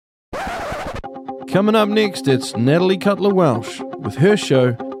Coming up next, it's Natalie Cutler-Welsh with her show,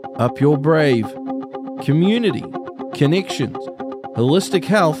 Up Your Brave. Community, connections, holistic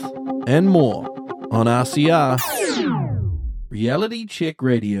health, and more on RCR, Reality Check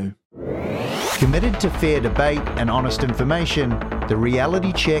Radio. Committed to fair debate and honest information, the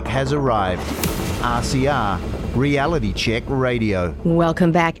Reality Check has arrived. RCR, Reality Check Radio.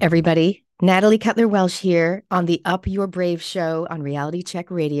 Welcome back, everybody. Natalie Cutler-Welsh here on the Up Your Brave show on Reality Check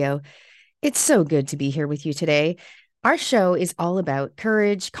Radio. It's so good to be here with you today. Our show is all about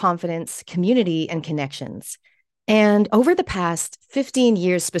courage, confidence, community, and connections. And over the past 15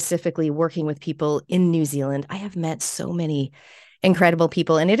 years, specifically working with people in New Zealand, I have met so many incredible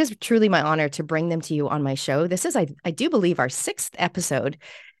people, and it is truly my honor to bring them to you on my show. This is, I do believe, our sixth episode,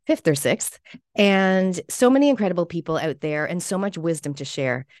 fifth or sixth, and so many incredible people out there and so much wisdom to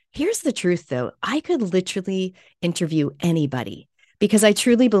share. Here's the truth, though. I could literally interview anybody because I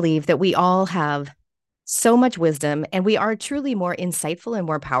truly believe that we all have so much wisdom and we are truly more insightful and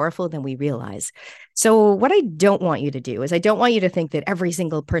more powerful than we realize. So what I don't want you to do is I don't want you to think that every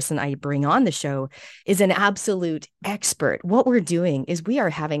single person I bring on the show is an absolute expert. What we're doing is we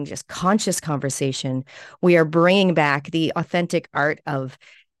are having just conscious conversation. We are bringing back the authentic art of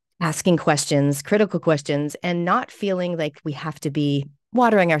asking questions, critical questions, and not feeling like we have to be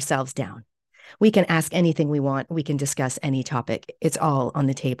watering ourselves down. We can ask anything we want. We can discuss any topic. It's all on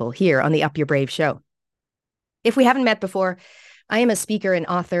the table here on the Up Your Brave show. If we haven't met before, I am a speaker and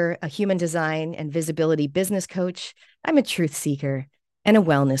author, a human design and visibility business coach. I'm a truth seeker and a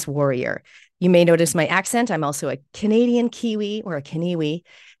wellness warrior. You may notice my accent. I'm also a Canadian Kiwi or a Kaniwi,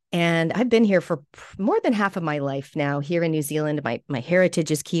 and I've been here for more than half of my life now here in New Zealand. My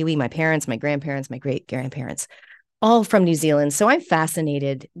heritage is Kiwi, my parents, my grandparents, my great-grandparents, all from New Zealand. So I'm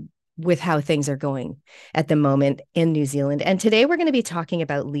fascinated with how things are going at the moment in New Zealand. And today we're going to be talking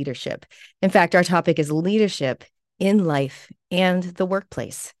about leadership. In fact, our topic is leadership in life and the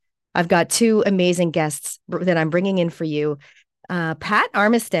workplace. I've got two amazing guests that I'm bringing in for you. Pat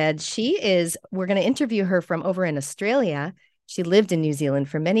Armitstead, we're going to interview her from over in Australia. She lived in New Zealand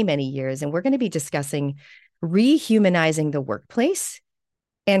for many, many years, and we're going to be discussing re-humanizing the workplace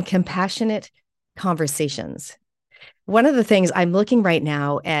and compassionate conversations. One of the things I'm looking right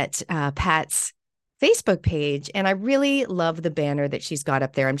now at Pat's Facebook page, and I really love the banner that she's got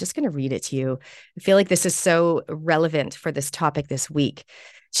up there. I'm just going to read it to you. I feel like this is so relevant for this topic this week.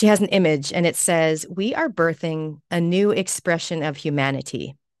 She has an image and it says, "We are birthing a new expression of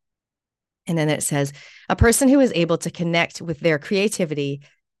humanity." And then it says, "A person who is able to connect with their creativity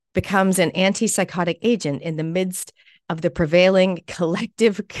becomes an antipsychotic agent in the midst of the prevailing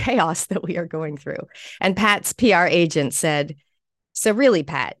collective chaos that we are going through." And Pat's PR agent said, "So really,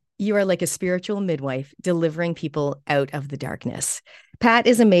 Pat, you are like a spiritual midwife delivering people out of the darkness." Pat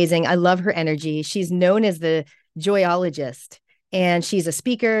is amazing. I love her energy. She's known as the joyologist, and she's a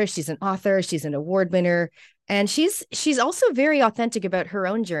speaker. She's an author. She's an award winner. And she's also very authentic about her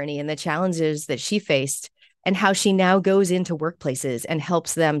own journey and the challenges that she faced and how she now goes into workplaces and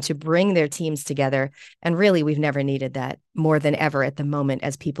helps them to bring their teams together. And really, we've never needed that more than ever at the moment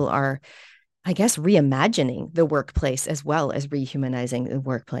as people are, I guess, reimagining the workplace as well as rehumanizing the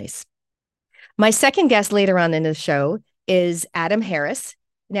workplace. My second guest later on in the show is Adam Harris.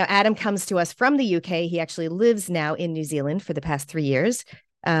 Now, Adam comes to us from the UK. He actually lives now in New Zealand for the past 3 years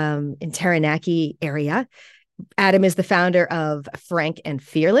in Taranaki area. Adam is the founder of Frank and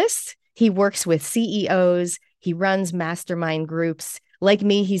Fearless. He works with CEOs. He runs mastermind groups. Like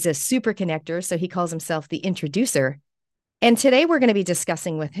me, he's a super connector, so he calls himself the introducer. And today we're going to be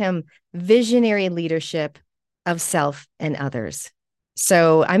discussing with him visionary leadership of self and others.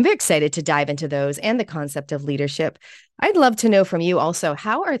 So I'm very excited to dive into those and the concept of leadership. I'd love to know from you also,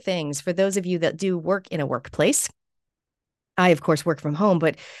 how are things for those of you that do work in a workplace? I, of course, work from home,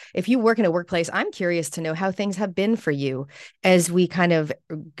 but if you work in a workplace, I'm curious to know how things have been for you as we kind of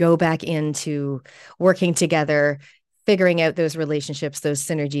go back into working together, figuring out those relationships, those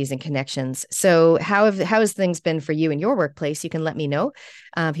synergies and connections. So how has things been for you in your workplace? You can let me know.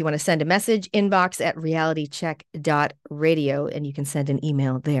 If you want to send a message, inbox at realitycheck.radio, and you can send an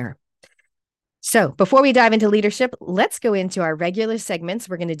email there. So before we dive into leadership, let's go into our regular segments.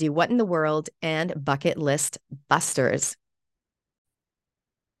 We're going to do What in the World and Bucket List Busters.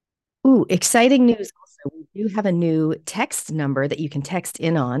 Ooh, exciting news. Also, we do have a new text number that you can text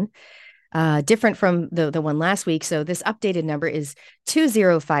in on, different from the one last week. So this updated number is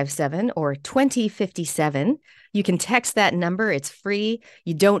 2057 or 2057. You can text that number. It's free.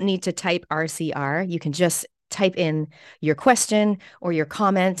 You don't need to type RCR. You can just type in your question or your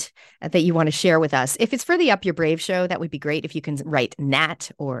comment that you want to share with us. If it's for the Up Your Brave show, that would be great if you can write Nat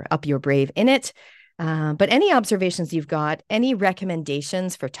or Up Your Brave in it. But any observations you've got, any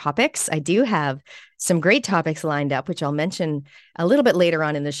recommendations for topics? I do have some great topics lined up, which I'll mention a little bit later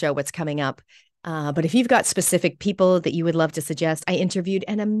on in the show, what's coming up. But if you've got specific people that you would love to suggest, I interviewed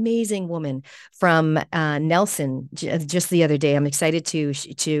an amazing woman from Nelson just the other day. I'm excited to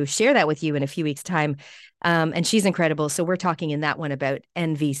share that with you in a few weeks' time. And she's incredible. So we're talking in that one about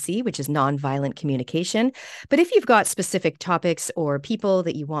NVC, which is nonviolent communication. But if you've got specific topics or people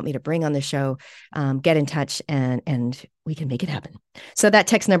that you want me to bring on the show, get in touch and we can make it happen. So that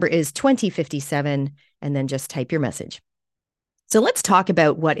text number is 2057, and then just type your message. So let's talk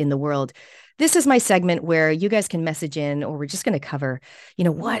about what in the world. This is my segment where you guys can message in, or we're just going to cover,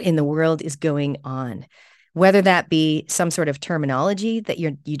 what in the world is going on, whether that be some sort of terminology that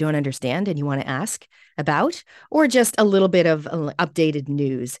you don't understand and you want to ask about, or just a little bit of updated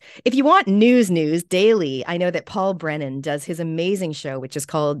news. If you want news daily, I know that Paul Brennan does his amazing show, which is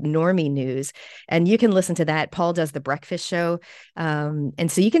called Normie News, and you can listen to that. Paul does the breakfast show. And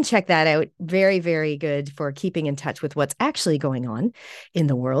so you can check that out. Very, very good for keeping in touch with what's actually going on in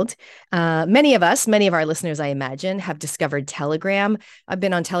the world. Many of our listeners, I imagine, have discovered Telegram. I've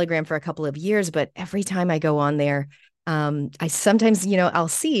been on Telegram for a couple of years, but every time I go on there, I sometimes, I'll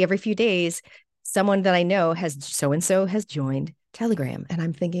see every few days someone that I know so-and-so has joined Telegram. And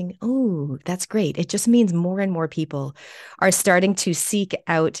I'm thinking, oh, that's great. It just means more and more people are starting to seek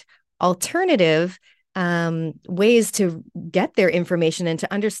out alternative ways to get their information and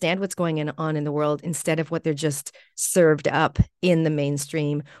to understand what's going on in the world, instead of what they're just served up in the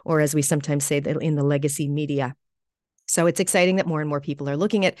mainstream, or as we sometimes say, in the legacy media. So it's exciting that more and more people are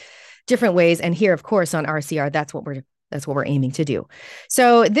looking at different ways. And here, of course, on RCR, that's what we're aiming to do.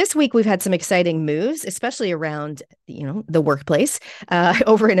 So this week we've had some exciting moves, especially around, the workplace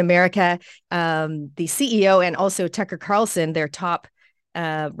over in America. The CEO and also Tucker Carlson, their top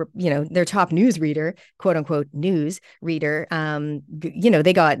news reader, quote unquote news reader,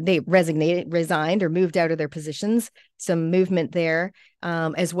 they resigned or moved out of their positions. Some movement there,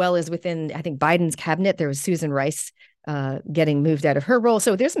 as well as within, I think, Biden's cabinet, there was Susan Rice getting moved out of her role.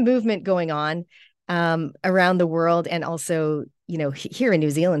 So there's movement going on around the world, and also, here in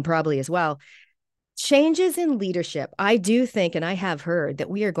New Zealand, probably as well. Changes in leadership. I do think, and I have heard, that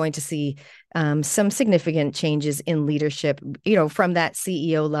we are going to see some significant changes in leadership, from that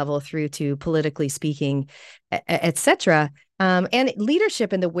CEO level through to politically speaking, et cetera. And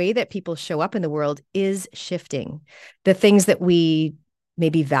leadership and the way that people show up in the world is shifting. The things that we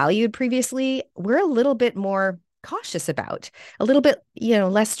maybe valued previously, we're a little bit more cautious about, a little bit,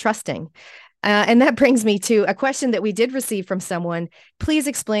 less trusting. And that brings me to a question that we did receive from someone. Please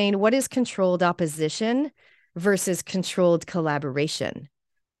explain, what is controlled opposition versus controlled collaboration?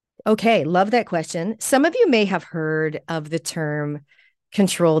 Okay, love that question. Some of you may have heard of the term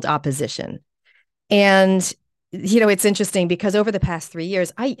controlled opposition. And, it's interesting because over the past 3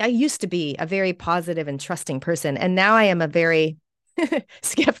 years, I used to be a very positive and trusting person. And now I am a very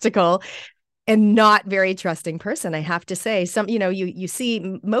skeptical and not very trusting person, I have to say. You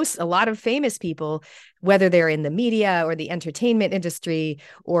see a lot of famous people, whether they're in the media or the entertainment industry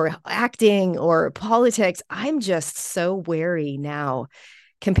or acting or politics, I'm just so wary now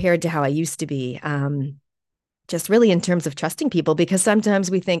compared to how I used to be. Just really in terms of trusting people, because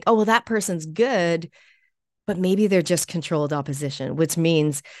sometimes we think, oh, well, that person's good, but maybe they're just controlled opposition, which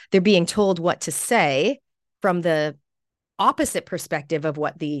means they're being told what to say from the opposite perspective of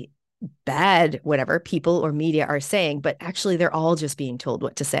what the bad, whatever people or media are saying, but actually they're all just being told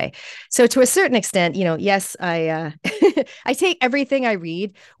what to say. So to a certain extent, yes, I I take everything I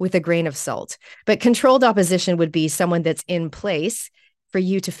read with a grain of salt, but controlled opposition would be someone that's in place for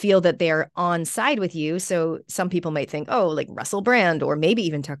you to feel that they're on side with you. So some people might think, oh, like Russell Brand, or maybe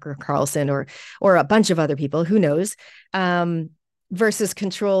even Tucker Carlson, or a bunch of other people, who knows, versus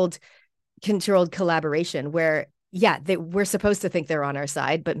controlled collaboration, where we're supposed to think they're on our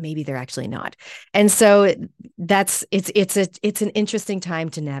side, but maybe they're actually not. And so it's an interesting time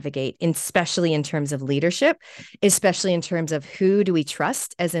to navigate, especially in terms of leadership, especially in terms of who do we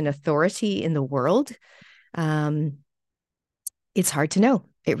trust as an authority in the world. It's hard to know.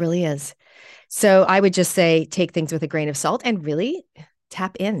 It really is. So I would just say, take things with a grain of salt and really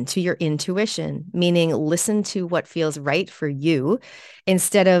tap into your intuition, meaning listen to what feels right for you,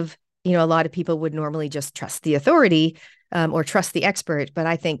 instead of, a lot of people would normally just trust the authority or trust the expert. But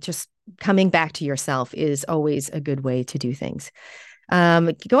I think just coming back to yourself is always a good way to do things.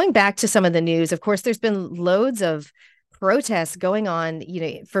 Going back to some of the news, of course, there's been loads of protests going on,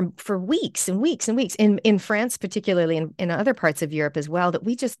 for weeks and weeks and weeks in France, particularly, in other parts of Europe as well, that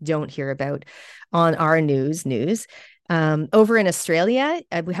we just don't hear about on our news. Over in Australia,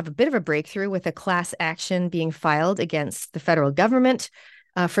 we have a bit of a breakthrough with a class action being filed against the federal government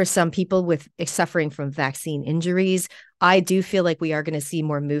for some people with suffering from vaccine injuries. I do feel like we are going to see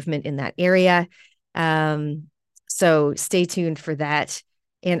more movement in that area. So stay tuned for that.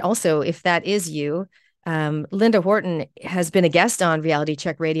 And also, if that is you, Linda Horton has been a guest on Reality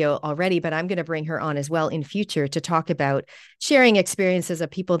Check Radio already, but I'm going to bring her on as well in future to talk about sharing experiences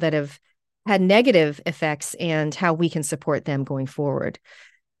of people that have had negative effects and how we can support them going forward.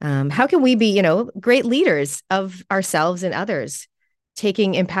 How can we be, great leaders of ourselves and others,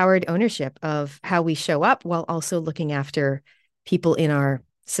 taking empowered ownership of how we show up while also looking after people in our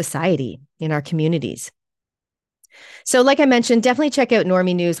society, in our communities. So like I mentioned, definitely check out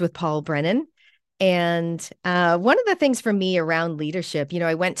Normie News with Paul Brennan. And one of the things for me around leadership,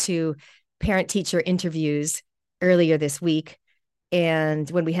 I went to parent-teacher interviews earlier this week, and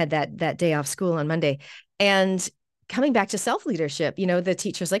when we had that day off school on Monday, and coming back to self-leadership, the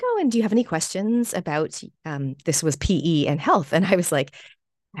teacher's like, oh, and do you have any questions about, this was PE and health? And I was like,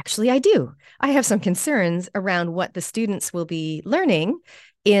 actually, I do. I have some concerns around what the students will be learning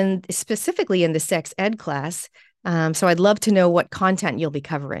specifically in the sex ed class. So I'd love to know what content you'll be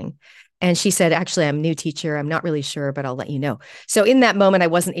covering. And she said, actually, I'm a new teacher. I'm not really sure, but I'll let you know. So in that moment, I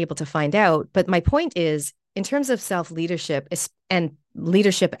wasn't able to find out. But my point is, in terms of self-leadership and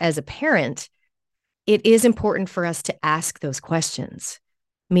leadership as a parent, it is important for us to ask those questions,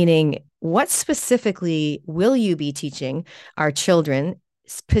 meaning what specifically will you be teaching our children,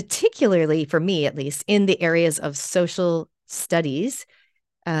 particularly for me, at least, in the areas of social studies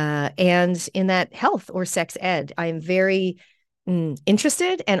and in that health or sex ed. I'm very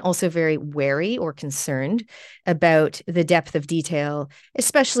interested and also very wary or concerned about the depth of detail,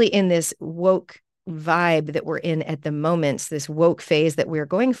 especially in this woke vibe that we're in at the moment, this woke phase that we're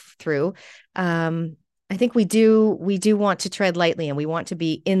going through. I think we do want to tread lightly, and we want to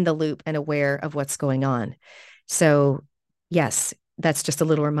be in the loop and aware of what's going on. So yes, that's just a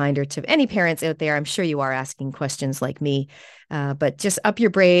little reminder to any parents out there. I'm sure you are asking questions like me, but just up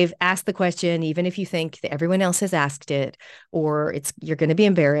your brave, ask the question, even if you think that everyone else has asked it, or you're going to be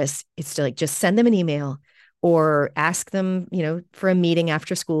embarrassed. It's still like, just send them an email or ask them, for a meeting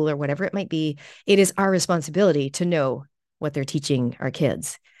after school or whatever it might be. It is our responsibility to know what they're teaching our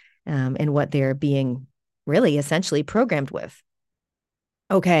kids and what they're being really essentially programmed with.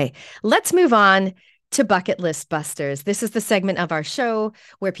 Okay, let's move on to Bucket List Busters. This is the segment of our show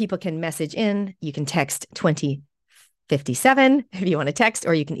where people can message in. You can text 2057 if you want to text,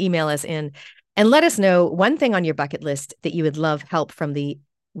 or you can email us in and let us know one thing on your bucket list that you would love help from the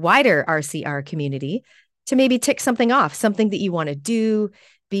wider RCR community to maybe tick something off, something that you want to do,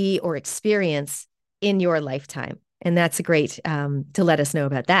 be, or experience in your lifetime. And that's great to let us know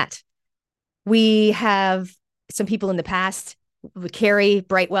about that. We have some people in the past, Carrie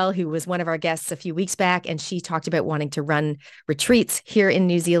Brightwell, who was one of our guests a few weeks back, and she talked about wanting to run retreats here in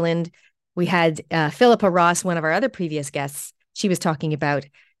New Zealand. We had Philippa Ross, one of our other previous guests. She was talking about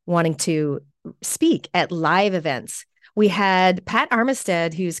wanting to speak at live events. We had Pat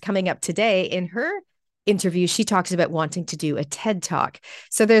Armitstead, who's coming up today. In her interview, she talks about wanting to do a TED Talk.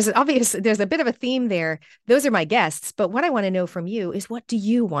 So there's a bit of a theme there. Those are my guests. But what I want to know from you is, what do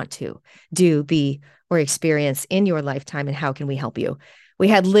you want to do, be, or experience in your lifetime, and how can we help you? We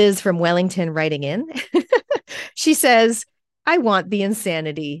had Liz from Wellington writing in. She says, I want the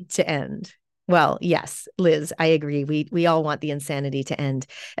insanity to end. Well, yes, Liz, I agree. We all want the insanity to end.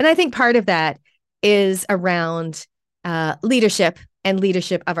 And I think part of that is around leadership and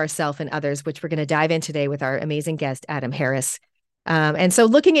leadership of ourselves and others, which we're going to dive in today with our amazing guest, Adam Harris. And so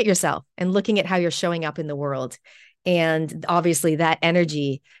looking at yourself and looking at how you're showing up in the world, and obviously that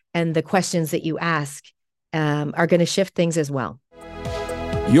energy and the questions that you ask are going to shift things as well.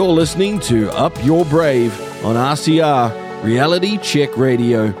 You're listening to Up Your Brave on RCR Reality Check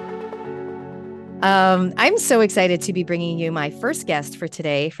Radio. I'm so excited to be bringing you my first guest for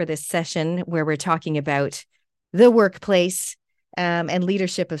today for this session where we're talking about the workplace and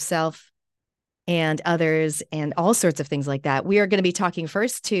leadership of self and others and all sorts of things like that. We are going to be talking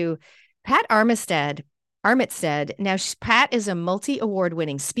first to Pat Armitstead. Now, Pat is a multi-award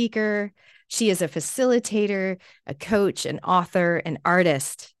winning speaker. She is a facilitator, a coach, an author, an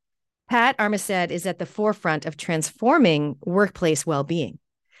artist. Pat Armitstead is at the forefront of transforming workplace well-being,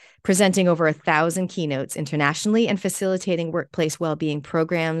 presenting over 1,000 keynotes internationally and facilitating workplace well-being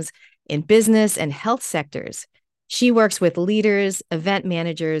programs in business and health sectors. She works with leaders, event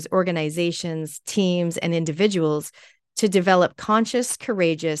managers, organizations, teams, and individuals to develop conscious,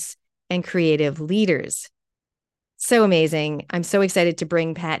 courageous, and creative leaders. So amazing. I'm so excited to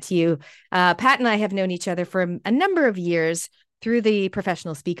bring Pat to you. Pat and I have known each other for a number of years through the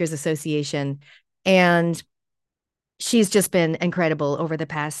Professional Speakers Association. And she's just been incredible over the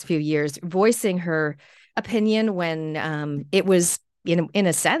past few years, voicing her opinion when it was, in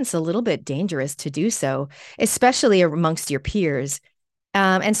a sense, a little bit dangerous to do so, especially amongst your peers.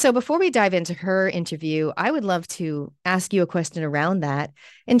 And so before we dive into her interview, I would love to ask you a question around that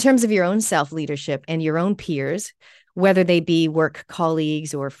in terms of your own self-leadership and your own peers, whether they be work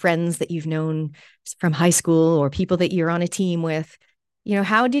colleagues or friends that you've known from high school or people that you're on a team with.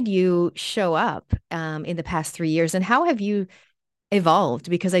 How did you show up in the past 3 years, and how have you evolved?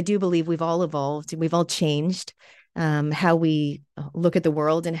 Because I do believe we've all evolved and we've all changed how we look at the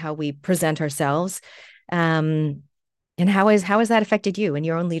world and how we present ourselves. And how has that affected you in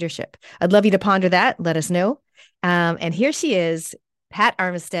your own leadership? I'd love you to ponder that. Let us know. And here she is, Pat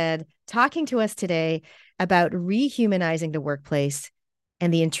Armitstead, talking to us today about rehumanizing the workplace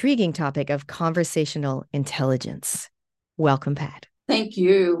and the intriguing topic of conversational intelligence. Welcome, Pat. Thank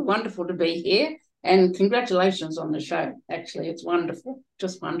you. Wonderful to be here. And congratulations on the show. Actually, it's wonderful.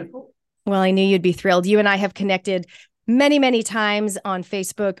 Just wonderful. Well, I knew you'd be thrilled. You and I have connected many, many times on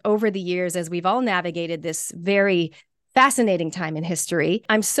Facebook over the years as we've all navigated this very fascinating time in history.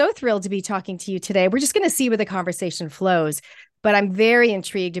 I'm so thrilled to be talking to you today. We're just going to see where the conversation flows, but I'm very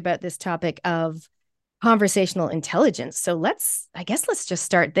intrigued about this topic of conversational intelligence. So let's just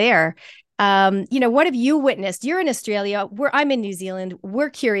start there. What have you witnessed? You're in Australia, I'm in New Zealand.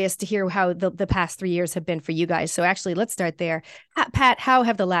 We're curious to hear how the past 3 years have been for you guys. So actually, let's start there. Pat, how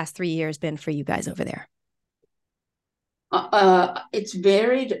have the last 3 years been for you guys over there? It's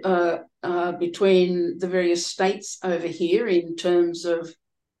varied between the various states over here in terms of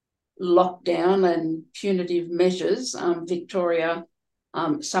lockdown and punitive measures. Victoria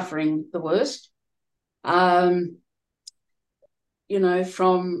suffering the worst.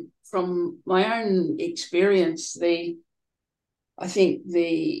 From my own experience, I think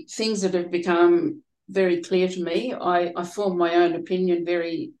the things that have become very clear to me, I formed my own opinion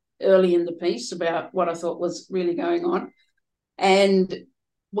very early in the piece about what I thought was really going on. And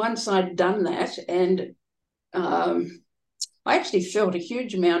once I'd done that, and I actually felt a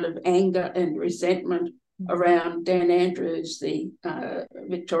huge amount of anger and resentment around Dan Andrews, the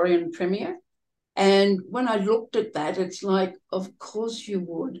Victorian Premier. And when I looked at that, it's like, of course you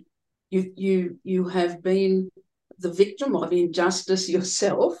would. You have been the victim of injustice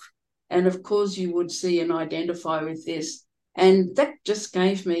yourself, and of course you would see and identify with this. And that just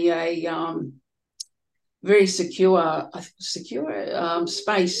gave me a very secure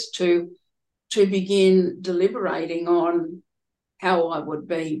space to begin deliberating on how I would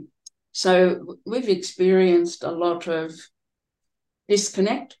be. So we've experienced a lot of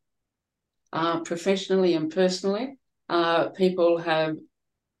disconnect, professionally and personally. People have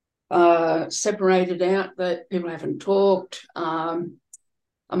separated out, that people haven't talked.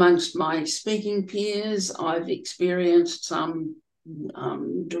 Amongst my speaking peers, I've experienced some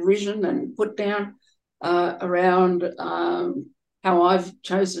derision and put down around how I've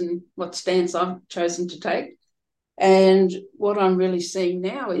chosen, what stance I've chosen to take. And what I'm really seeing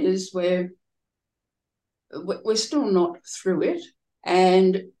now is we're still not through it.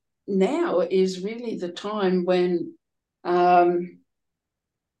 And now is really the time when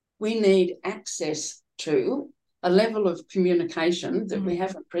we need access to a level of communication that we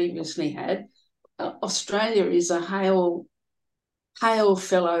haven't previously had. Australia is a hail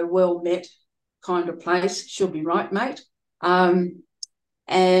fellow, well met kind of place. She'll be right, mate. And,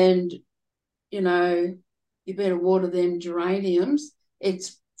 you better water them geraniums.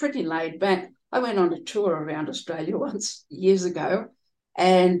 It's pretty laid back. I went on a tour around Australia once years ago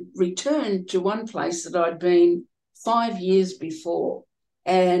and returned to one place that I'd been 5 years before.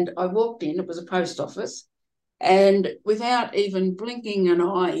 And I walked in, it was a post office, and without even blinking an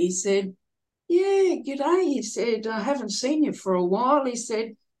eye, he said, "Yeah, g'day." He said, "I haven't seen you for a while." He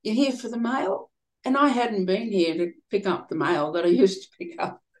said, "You're here for the mail?" And I hadn't been here to pick up the mail that I used to pick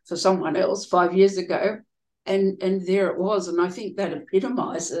up for someone else 5 years ago. And there it was. And I think that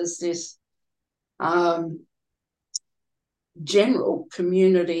epitomises this general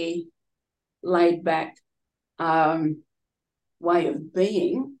community laid back way of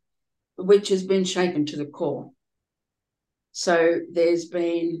being, which has been shaken to the core. So there's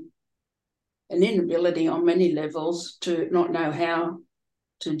been an inability on many levels to not know how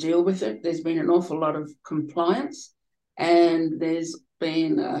to deal with it. There's been an awful lot of compliance, and there's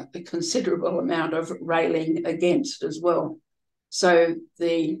been a considerable amount of railing against as well. So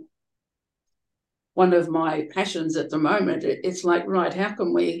one of my passions at the moment, it's like, right, how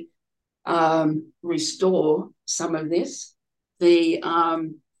can we restore some of this. The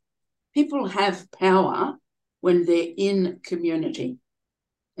people have power when they're in community,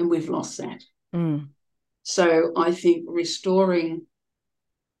 and we've lost that. Mm. So I think restoring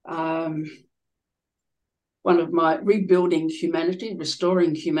one of my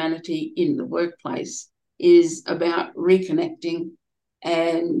restoring humanity in the workplace is about reconnecting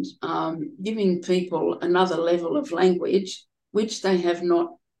and giving people another level of language which they have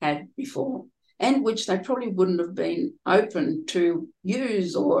not had before, and which they probably wouldn't have been open to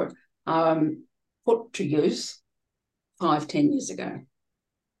use or put to use 5-10 years ago.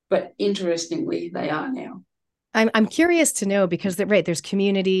 But interestingly, they are now. I'm curious to know, because there's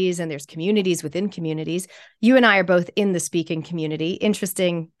communities and there's communities within communities. You and I are both in the speaking community.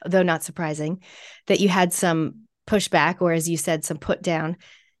 Interesting, though not surprising, that you had some pushback, or as you said, some put down.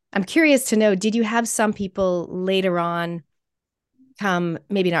 I'm curious to know, did you have some people later on come,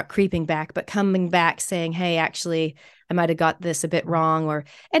 maybe not creeping back, but coming back saying, hey, actually, I might have got this a bit wrong, or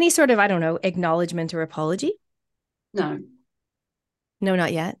any sort of, I don't know, acknowledgement or apology? No. No,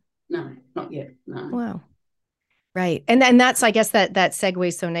 not yet. No, not yet. No. Wow. Right. And that's, I guess that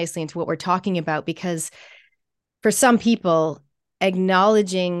segues so nicely into what we're talking about, because for some people,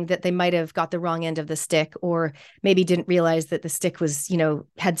 acknowledging that they might have got the wrong end of the stick, or maybe didn't realize that the stick was,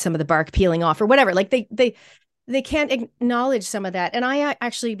 had some of the bark peeling off or whatever, like they can't acknowledge some of that. And I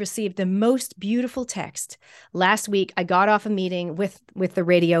actually received the most beautiful text last week. I got off a meeting with the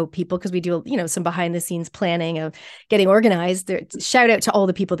radio people, because we do, some behind the scenes planning of getting organized. Shout out to all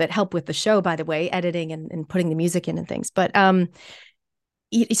the people that help with the show, by the way, editing and putting the music in and things. But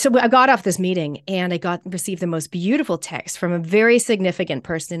so I got off this meeting and I received the most beautiful text from a very significant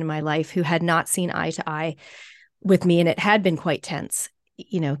person in my life who had not seen eye to eye with me. And it had been quite tense,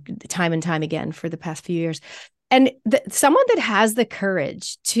 time and time again for the past few years. And someone that has the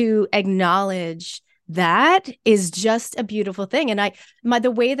courage to acknowledge that is just a beautiful thing. And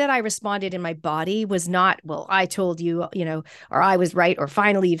the way that I responded in my body was not, well, I told you, or I was right, or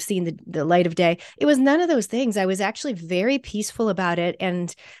finally you've seen the light of day. It was none of those things. I was actually very peaceful about it,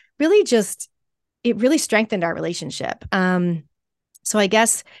 and really it really strengthened our relationship. So I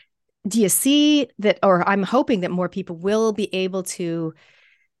guess, do you see that, or I'm hoping that more people will be able to,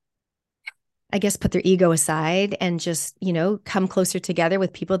 I guess, put their ego aside and just, come closer together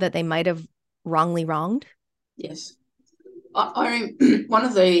with people that they might have wrongly wronged? Yes. I one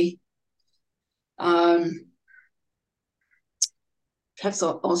of the, perhaps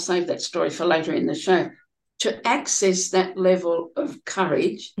I'll save that story for later in the show. To access that level of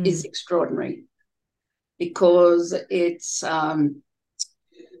courage is extraordinary, because it's to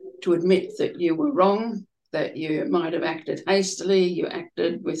admit that you were wrong, that you might have acted hastily, you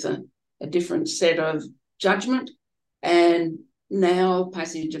acted with a different set of judgment, and now,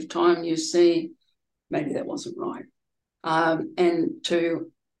 passage of time, you see maybe that wasn't right. And to,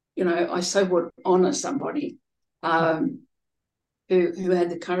 I so would honour somebody who had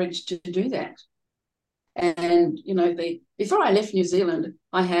the courage to do that. And, before I left New Zealand,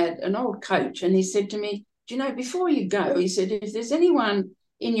 I had an old coach, and he said to me, before you go, he said, if there's anyone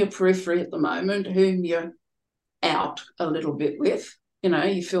in your periphery at the moment whom you're out a little bit with,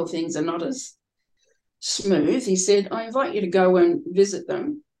 you feel things are not as smooth, he said, I invite you to go and visit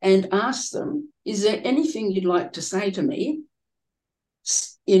them and ask them, is there anything you'd like to say to me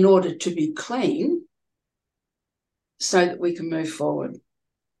in order to be clean so that we can move forward?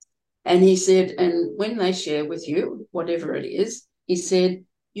 And he said, and when they share with you, whatever it is, he said,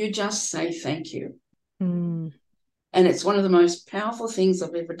 you just say thank you. And it's one of the most powerful things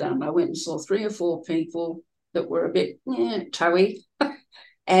I've ever done. I went and saw 3 or 4 people that were a bit toey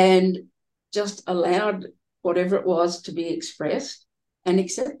and just allowed whatever it was to be expressed and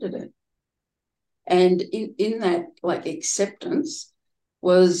accepted it. And in that, like, acceptance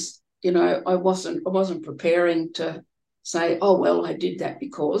was, I wasn't preparing to say, oh, well, I did that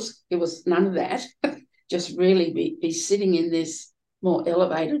because. It was none of that. Just really be sitting in this more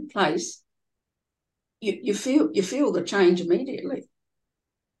elevated place. You feel the change immediately.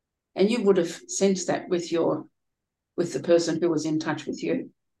 And you would have sensed that with the person who was in touch with you.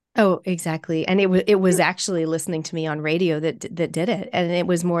 Oh, exactly. And it was actually listening to me on radio that did it. And it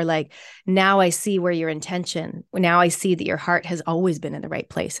was more like, now I see where your intention, now I see that your heart has always been in the right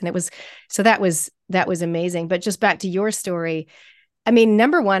place. And that was amazing. But just back to your story. I mean,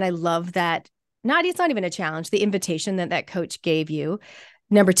 number one, I love that. It's not even a challenge, the invitation that coach gave you.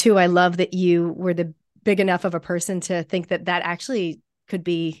 Number two, I love that you were the big enough of a person to think that actually could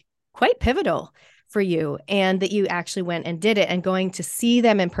be quite pivotal for you, and that you actually went and did it, and going to see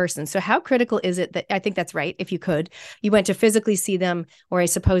them in person. So how critical is it that, I think that's right, if you could, you went to physically see them, or I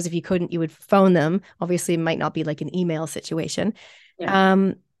suppose if you couldn't, you would phone them. Obviously, it might not be like an email situation.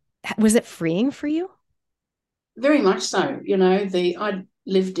 Yeah. Was it freeing for you? Very much so. I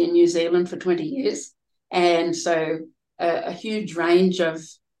lived in New Zealand for 20 years, and so a huge range of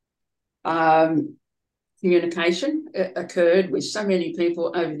communication occurred with so many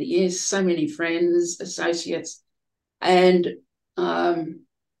people over the years, so many friends, associates, and I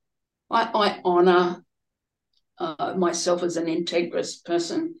honour myself as an integrous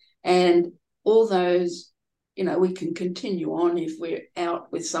person, and all those, we can continue on if we're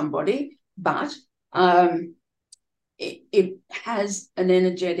out with somebody, but it has an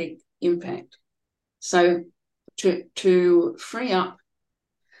energetic impact. So to free up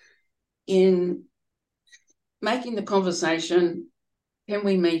in making the conversation, can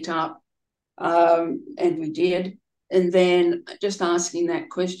we meet up? And we did. And then just asking that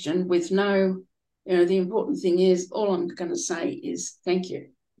question with no, the important thing is, all I'm going to say is thank you.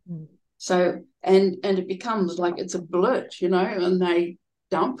 Mm. So, and it becomes like it's a blurt, and they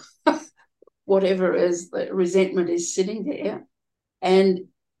dump whatever is the resentment is sitting there. And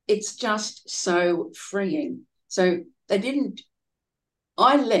it's just so freeing. So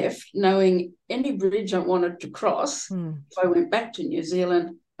I left knowing any bridge I wanted to cross, if I went back to New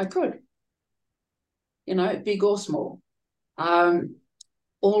Zealand, I could, big or small.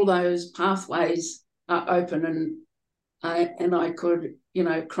 All those pathways are open, and I could,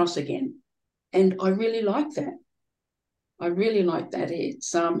 cross again. And I really like that.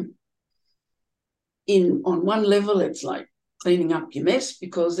 It's on one level, it's like cleaning up your mess,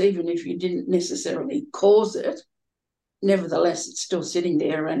 because even if you didn't necessarily cause it, nevertheless, it's still sitting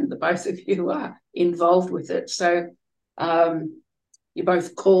there, and the both of you are involved with it. So you're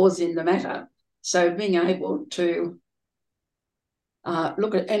both cause in the matter. So being able to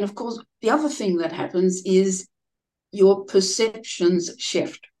look at, and of course, the other thing that happens is your perceptions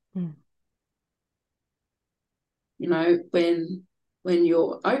shift. When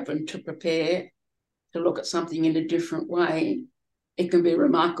you're open to prepare to look at something in a different way, it can be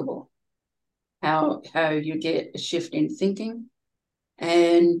remarkable how you get a shift in thinking,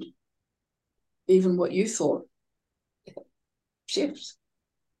 and even what you thought shifts.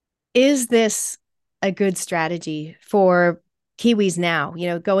 Is this a good strategy for Kiwis now?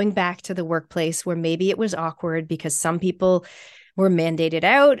 Going back to the workplace where maybe it was awkward because some people were mandated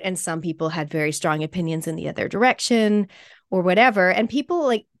out and some people had very strong opinions in the other direction or whatever. And people,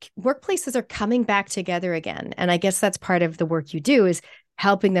 like, workplaces are coming back together again. And I guess that's part of the work you do, is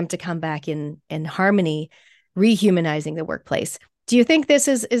helping them to come back in harmony, rehumanizing the workplace. Do you think this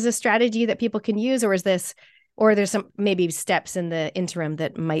is a strategy that people can use, or there's some maybe steps in the interim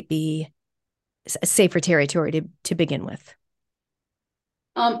that might be safer territory to begin with?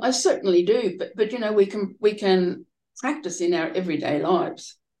 I certainly do, but we can practice in our everyday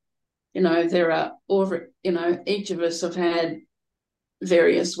lives. There are each of us have had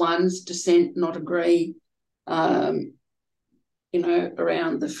various ones, dissent, not agree, around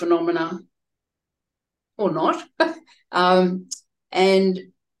the phenomena or not, and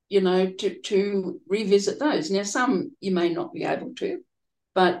to revisit those. Now, some you may not be able to,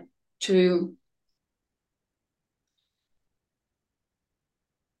 but to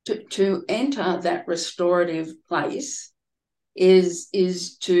enter that restorative place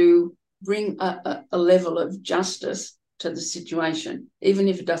is to bring a level of justice to the situation, even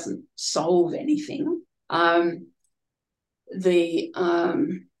if it doesn't solve anything.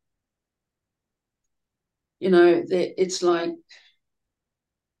 It's like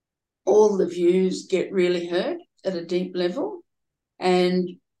all the views get really heard at a deep level. And,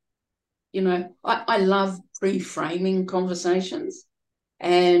 I love pre-framing conversations.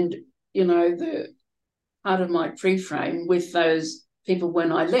 And, the part of my pre-frame with those people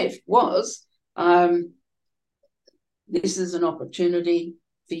when I left was, this is an opportunity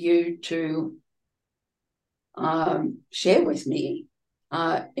for you to share with me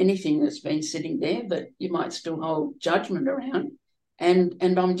anything that's been sitting there that you might still hold judgment around, and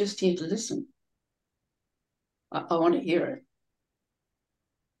I'm just here to listen. I want to hear it.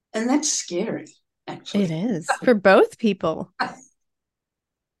 And that's scary, actually. It is, for both people.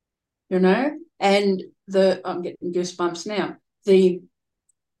 And I'm getting goosebumps now. It's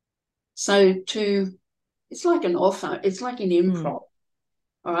like an offer. It's like an improv.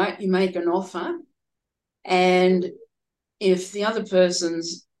 All right, you make an offer, and if the other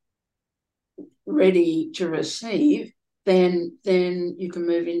person's ready to receive, then you can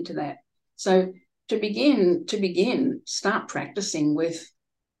move into that. So to begin, start practicing with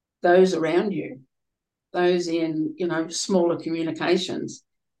those around you. those in, smaller communications.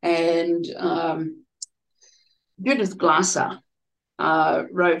 And Judith Glasser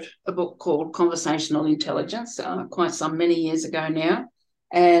wrote a book called Conversational Intelligence quite some many years ago now.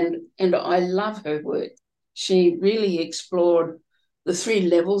 And I love her work. She really explored the 3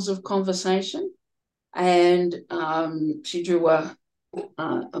 levels of conversation. And she drew a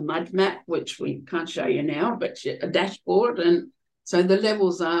mud map, which we can't show you now, but a dashboard. And so the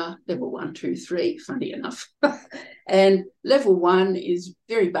levels are level 1, 2, 3, funny enough. And level 1 is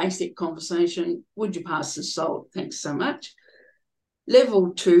very basic conversation. Would you pass the salt? Thanks so much.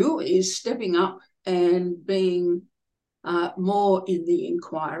 Level 2 is stepping up and being more in the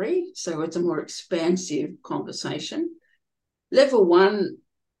inquiry. So it's a more expansive conversation. Level 1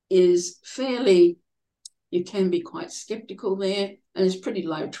 is fairly, you can be quite skeptical there, and it's pretty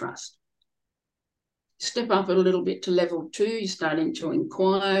low trust. Step up a little bit to level 2, you're starting to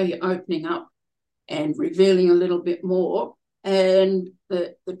inquire, you're opening up and revealing a little bit more, and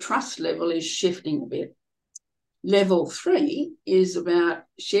the trust level is shifting a bit. Level 3 is about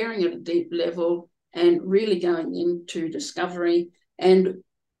sharing at a deep level and really going into discovery and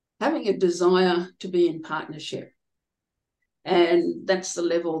having a desire to be in partnership. And that's the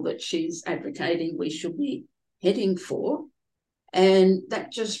level that she's advocating we should be heading for. And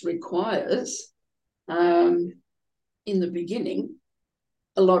that just requires, in the beginning,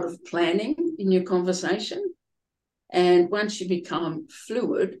 a lot of planning in your conversation. And once you become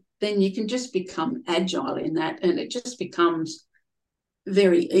fluid, then you can just become agile in that, and it just becomes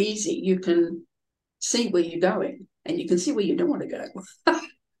very easy. You can see where you're going, and you can see where you don't want to go.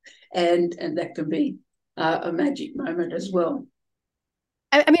 and that can be a magic moment as well.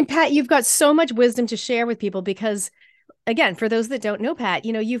 I mean, Pat, you've got so much wisdom to share with people because, again, for those that don't know, Pat,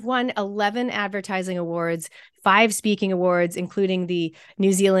 you've won 11 advertising awards, 5 speaking awards, including the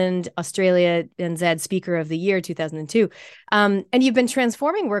New Zealand, Australia, and Z Speaker of the Year 2002. And you've been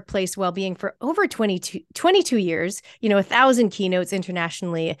transforming workplace well-being for over 22 years, 1,000 keynotes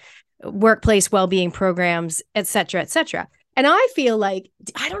internationally, workplace well-being programs, et cetera, et cetera. And I feel like,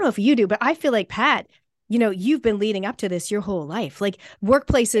 I don't know if you do, but I feel like, Pat, you've been leading up to this your whole life. Like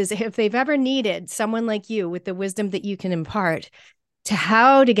workplaces, if they've ever needed someone like you with the wisdom that you can impart to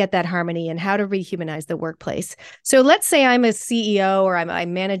how to get that harmony and how to rehumanize the workplace. So let's say I'm a CEO or I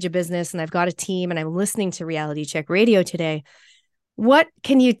manage a business and I've got a team and I'm listening to Reality Check Radio today. What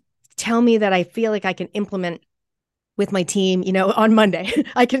can you tell me that I feel like I can implement with my team, on Monday?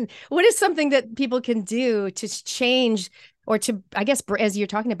 What is something that people can do to change or to, I guess, as you're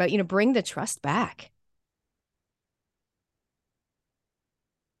talking about, bring the trust back?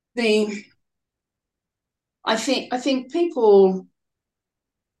 I think people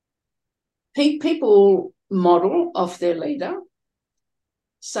model off their leader.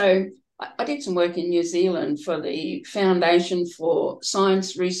 So I did some work in New Zealand for the Foundation for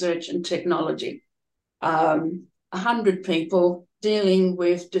Science, Research and Technology. 100 people dealing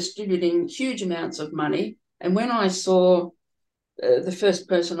with distributing huge amounts of money. And when I saw the first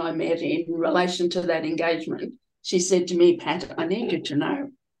person I met in relation to that engagement, she said to me, Pat, I need you to know,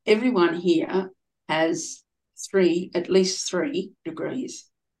 everyone here has at least three degrees.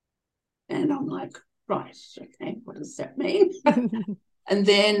 And I'm like, right, okay, what does that mean? And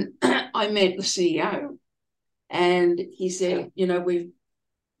then I met the CEO and he said,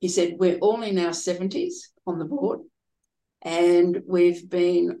 we're all in our 70s on the board and we've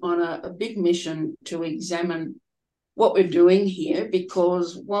been on a big mission to examine what we're doing here,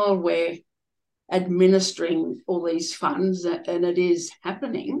 because while we're administering all these funds and it is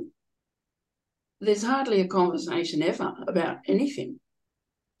happening, there's hardly a conversation ever about anything.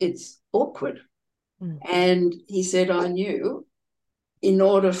 It's awkward. Mm. And he said, I knew in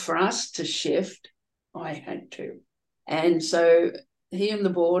order for us to shift, I had to. And so he and the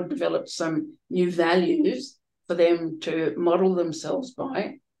board developed some new values for them to model themselves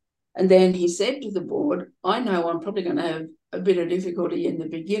by. And then he said to the board, I know I'm probably going to have a bit of difficulty in the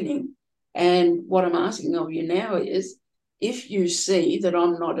beginning. And what I'm asking of you now is, if you see that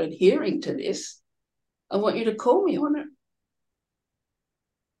I'm not adhering to this, I want you to call me on it.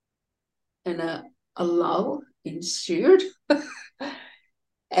 And a lull ensued.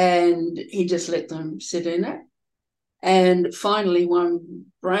 And he just let them sit in it. And finally, one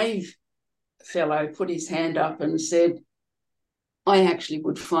brave fellow put his hand up and said, I actually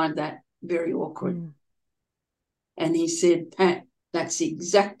would find that very awkward. Mm. And he said, Pat, that's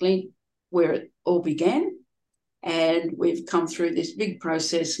exactly where it all began. And we've come through this big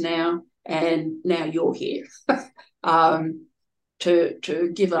process now, and now you're here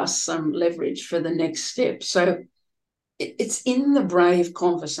to give us some leverage for the next step. So it's in the brave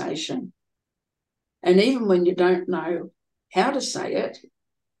conversation And even when you don't know how to say it,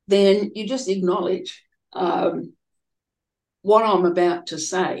 then you just acknowledge what I'm about to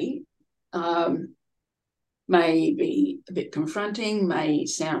say may be a bit confronting, may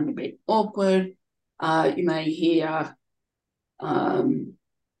sound a bit awkward. You may hear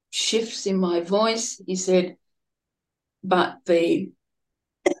shifts in my voice, he said, but the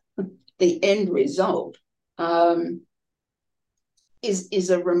end result is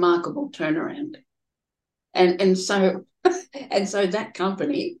a remarkable turnaround. And so that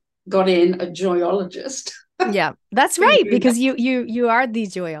company got in a joyologist. Yeah, that's right, because you are the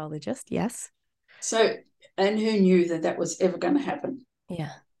joyologist, yes. So, and who knew that was ever going to happen?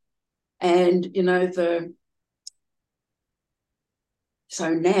 Yeah. And, so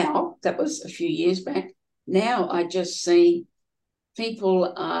now, that was a few years back, now I just see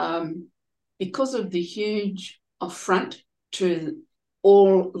people, because of the huge affront to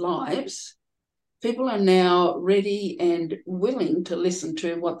all lives, people are now ready and willing to listen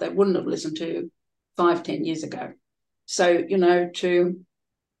to what they wouldn't have listened to 5-10 years ago. So, to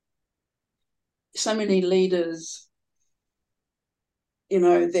so many leaders,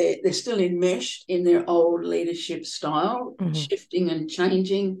 they're still enmeshed in their old leadership style. Mm-hmm. Shifting and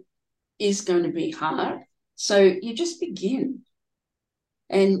changing is going to be hard. So you just begin.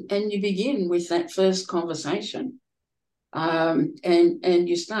 And you begin with that first conversation. And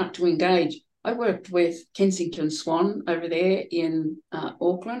you start to engage. I worked with Kensington Swan over there in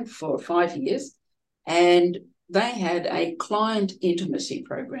Auckland for 5 years, and they had a client intimacy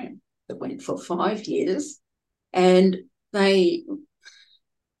program that went for 5 years, and they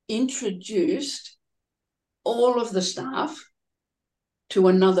introduced all of the staff to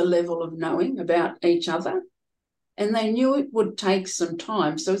another level of knowing about each other, and they knew it would take some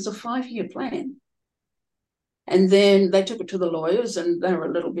time. So it's a 5-year plan. And then they took it to the lawyers, and they were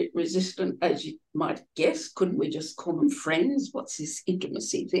a little bit resistant, as you might guess. Couldn't we just call them friends? What's this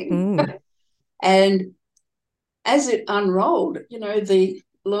intimacy thing? Mm. And as it unrolled, the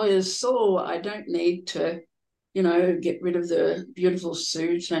lawyers saw, I don't need to, get rid of the beautiful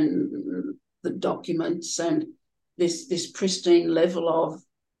suit and the documents and this pristine level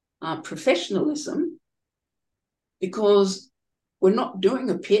of professionalism, because we're not doing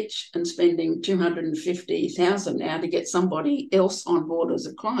a pitch and spending $250,000 now to get somebody else on board as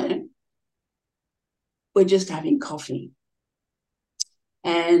a client. We're just having coffee.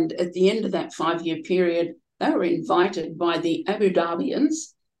 And at the end of that 5-year period, they were invited by the Abu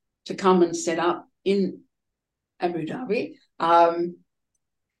Dhabians to come and set up in Abu Dhabi. And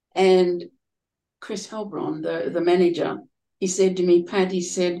Chris Helbron, the manager, he said to me, Pat, he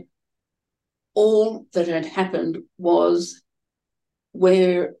said, all that had happened was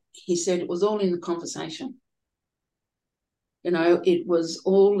where he said it was all in the conversation. It was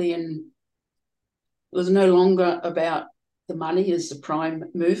all in, it was no longer about the money as the prime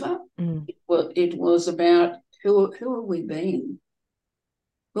mover. Mm. It was about who are we being?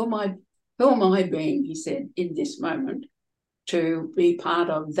 Who am I being, he said, in this moment, to be part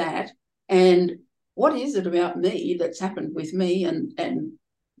of that? And what is it about me that's happened with me and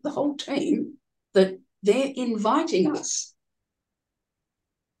the whole team that they're inviting us?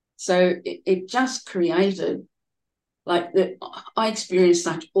 So it just created, I experienced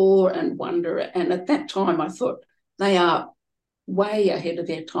such awe and wonder. And at that time, I thought they are way ahead of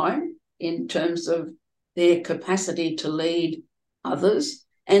their time in terms of their capacity to lead others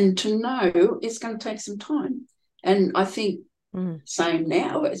and to know it's going to take some time. And I think same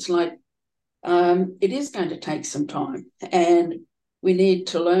now, it's like it is going to take some time, and we need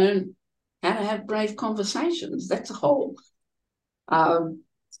to learn how to have brave conversations. That's a whole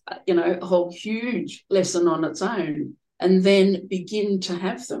a whole huge lesson on its own, and then begin to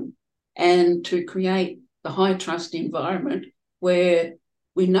have them and to create the high trust environment where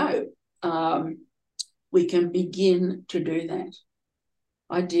we know we can begin to do that.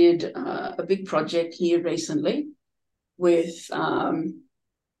 I did a big project here recently with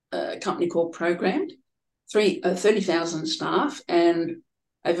a company called Programmed, 30,000 staff, and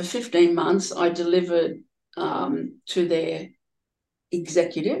over 15 months I delivered to their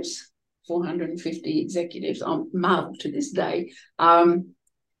executives, 450 executives. I'm marveled to this day. And,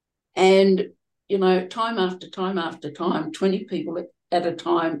 time after time after time, 20 people at a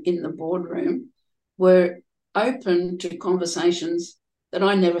time in the boardroom were open to conversations that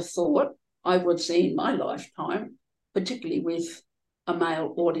I never thought I would see in my lifetime, particularly with a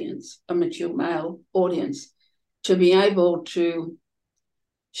male audience, a mature male audience, to be able to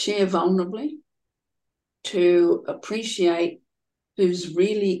share vulnerably, to appreciate who's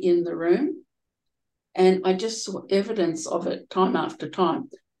really in the room. And I just saw evidence of it time after time.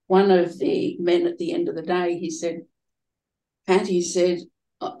 one of the men at the end of the day, he said, Pat, he said,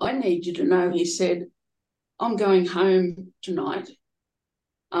 I need you to know, he said, I'm going home tonight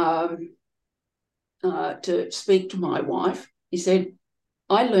to speak to my wife. He said,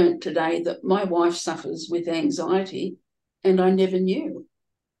 I learned today that my wife suffers with anxiety and I never knew.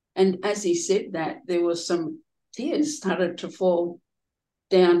 And as he said that, there were some tears started to fall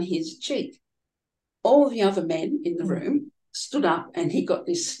down his cheek. All the other men in the room stood up and he got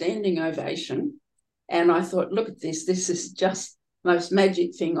this standing ovation. And I thought, look at this. This is just the most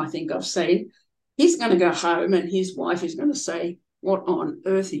magic thing I think I've seen. He's going to go home and his wife is going to say, what on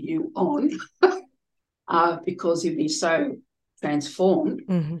earth are you on? Because he'll be so transformed.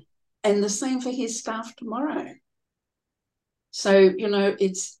 Mm-hmm. And the same for his staff tomorrow. So, you know,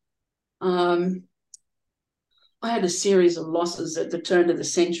 it's, I had a series of losses at the turn of the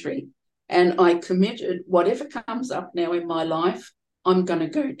century, and I committed whatever comes up now in my life, I'm going to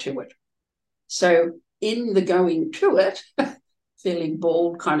go to it. So in the going to it, fairly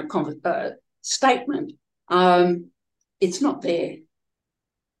bold kind of statement, it's not there.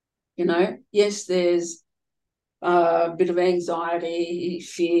 You know, yes, there's a bit of anxiety,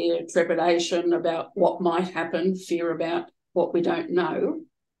 fear, trepidation about what might happen, fear about what we don't know.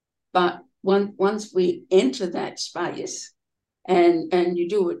 But once we enter that space and you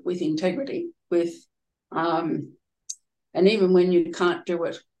do it with integrity, with and even when you can't do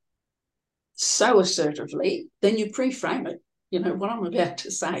it so assertively, then you pre-frame it. You know, what I'm about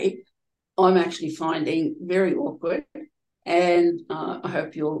to say, I'm actually finding very awkward, and I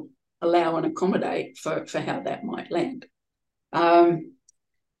hope you'll allow and accommodate for how that might land. And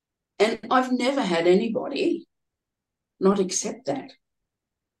I've never had anybody not accept that.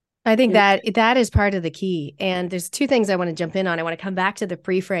 I think that is part of the key. And there's two things I want to jump in on. I want to come back to the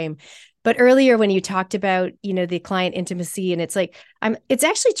pre-frame. But earlier when you talked about, you know, the client intimacy, and it's like, it's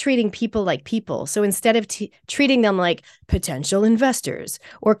actually treating people like people. So instead of treating them like potential investors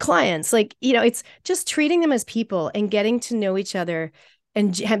or clients, like, you know, it's just treating them as people and getting to know each other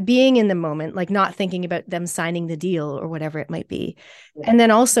and being in the moment, like not thinking about them signing the deal or whatever it might be. Yeah. And then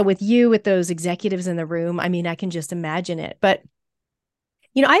also with those executives in the room, I mean, I can just imagine it. But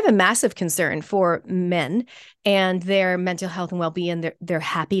you know, I have a massive concern for men and their mental health and well-being, their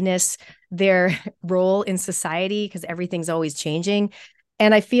happiness, their role in society, because everything's always changing.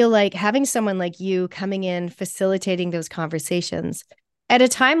 And I feel like having someone like you coming in, facilitating those conversations at a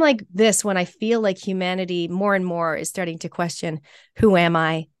time like this, when I feel like humanity more and more is starting to question, who am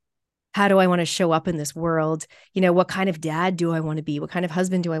I? How do I want to show up in this world? You know, what kind of dad do I want to be? What kind of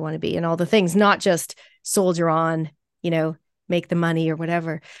husband do I want to be? And all the things, not just soldier on, you know, make the money or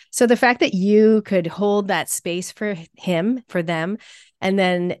whatever. So the fact that you could hold that space for him, for them, and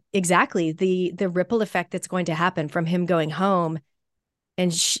then exactly the ripple effect that's going to happen from him going home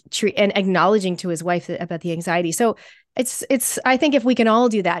and and acknowledging to his wife about the anxiety. So it's I think if we can all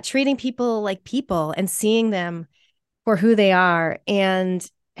do that, treating people like people and seeing them for who they are and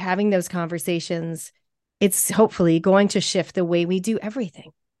having those conversations, it's hopefully going to shift the way we do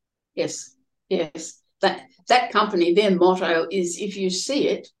everything. Yes. That company, their motto is, if you see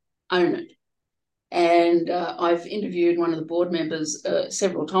it, own it. And I've interviewed one of the board members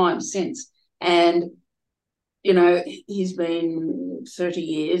several times since. And, you know, he's been 30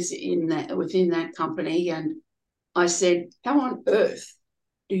 years within that company. And I said, how on earth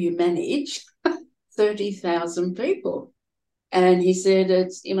do you manage 30,000 people? And he said,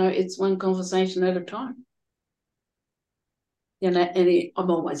 it's one conversation at a time. You know, and I'm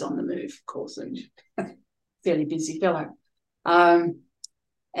always on the move, of course, and fairly busy fellow.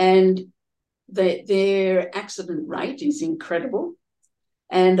 And their accident rate is incredible.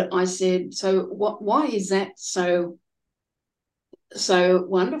 And I said, so why is that so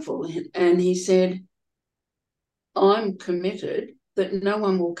wonderful? And he said, I'm committed that no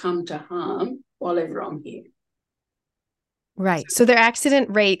one will come to harm while ever I'm here. Right. So their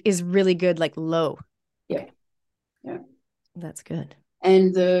accident rate is really good, like low. Yeah. That's good.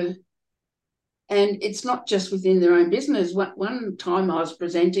 And it's not just within their own business. One time I was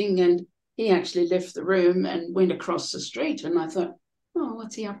presenting and he actually left the room and went across the street. And I thought, oh,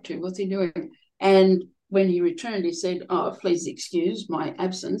 what's he up to? What's he doing? And when he returned, he said, oh, please excuse my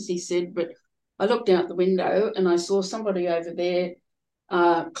absence. He said, but I looked out the window and I saw somebody over there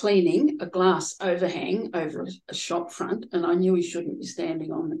cleaning a glass overhang over a shop front. And I knew he shouldn't be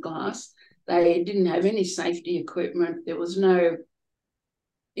standing on the glass. They didn't have any safety equipment. There was no,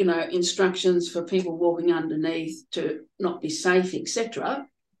 you know, instructions for people walking underneath to not be safe, etc.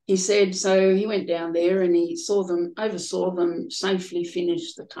 He said, so he went down there and he oversaw them safely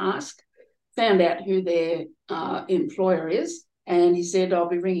finish the task, found out who their employer is, And he said, I'll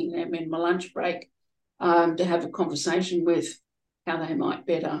be ringing them in my lunch break to have a conversation with how they might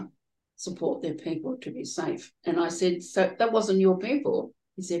better support their people to be safe. And I said, so that wasn't your people?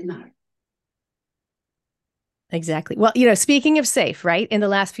 He said, no. Exactly. Well, speaking of safe, right? In the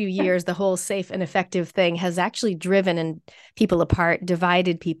last few years, the whole safe and effective thing has actually driven people apart,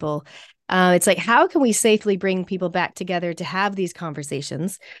 divided people. It's like, how can we safely bring people back together to have these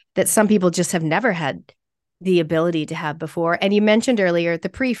conversations that some people just have never had the ability to have before? And you mentioned earlier the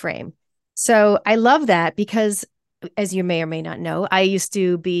pre-frame. So I love that because, as you may or may not know, I used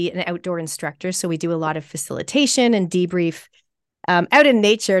to be an outdoor instructor. So we do a lot of facilitation and debrief out in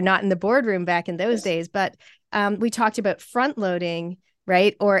nature, not in the boardroom back in those days. But we talked about front loading,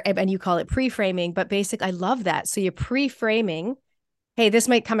 right? And you call it pre-framing, but basically I love that. So you're pre-framing, hey, this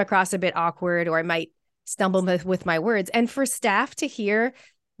might come across a bit awkward, or I might stumble with my words. And for staff to hear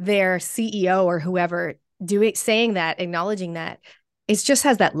their CEO or whoever saying that, acknowledging that, it just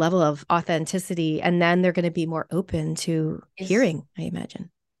has that level of authenticity. And then they're going to be more open to hearing, I imagine.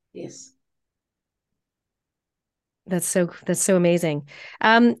 Yes. That's so amazing.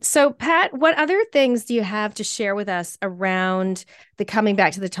 So Pat, what other things do you have to share with us around coming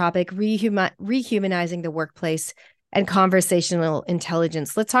back to the topic, rehumanizing the workplace and conversational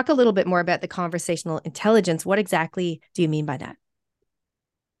intelligence? Let's talk a little bit more about the conversational intelligence. What exactly do you mean by that?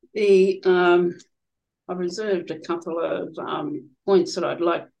 I've reserved a couple of points that I'd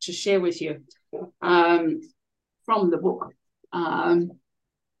like to share with you from the book.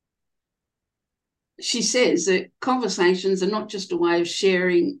 She says that conversations are not just a way of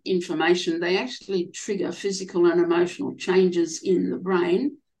sharing information, they actually trigger physical and emotional changes in the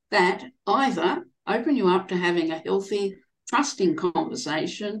brain that either open you up to having a healthy, trusting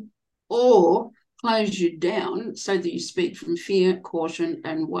conversation or close you down so that you speak from fear, caution,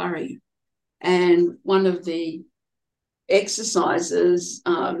 and worry. And one of the exercises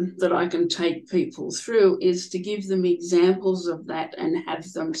that I can take people through is to give them examples of that and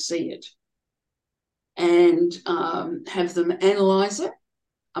have them see it. And have them analyse it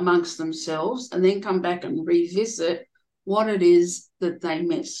amongst themselves and then come back and revisit what it is that they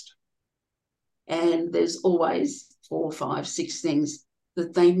missed. And there's always 4, 5, 6 things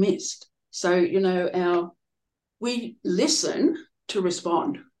that they missed. So, we listen to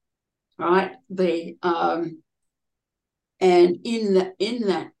respond, right? And in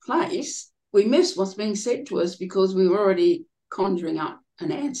that place, we miss what's being said to us because we were already conjuring up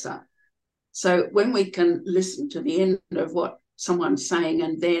an answer. So when we can listen to the end of what someone's saying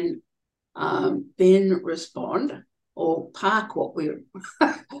and then respond, or park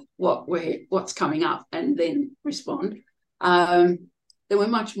what's coming up and then respond, then we're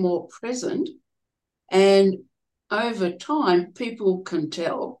much more present. And over time, people can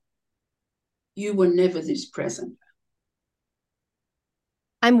tell you were never this present.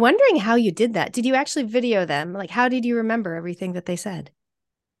 I'm wondering how you did that. Did you actually video them? Like, how did you remember everything that they said?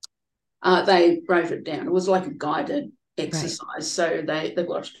 They wrote it down. It was like a guided exercise. Right. So they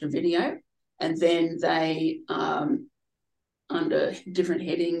watched a video and then they, under different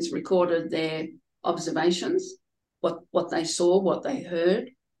headings, recorded their observations, what they saw, what they heard,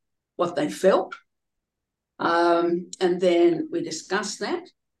 what they felt. And then we discussed that.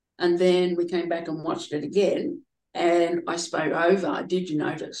 And then we came back and watched it again. And I spoke over, did you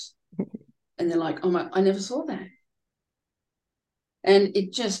notice? And they're like, oh my, I never saw that. And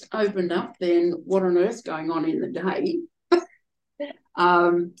it just opened up then what on earth's going on in the day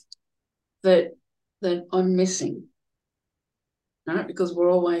that I'm missing. Right? Because we're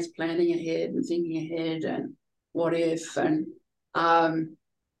always planning ahead and thinking ahead and what if. And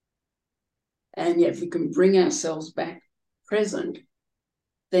yet if we can bring ourselves back present,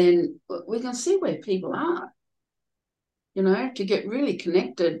 then we can see where people are, to get really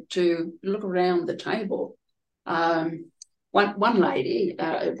connected, to look around the table. One lady,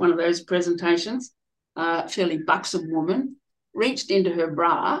 one of those presentations, fairly buxom woman, reached into her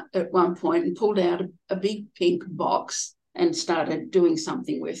bra at one point and pulled out a big pink box and started doing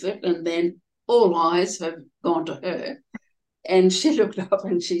something with it. And then all eyes have gone to her. And she looked up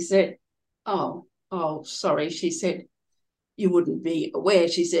and she said, oh, sorry. She said, you wouldn't be aware.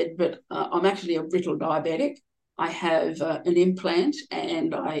 She said, but I'm actually a brittle diabetic. I have an implant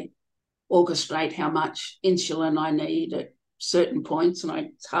and I orchestrate how much insulin I need at certain points, and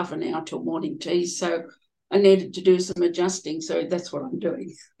it's half an hour till morning tea, so I needed to do some adjusting, so that's what I'm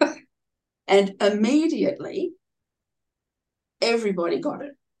doing. And immediately everybody got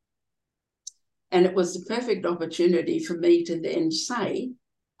it, and it was the perfect opportunity for me to then say,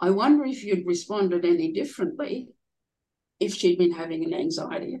 I wonder if you'd responded any differently if she'd been having an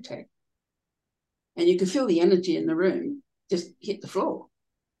anxiety attack. And you could feel the energy in the room. just hit the floor.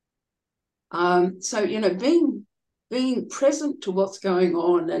 So, being present to what's going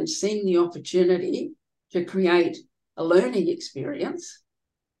on and seeing the opportunity to create a learning experience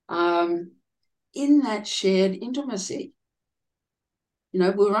in that shared intimacy.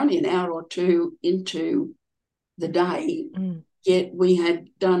 We're only an hour or two into the day, yet we had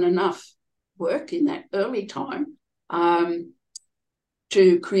done enough work in that early time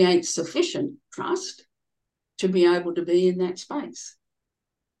to create sufficient trust to be able to be in that space.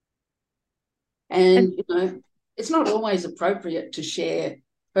 And it's not always appropriate to share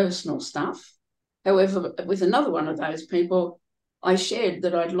personal stuff. However, with another one of those people, I shared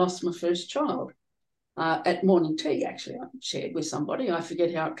that I'd lost my first child at morning tea, actually. I shared with somebody. I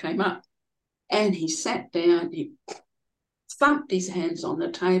forget how it came up. And he sat down, he thumped his hands on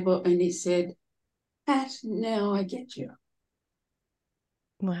the table and he said, Pat, now I get you.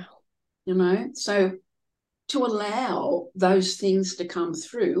 Wow. So to allow those things to come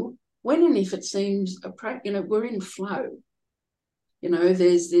through, when and if it seems appropriate, we're in flow.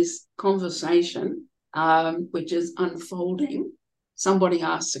 There's this conversation which is unfolding. Somebody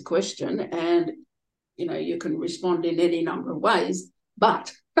asks a question and, you can respond in any number of ways.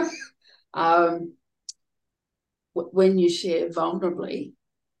 But when you share vulnerably,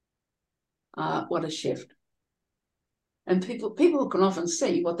 what a shift. And people can often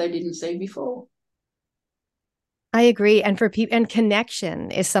see what they didn't see before. I agree. And for people, and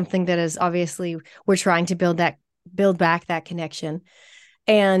connection is something that is obviously we're trying to build back that connection.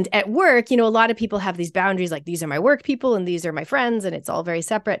 And at work, a lot of people have these boundaries, like these are my work people and these are my friends, and it's all very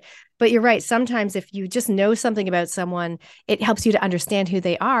separate. But you're right. Sometimes if you just know something about someone, it helps you to understand who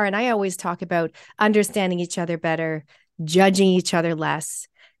they are. And I always talk about understanding each other better, judging each other less,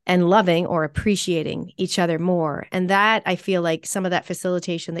 and loving or appreciating each other more. And that, I feel like some of that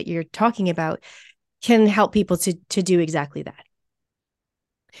facilitation that you're talking about can help people to do exactly that.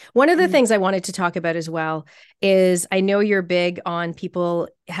 One of the things I wanted to talk about as well is I know you're big on people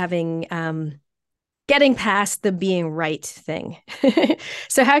having getting past the being right thing.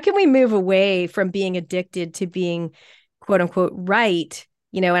 So how can we move away from being addicted to being quote unquote right?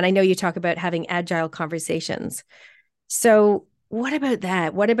 And I know you talk about having agile conversations. So what about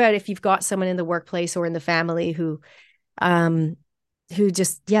that? What about if you've got someone in the workplace or in the family who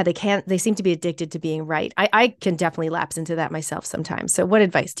just, they seem to be addicted to being right. I can definitely lapse into that myself sometimes. So what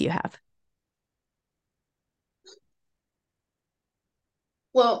advice do you have?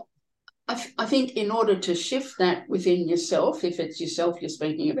 Well, I think in order to shift that within yourself, if it's yourself you're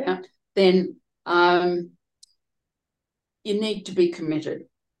speaking about, then you need to be committed.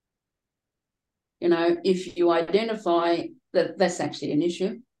 If you identify that that's actually an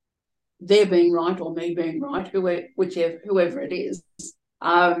issue, they're being right or me being right, whoever it is,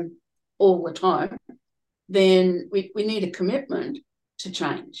 all the time, then we need a commitment to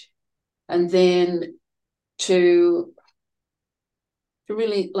change. And then to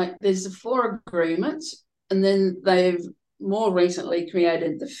really, there's the 4 agreements, and then they've more recently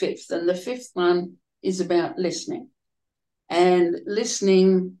created the 5th. And the 5th one is about listening. And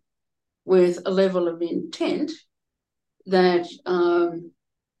listening with a level of intent that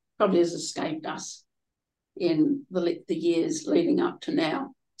probably has escaped us in the years leading up to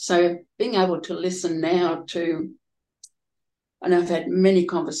now. So being able to listen now to, and I've had many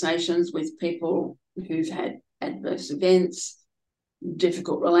conversations with people who've had adverse events,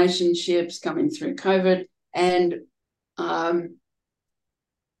 difficult relationships coming through COVID, and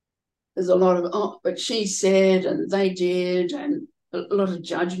there's a lot of, but she said and they did, and a lot of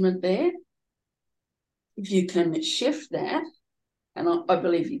judgment there. If you can shift that, and I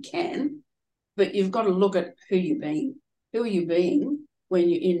believe you can, but you've got to look at who you're being. Who are you being when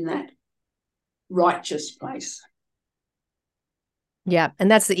you're in that righteous place? Yeah. And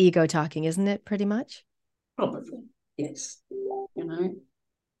that's the ego talking, isn't it? Pretty much. Probably. Yes.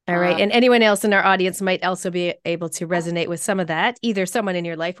 All right. And anyone else in our audience might also be able to resonate with some of that, either someone in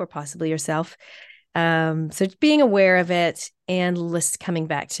your life or possibly yourself. So being aware of it and coming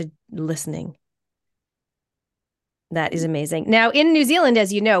back to listening. That is amazing. Now in New Zealand,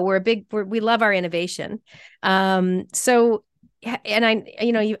 as you know, we love our innovation. So, and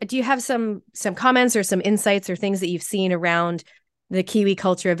do you have some comments or some insights or things that you've seen around the Kiwi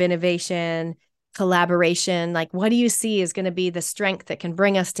culture of innovation, collaboration? Like, what do you see is going to be the strength that can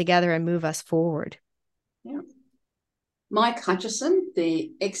bring us together and move us forward? Yeah. Mike Hutchison,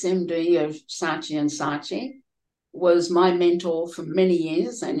 the ex-MD of Saatchi & Saatchi, was my mentor for many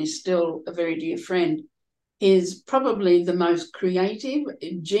years and is still a very dear friend. Is probably the most creative,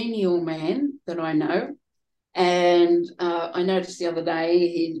 genial man that I know. And I noticed the other day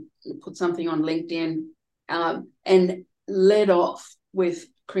he put something on LinkedIn, and led off with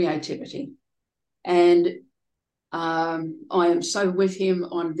creativity. And I am so with him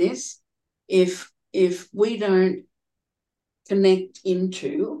on this. If we don't connect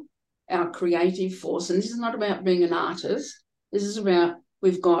into our creative force, and this is not about being an artist, this is about,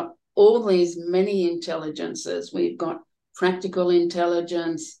 we've got all these many intelligences. We've got practical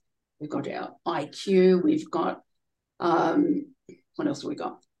intelligence, we've got our IQ, we've got, what else have we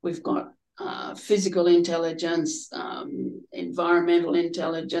got? We've got physical intelligence, environmental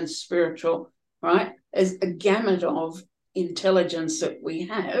intelligence, spiritual, right? As a gamut of intelligence that we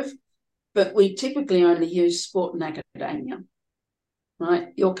have, but we typically only use sport and academia, right?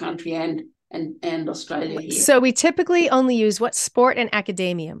 Your country and Australia here. So we typically only use what? Sport and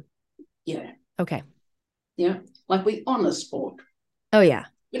academia. Yeah. Okay. Yeah. Like we honour sport. Oh, yeah.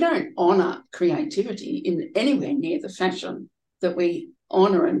 We don't honour creativity in anywhere near the fashion that we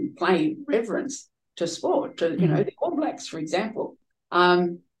honour and pay reverence to sport, to, you know, the All Blacks, for example.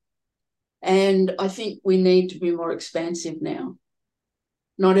 And I think we need to be more expansive now.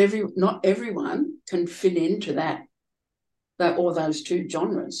 Not everyone can fit into that or those two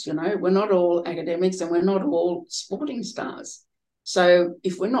genres, you know. We're not all academics and we're not all sporting stars. So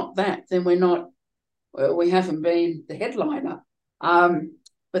if we're not that, then we're not, well, we haven't been the headliner.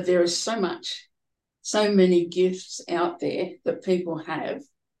 But there is so many gifts out there that people have,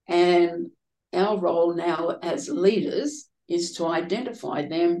 and our role now as leaders is to identify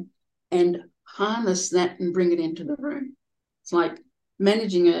them and harness that and bring it into the room. It's like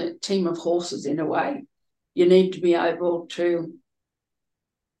managing a team of horses in a way. You need to be able to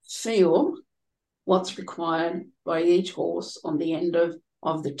feel what's required by each horse on the end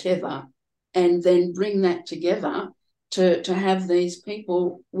of the tether, and then bring that together to have these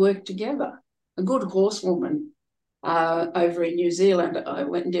people work together. A good horsewoman over in New Zealand, I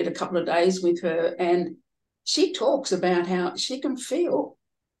went and did a couple of days with her, and she talks about how she can feel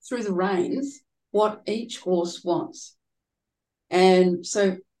through the reins what each horse wants. And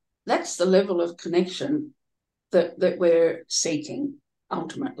so that's the level of connection that we're seeking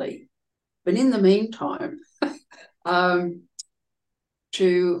ultimately. But in the meantime,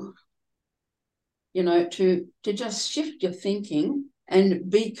 to just shift your thinking and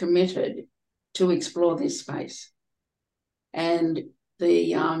be committed to explore this space. And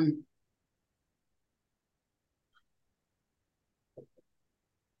the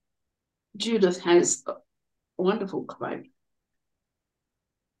Judith has a wonderful quote.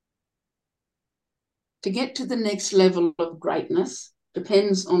 To get to the next level of greatness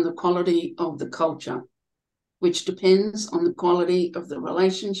depends on the quality of the culture, which depends on the quality of the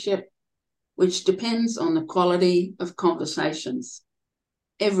relationship, which depends on the quality of conversations.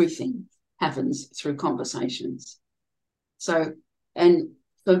 Everything happens through conversations. So, and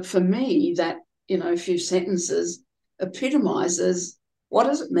for me, that, a few sentences epitomizes what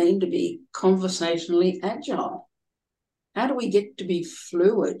does it mean to be conversationally agile? How do we get to be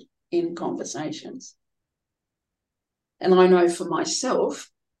fluid in conversations? And I know for myself,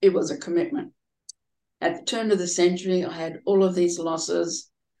 it was a commitment. At the turn of the century, I had all of these losses.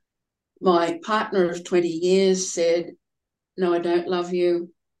 My partner of 20 years said, no, I don't love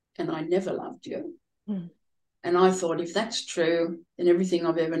you, and I never loved you. Mm. And I thought, if that's true, then everything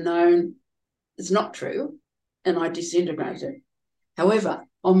I've ever known is not true, and I disintegrated. However,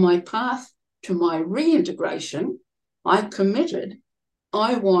 on my path to my reintegration, I committed,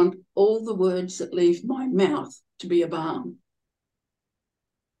 I want all the words that leave my mouth to be a balm.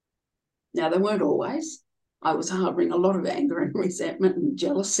 Now, they weren't always. I was harbouring a lot of anger and resentment and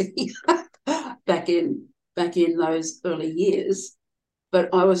jealousy back in those early years, but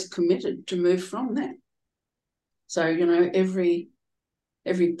I was committed to move from that. So, every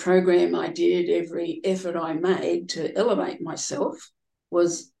program I did, every effort I made to elevate myself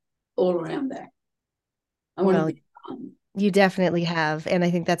was all around that. I want to be fun. You definitely have. And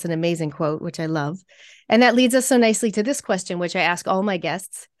I think that's an amazing quote, which I love. And that leads us so nicely to this question, which I ask all my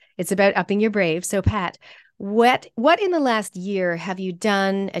guests. It's about upping your brave. So, Pat, what in the last year have you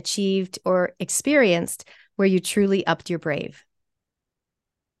done, achieved, or experienced where you truly upped your brave?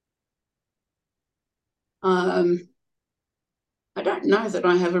 I don't know that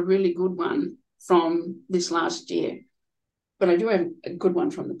I have a really good one from this last year, but I do have a good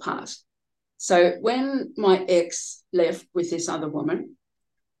one from the past. So when my ex left with this other woman,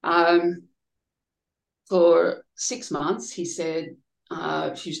 for 6 months, he said,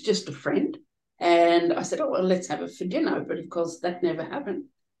 she's just a friend. And I said, oh, well, let's have it for dinner. But of course, that never happened.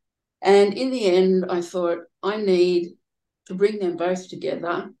 And in the end, I thought, I need to bring them both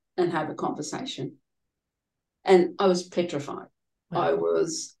together and have a conversation. And I was petrified. Wow. I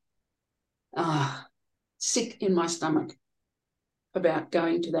was sick in my stomach about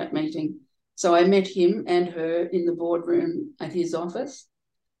going to that meeting. So I met him and her in the boardroom at his office,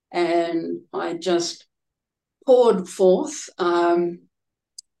 and I just poured forth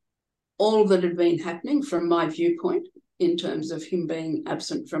all that had been happening from my viewpoint in terms of him being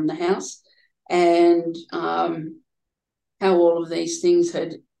absent from the house, and how all of these things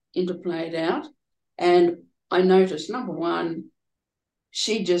had interplayed out. And I noticed, number one,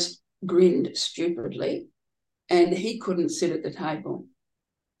 she just grinned stupidly and he couldn't sit at the table.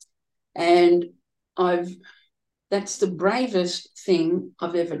 And that's the bravest thing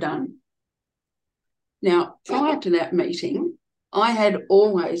I've ever done. Now, prior to that meeting, I had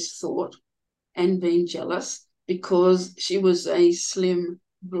always thought and been jealous because she was a slim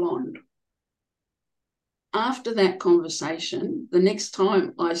blonde. After that conversation, the next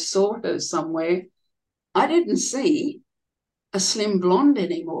time I saw her somewhere, I didn't see a slim blonde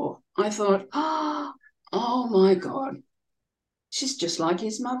anymore. I thought, oh my God, she's just like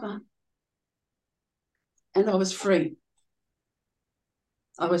his mother. And I was free.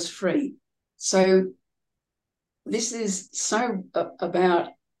 I was free. So this is so about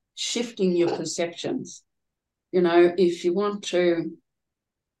shifting your perceptions. You know, if you want to,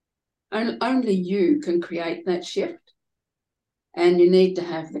 only you can create that shift, and you need to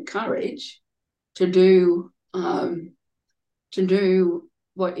have the courage to do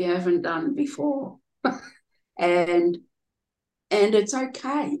what you haven't done before. and it's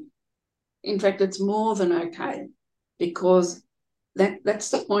okay. In fact, it's more than okay, because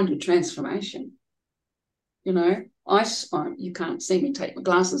that's the point of transformation. You know, you can't see me take my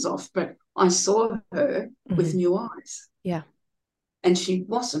glasses off, but I saw her with new eyes. Yeah. And she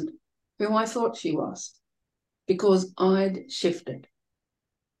wasn't who I thought she was, because I'd shifted.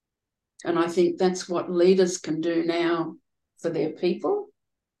 And I think that's what leaders can do now for their people,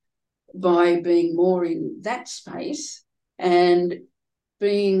 by being more in that space and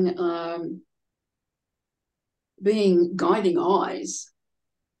being guiding eyes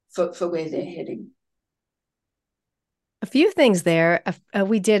for where they're heading. A few things there.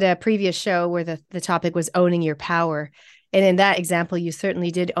 We did a previous show where the topic was owning your power. And in that example, you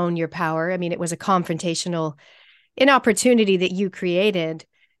certainly did own your power. I mean, it was a confrontational, an opportunity that you created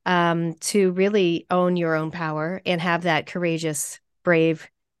to really own your own power and have that courageous, brave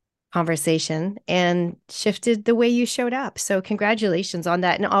conversation, and shifted the way you showed up. So congratulations on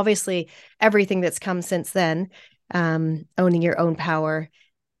that. And obviously everything that's come since then, owning your own power.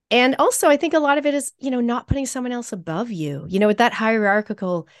 And also, I think a lot of it is, not putting someone else above you, with that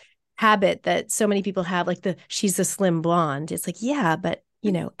hierarchical habit that so many people have, like she's the slim blonde. It's like, yeah, but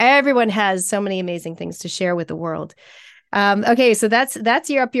everyone has so many amazing things to share with the world. Okay. So that's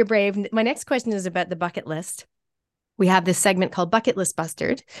your Up Your Brave. My next question is about the bucket list. We have this segment called Bucket List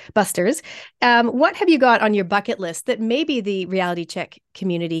Busters. What have you got on your bucket list that maybe the Reality Check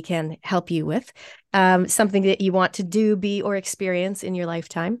community can help you with? Something that you want to do, be, or experience in your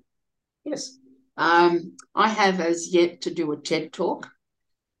lifetime? Yes. I have as yet to do a TED Talk,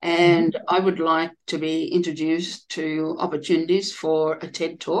 and I would like to be introduced to opportunities for a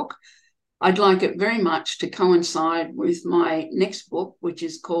TED Talk. I'd like it very much to coincide with my next book, which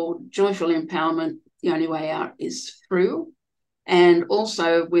is called Joyful Empowerment, The Only Way Out is Through, and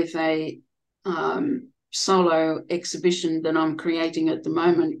also with a solo exhibition that I'm creating at the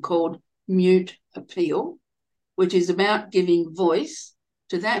moment called Mute Appeal, which is about giving voice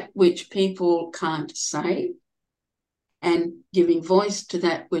to that which people can't say and giving voice to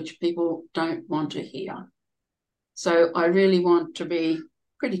that which people don't want to hear. So I really want to be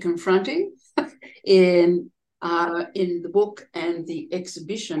pretty confronting in the book and the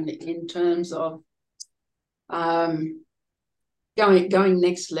exhibition, in terms of going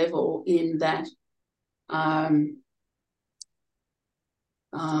next level in that,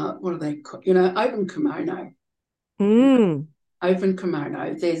 what do they call, open kimono. Open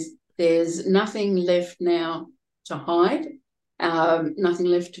kimono. There's nothing left now to hide, nothing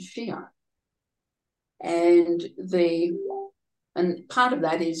left to fear. And part of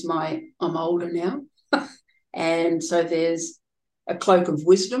that is I'm older now. And so there's a cloak of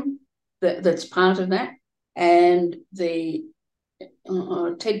wisdom that's part of that. And the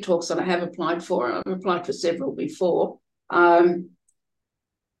TED Talks that I have applied for, I've applied for several before. Kind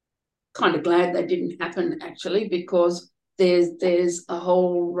of glad they didn't happen, actually, because there's a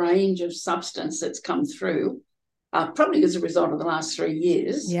whole range of substance that's come through, probably as a result of the last 3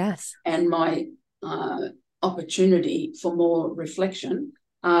 years. Yes. And my opportunity for more reflection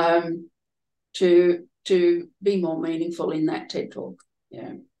to be more meaningful in that TED Talk.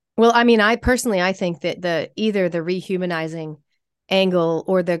 Yeah. Well, I mean, I think that either the rehumanizing angle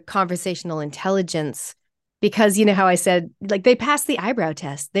or the conversational intelligence because you know how I said, like, they pass the eyebrow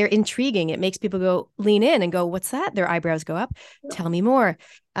test. They're intriguing. It makes people go lean in and go, what's that? Their eyebrows go up. Tell me more.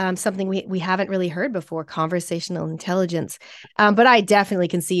 Something we haven't really heard before, conversational intelligence. But I definitely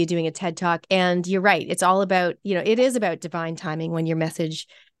can see you doing a TED Talk. And you're right. It's all about, it is about divine timing when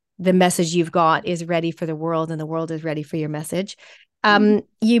the message you've got is ready for the world and the world is ready for your message. My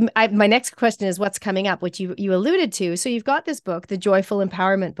next question is what's coming up, which you alluded to. So you've got this book, the Joyful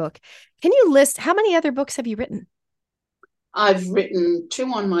Empowerment book. Can you list how many other books have you written? I've written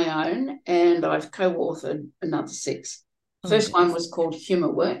 2 on my own, and I've co-authored another 6. First one was called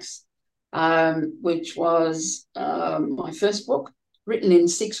Humour Works, which was my first book, written in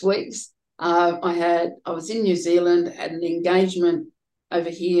 6 weeks. I was in New Zealand, had an engagement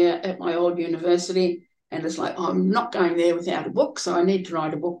over here at my old university, and it's like, I'm not going there without a book, so I need to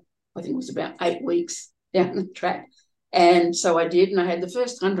write a book. I think it was about 8 weeks down the track. And so I did, and I had the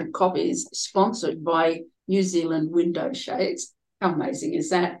first 100 copies sponsored by New Zealand Window Shades. How amazing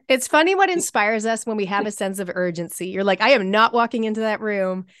is that? It's funny what inspires us when we have a sense of urgency. You're like, I am not walking into that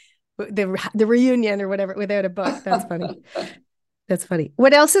room, the reunion or whatever, without a book. That's funny. That's funny.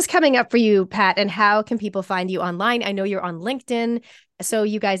 What else is coming up for you, Pat? And how can people find you online? I know you're on LinkedIn. So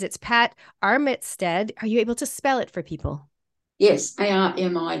you guys, it's Pat Armitstead. Are you able to spell it for people? Yes,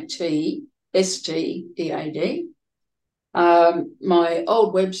 Armitstead. My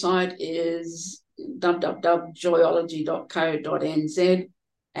old website is www.joyology.co.nz,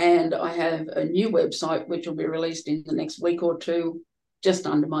 and I have a new website which will be released in the next week or 2, just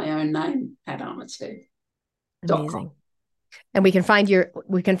under my own name, Pat Armitstead. Amazing. And we can find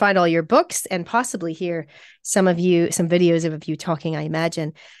all your books and possibly hear some videos of you talking, I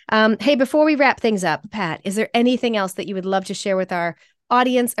imagine. Hey, before we wrap things up, Pat, is there anything else that you would love to share with our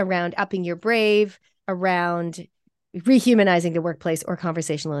audience around upping your brave, around rehumanizing the workplace, or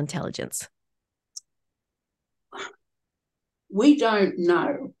conversational intelligence? We don't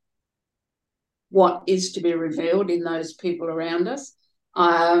know what is to be revealed in those people around us.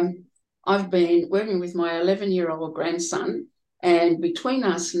 I've been working with my 11-year-old grandson, and between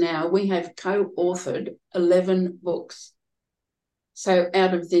us now, we have co-authored 11 books. So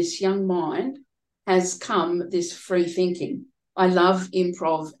out of this young mind has come this free thinking. I love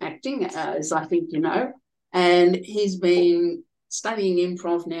improv acting, as I think you know, and he's been studying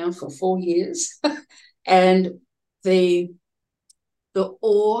improv now for 4 years. And the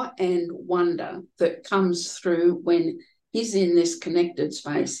awe and wonder that comes through when he's in this connected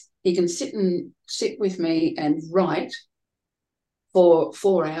space. He can sit with me and write for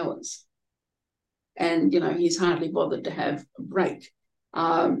 4 hours. And, he's hardly bothered to have a break.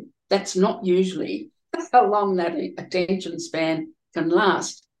 That's not usually how long that attention span can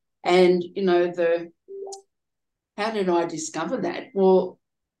last. And, how did I discover that? Well,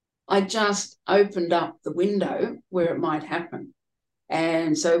 I just opened up the window where it might happen.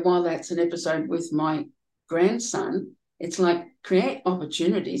 And so while that's an episode with my grandson, it's like create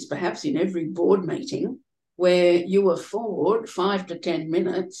opportunities, perhaps in every board meeting, where you afford 5 to 10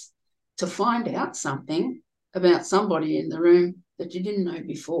 minutes to find out something about somebody in the room that you didn't know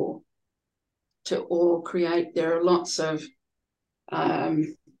before. There are lots of cards.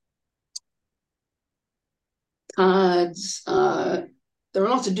 There are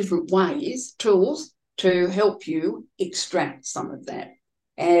lots of different tools to help you extract some of that.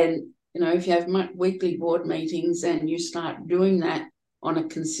 And if you have weekly board meetings and you start doing that on a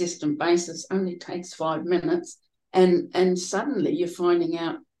consistent basis, only takes 5 minutes, and suddenly you're finding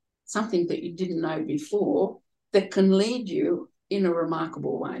out something that you didn't know before that can lead you in a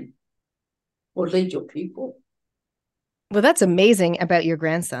remarkable way, or lead your people. Well, that's amazing about your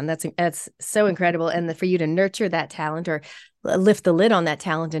grandson. That's so incredible. And for you to nurture that talent, or lift the lid on that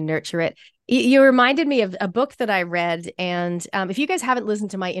talent and nurture it. You reminded me of a book that I read. And if you guys haven't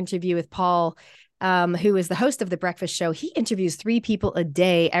listened to my interview with Paul, who is the host of The Breakfast Show, he interviews 3 people a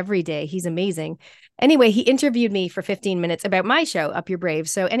day, every day. He's amazing. Anyway, he interviewed me for 15 minutes about my show, Up Your Brave.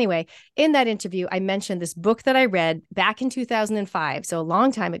 So anyway, in that interview, I mentioned this book that I read back in 2005, so a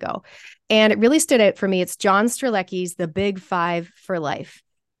long time ago. And it really stood out for me. It's John Strelecki's The Big 5 for Life.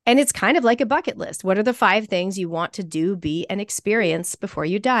 And it's kind of like a bucket list. What are the 5 things you want to do, be, and experience before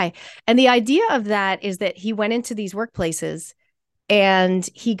you die? And the idea of that is that he went into these workplaces and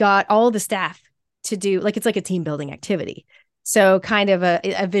he got all the staff to do, it's like a team building activity. So kind of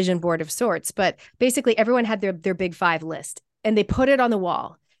a vision board of sorts. But basically everyone had their big 5 list and they put it on the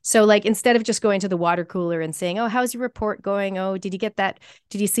wall. So instead of just going to the water cooler and saying, oh, how's your report going? Oh, did you get that?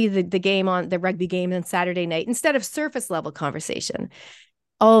 Did you see the game on the rugby game on Saturday night? Instead of surface level conversation,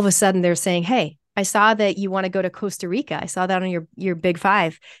 all of a sudden they're saying, hey, I saw that you want to go to Costa Rica. I saw that on your big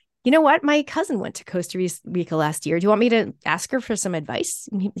 5. you know what? My cousin went to Costa Rica last year. Do you want me to ask her for some advice?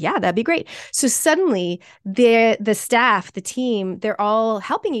 Yeah, that'd be great. So suddenly the staff, the team, they're all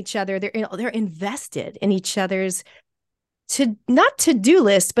helping each other. They're invested in each other's not to-do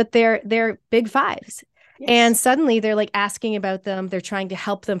list, but their big fives. Yes. And suddenly they're like asking about them. They're trying to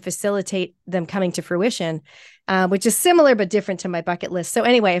help them facilitate them coming to fruition, which is similar but different to my bucket list. So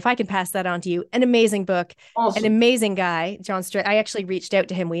anyway, if I can pass that on to you, an amazing book, awesome. An amazing guy, John Strait. I actually reached out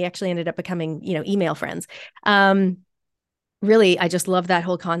to him. We actually ended up becoming, email friends. Really, I just love that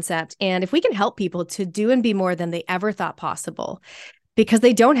whole concept. And if we can help people to do and be more than they ever thought possible, because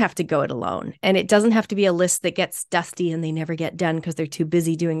they don't have to go it alone. And it doesn't have to be a list that gets dusty and they never get done because they're too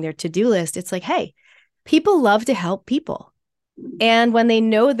busy doing their to-do list. It's like, hey, people love to help people. And when they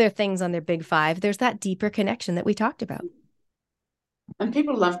know their things on their big five, there's that deeper connection that we talked about. And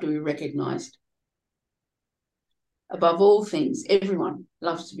people love to be recognized. Above all things, everyone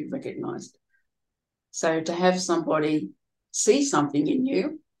loves to be recognized. So to have somebody see something in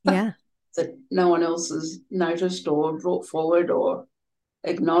you that no one else has noticed or brought forward or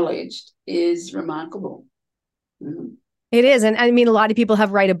acknowledged is remarkable. Mm-hmm. It is. And I mean, a lot of people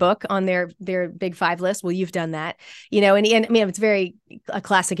have write a book on their big five list. Well, you've done that, and I mean, it's a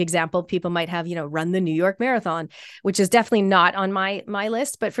classic example. People might have, run the New York Marathon, which is definitely not on my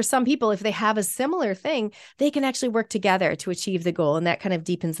list. But for some people, if they have a similar thing, they can actually work together to achieve the goal. And that kind of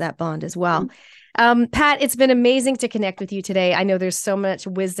deepens that bond as well. Mm-hmm. Pat, it's been amazing to connect with you today. I know there's so much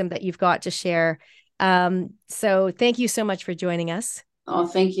wisdom that you've got to share. So thank you so much for joining us. Oh,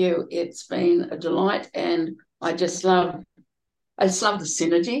 thank you. It's been a delight. And I just love the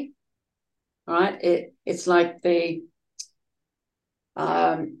synergy, right? It's like the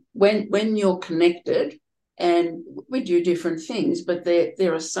when you're connected, and we do different things, but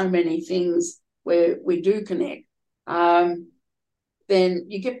there are so many things where we do connect. Then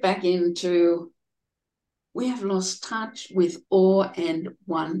you get back into, we have lost touch with awe and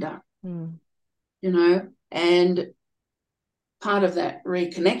wonder, and part of that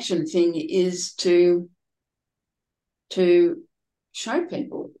reconnection thing is to show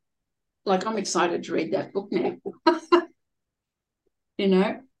people, like, I'm excited to read that book now,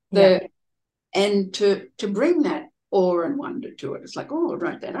 and to bring that awe and wonder to it. It's like, oh,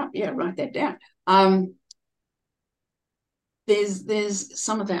 write that up. Yeah, write that down. There's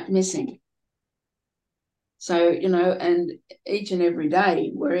some of that missing. So, and each and every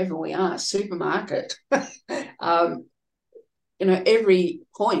day, wherever we are, supermarket, every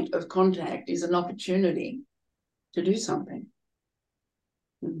point of contact is an opportunity to do something.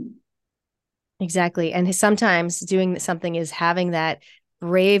 Mm-hmm. Exactly. And sometimes doing something is having that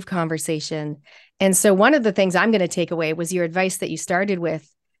brave conversation. And so one of the things I'm going to take away was your advice that you started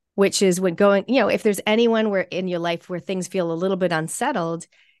with, which is when going, if there's anyone in your life where things feel a little bit unsettled,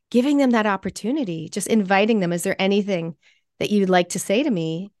 giving them that opportunity, just inviting them, is there anything that you'd like to say to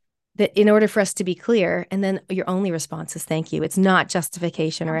me, that in order for us to be clear? And then your only response is thank you. It's not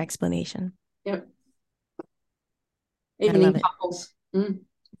justification or explanation. Yep. Even in couples.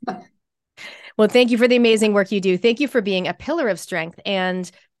 Well, thank you for the amazing work you do. Thank you for being a pillar of strength and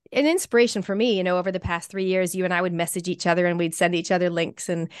an inspiration for me. Over the past 3 years, you and I would message each other and we'd send each other links.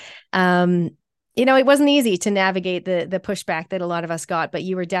 And, it wasn't easy to navigate the pushback that a lot of us got, but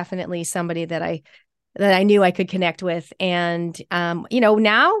you were definitely somebody that I knew I could connect with. And,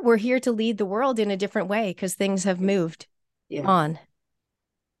 now we're here to lead the world in a different way because things have moved on.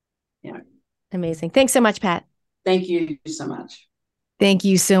 Yeah. Amazing. Thanks so much, Pat. Thank you so much. Thank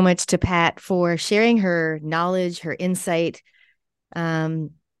you so much to Pat for sharing her knowledge, her insight,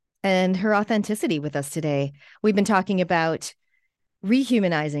 and her authenticity with us today. We've been talking about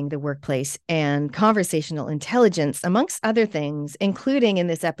rehumanizing the workplace and conversational intelligence, amongst other things, including in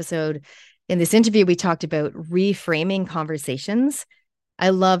this episode, in this interview, we talked about reframing conversations. I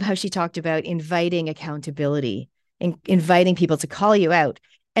love how she talked about inviting accountability and inviting people to call you out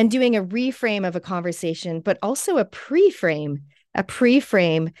and doing a reframe of a conversation, but also a pre-frame,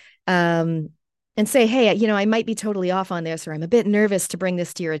 and say, hey, I might be totally off on this, or I'm a bit nervous to bring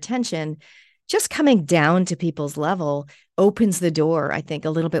this to your attention. Just coming down to people's level opens the door, I think, a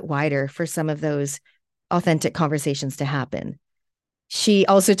little bit wider for some of those authentic conversations to happen. She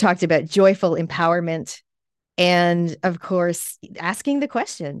also talked about joyful empowerment and, of course, asking the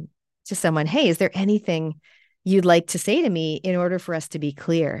question to someone, hey, is there anything you'd like to say to me in order for us to be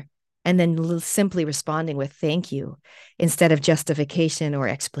clear? And then simply responding with thank you instead of justification or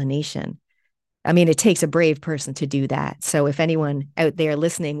explanation. I mean, it takes a brave person to do that. So if anyone out there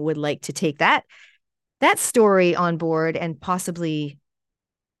listening would like to take that story on board and possibly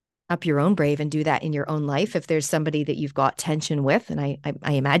up your own brave and do that in your own life. If there's somebody that you've got tension with, and I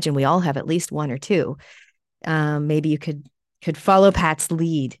imagine we all have at least one or two, maybe you could follow Pat's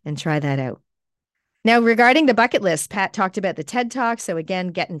lead and try that out. Now, regarding the bucket list, Pat talked about the TED Talk. So again,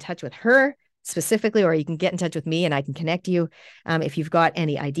 get in touch with her specifically, or you can get in touch with me and I can connect you if you've got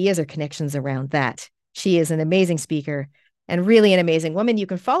any ideas or connections around that. She is an amazing speaker and really an amazing woman. You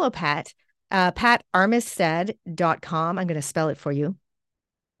can follow Pat, patarmistead.com. I'm going to spell it for you.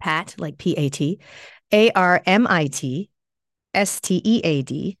 Pat, like P-A-T,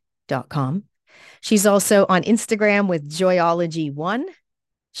 ARMITSTEAD.com. She's also on Instagram with Joyology1.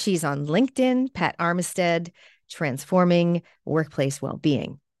 She's on LinkedIn, Pat Armistead, Transforming Workplace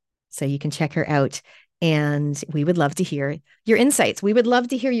Wellbeing. So you can check her out. And we would love to hear your insights. We would love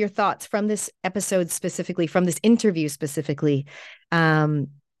to hear your thoughts from this episode specifically, from this interview specifically. How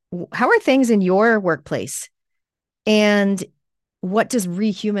are things in your workplace? And what does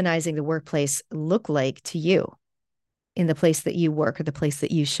rehumanizing the workplace look like to you in the place that you work or the place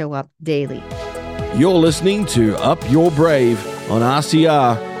that you show up daily? You're listening to Up Your Brave on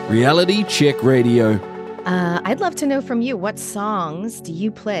RCR Reality Check Radio. I'd love to know from you, what songs do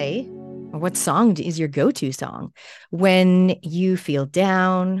you play, or what song is your go-to song when you feel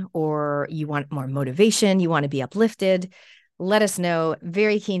down or you want more motivation, you want to be uplifted? Let us know.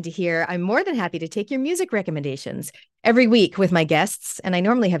 Very keen to hear. I'm more than happy to take your music recommendations every week with my guests. And I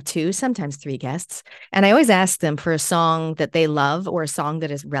normally have 2, sometimes 3 guests. And I always ask them for a song that they love or a song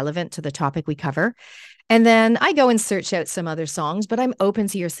that is relevant to the topic we cover. And then I go and search out some other songs, but I'm open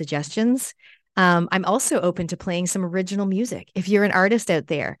to your suggestions. I'm also open to playing some original music. If you're an artist out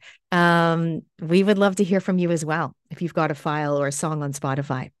there, we would love to hear from you as well, if you've got a file or a song on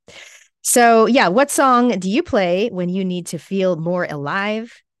Spotify. So yeah, what song do you play when you need to feel more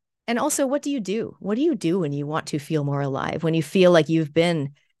alive? And also, what do you do? What do you do when you want to feel more alive? When you feel like you've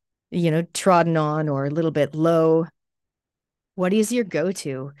been, trodden on or a little bit low? What is your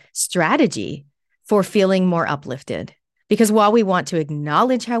go-to strategy for feeling more uplifted? Because while we want to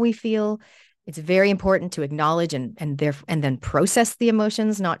acknowledge how we feel, it's very important to acknowledge and then process the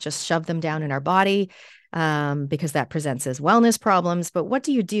emotions, not just shove them down in our body, because that presents as wellness problems. But what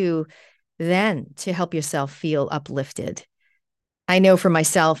do you do then to help yourself feel uplifted? I know for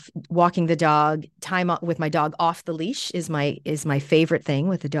myself, walking the dog, time with my dog off the leash is my favorite thing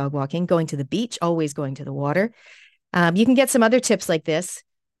with the dog walking. Going to the beach, always going to the water. You can get some other tips like this.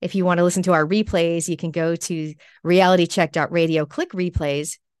 If you want to listen to our replays, you can go to realitycheck.radio, click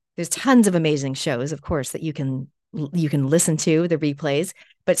replays. There's tons of amazing shows, of course, that you can listen to, the replays,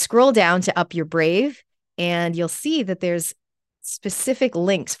 but scroll down to Up Your Brave and you'll see that there's specific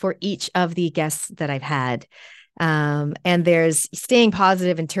links for each of the guests that I've had. And there's Staying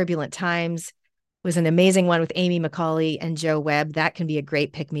Positive in Turbulent Times was an amazing one with Amy McCauley and Joe Webb. That can be a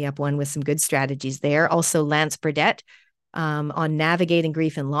great pick-me-up one with some good strategies there. Also, Lance Burdett on navigating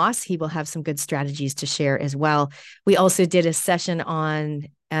grief and loss. He will have some good strategies to share as well. We also did a session on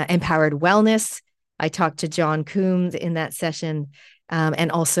empowered wellness. I talked to John Coombs in that session,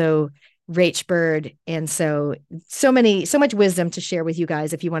 and also Rach Bird. And so much wisdom to share with you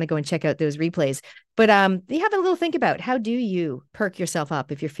guys if you want to go and check out those replays. But you have a little think about, how do you perk yourself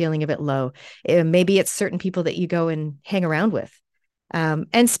up if you're feeling a bit low? Maybe it's certain people that you go and hang around with.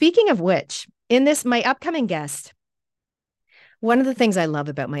 And speaking of which, my upcoming guest, one of the things I love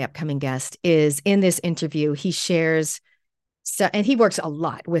about my upcoming guest is in this interview, he shares, and he works a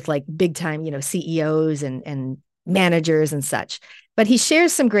lot with like big time, CEOs and managers and such, but he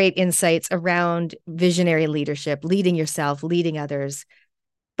shares some great insights around visionary leadership, leading yourself, leading others.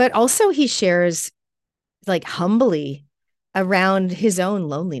 But also he shares like humbly around his own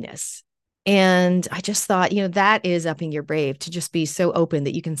loneliness. And I just thought, that is upping your brave, to just be so open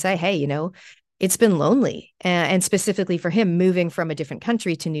that you can say, hey, it's been lonely. And specifically for him, moving from a different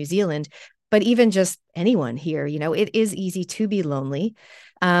country to New Zealand, but even just anyone here, it is easy to be lonely.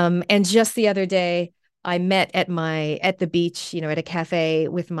 And just the other day, I met at the beach, at a cafe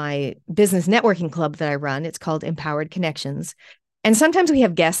with my business networking club that I run. It's called Empowered Connections. And sometimes we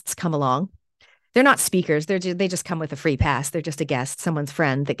have guests come along. They're not speakers. They just come with a free pass. They're just a guest, someone's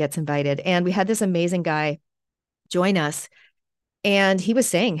friend that gets invited. And we had this amazing guy join us. And he was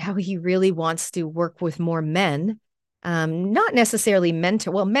saying how he really wants to work with more men, not necessarily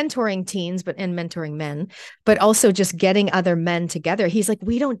mentoring teens, and mentoring men, but also just getting other men together. He's like,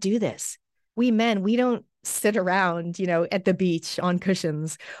 we don't do this. We men, we don't sit around, at the beach on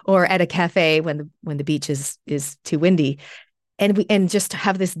cushions or at a cafe when the beach is too windy, and just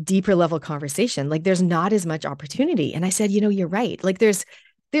have this deeper level conversation. Like, there's not as much opportunity. And I said, you're right. Like, there's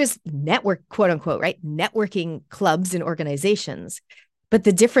network, quote unquote, right? Networking clubs and organizations, But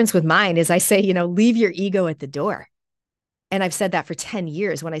the difference with mine is I say, leave your ego at the door. And I've said that for 10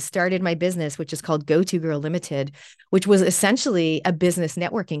 years when I started my business, which is called Go To Girl Limited, which was essentially a business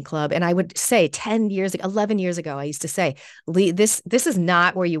networking club. And I would say 11 years ago, I used to say, this is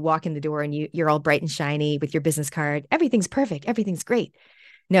not where you walk in the door and you're all bright and shiny with your business card. Everything's perfect. Everything's great.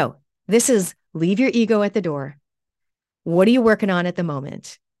 No, this is leave your ego at the door. What are you working on at the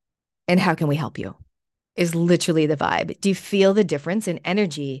moment? And how can we help you? Is literally the vibe. Do you feel the difference in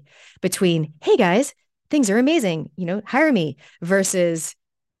energy between, hey guys, things are amazing, hire me, versus,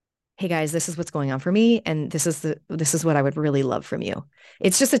 hey guys, this is what's going on for me. And this is what I would really love from you.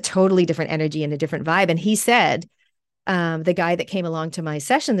 It's just a totally different energy and a different vibe. And he said, the guy that came along to my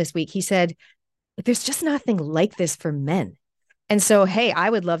session this week, he said, there's just nothing like this for men. And so, hey, I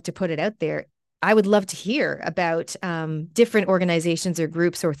would love to put it out there. I would love to hear about different organizations or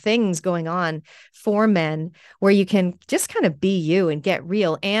groups or things going on for men where you can just kind of be you and get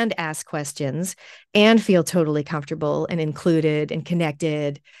real and ask questions and feel totally comfortable and included and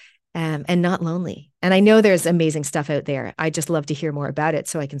connected and not lonely. And I know there's amazing stuff out there. I just love to hear more about it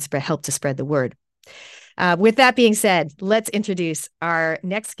so I can help to spread the word. With that being said, let's introduce our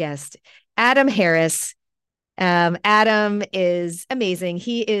next guest, Adam Harris. Adam is amazing.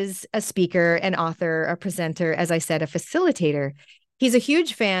 He is a speaker, an author, a presenter, as I said, a facilitator. He's a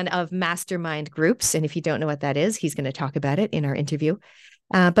huge fan of mastermind groups. And if you don't know what that is, he's going to talk about it in our interview.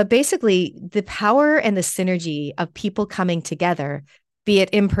 But basically, the power and the synergy of people coming together, be it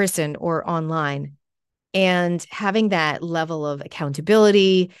in person or online, and having that level of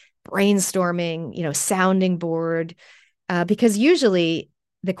accountability, brainstorming, sounding board, because usually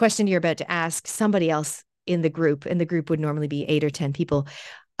the question you're about to ask somebody else in the group, and the group would normally be 8 or 10 people,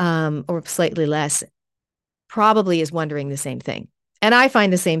 or slightly less, probably is wondering the same thing. And I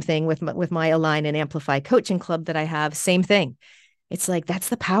find the same thing with my Align and Amplify coaching club that I have. Same thing. It's like, that's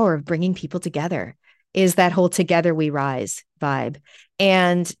the power of bringing people together, is that whole together we rise vibe.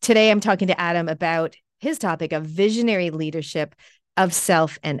 And today I'm talking to Adam about his topic of visionary leadership of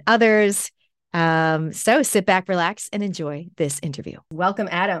self and others. So sit back, relax, and enjoy this interview. Welcome,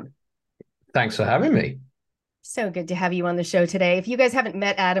 Adam. Thanks for having me. So good to have you on the show today. If you guys haven't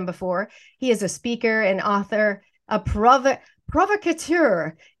met Adam before, he is a speaker, an author, a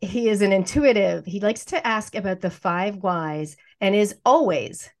provocateur. He is an intuitive. He likes to ask about the 5 whys and is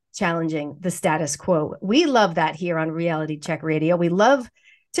always challenging the status quo. We love that here on Reality Check Radio. We love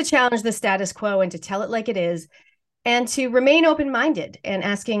to challenge the status quo and to tell it like it is and to remain open-minded and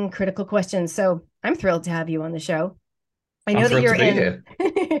asking critical questions. So I'm thrilled to have you on the show. I know that you're in...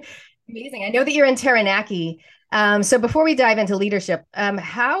 Amazing. I know that you're in Taranaki. So before we dive into leadership,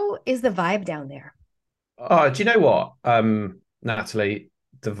 how is the vibe down there? Oh, do you know what, Natalie?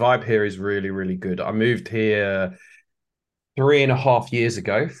 The vibe here is really, really good. I moved here 3.5 years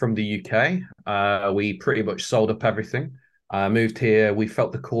ago from the UK. We pretty much sold up everything. Moved here. We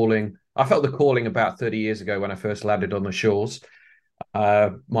felt the calling. I felt the calling about 30 years ago when I first landed on the shores.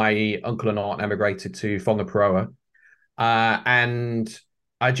 My uncle and aunt emigrated to Whangaparoa. And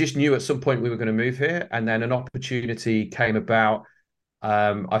I just knew at some point we were going to move here, and then an opportunity came about.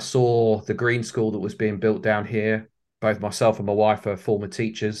 I saw the green school that was being built down here. Both myself and my wife are former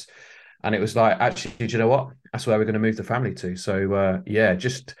teachers, and it was like, actually, do you know what? That's where we're going to move the family to. So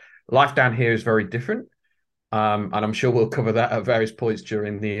just life down here is very different, and I'm sure we'll cover that at various points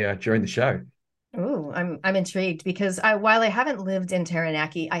during the show. Oh, I'm intrigued because while I haven't lived in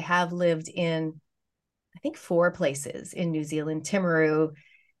Taranaki, I have lived in, I think, 4 places in New Zealand: Timaru,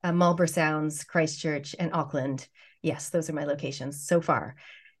 Marlborough Sounds, Christchurch, and Auckland. Yes, those are my locations so far.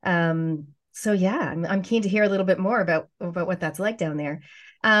 So yeah, I'm keen to hear a little bit more about what that's like down there.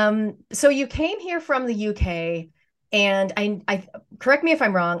 So you came here from the UK, and I correct me if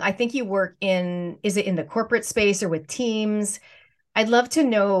I'm wrong, I think you work is it in the corporate space or with teams? I'd love to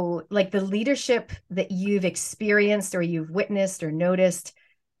know, like, the leadership that you've experienced or you've witnessed or noticed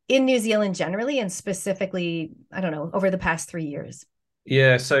in New Zealand generally, and specifically, I don't know, over the past 3 years.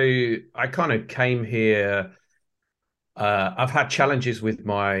 Yeah, so I kind of came here. I've had challenges with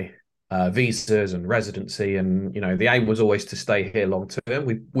my visas and residency, and the aim was always to stay here long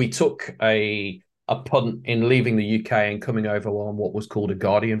term. We took a punt in leaving the UK and coming over on what was called a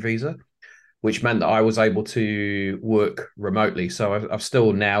guardian visa, which meant that I was able to work remotely. So I've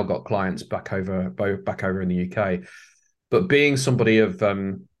still now got clients back over in the UK. But being somebody of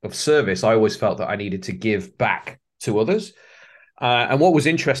service, I always felt that I needed to give back to others. And what was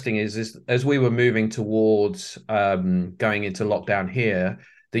interesting is as we were moving towards going into lockdown here,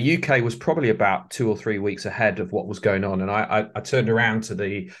 the UK was probably about 2 or 3 weeks ahead of what was going on. And I turned around to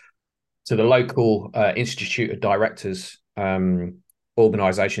the local Institute of Directors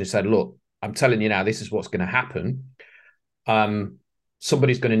organization and said, look, I'm telling you now, this is what's going to happen.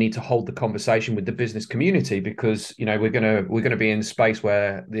 Somebody's going to need to hold the conversation with the business community, because we're going to be in a space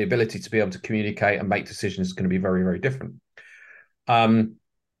where the ability to be able to communicate and make decisions is going to be very, very different.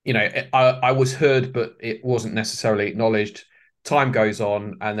 I was heard, but it wasn't necessarily acknowledged. Time goes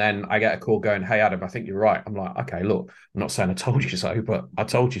on, and then I get a call going, "Hey, Adam, I think you're right." I'm like, "Okay, look, I'm not saying I told you so, but I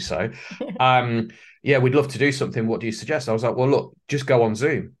told you so." Yeah, we'd love to do something. What do you suggest? I was like, "Well, look, just go on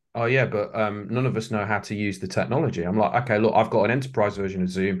Zoom." Oh yeah, but none of us know how to use the technology. I'm like, "Okay, look, I've got an enterprise version of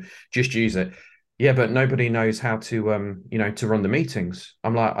Zoom. Just use it." Yeah, but nobody knows how to to run the meetings.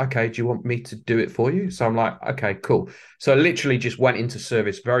 I'm like, "Okay, do you want me to do it for you?" So I'm like, "Okay, cool." So I literally just went into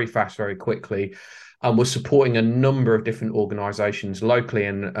service very fast, very quickly, and was supporting a number of different organizations locally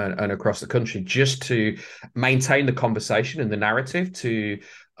and across the country, just to maintain the conversation and the narrative. It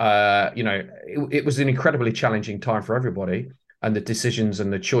was an incredibly challenging time for everybody, and the decisions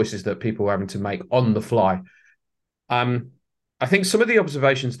and the choices that people were having to make on the fly. I think some of the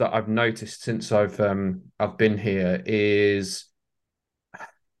observations that I've noticed since I've been here is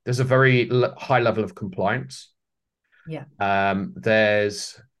there's a very high level of compliance. Yeah.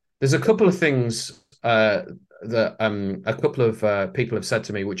 There's a couple of things that a couple of people have said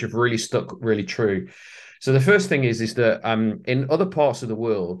to me, which have really stuck really true. So the first thing is that in other parts of the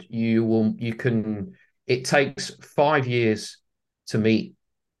world, it takes 5 years to meet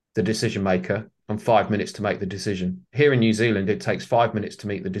the decision maker and 5 minutes to make the decision. Here in New Zealand, it takes 5 minutes to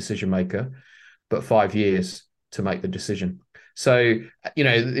meet the decision maker, but 5 years to make the decision. So,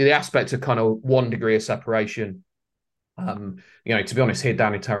 the aspect of kind of 1 degree of separation, to be honest, here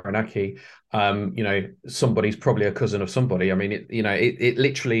down in Taranaki, somebody's probably a cousin of somebody. I mean, it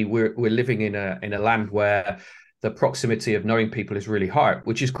literally, we're living in a land where the proximity of knowing people is really high,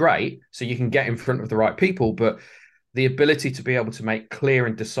 which is great. So you can get in front of the right people, but the ability to be able to make clear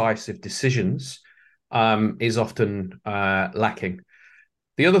and decisive decisions is often lacking.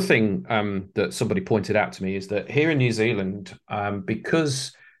 The other thing that somebody pointed out to me is that here in New Zealand,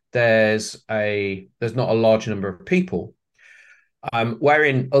 because there's not a large number of people, where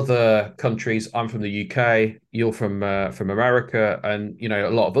in other countries, I'm from the UK, you're from America, and a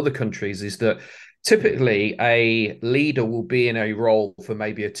lot of other countries, is that typically a leader will be in a role for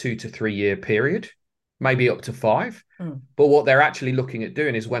maybe a 2 to 3 year period, maybe up to 5. But what they're actually looking at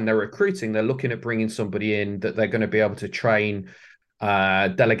doing is, when they're recruiting, they're looking at bringing somebody in that they're going to be able to train,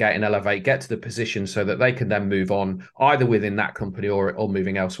 delegate and elevate, get to the position so that they can then move on either within that company or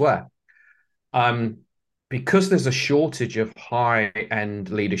moving elsewhere. Because there's a shortage of high-end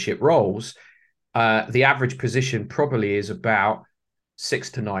leadership roles, the average position probably is about 6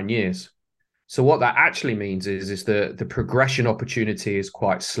 to 9 years. So what that actually means is the progression opportunity is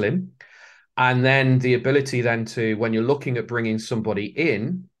quite slim. And then the ability then to, when you're looking at bringing somebody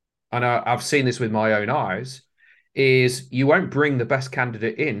in, and I've seen this with my own eyes, is you won't bring the best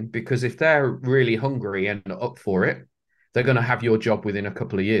candidate in, because if they're really hungry and up for it, they're going to have your job within a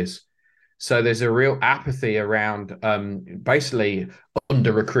couple of years. So there's a real apathy around basically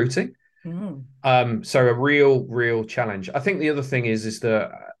under recruiting. So a real challenge. I think the other thing is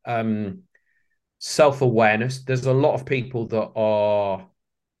that self-awareness. There's a lot of people that are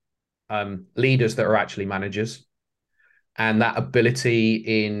leaders that are actually managers. And that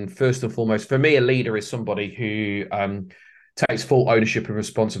ability in, first and foremost, for me, a leader is somebody who takes full ownership and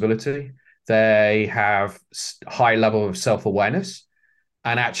responsibility. They have high level of self-awareness.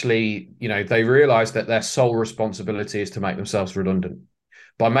 And actually, they realize that their sole responsibility is to make themselves redundant.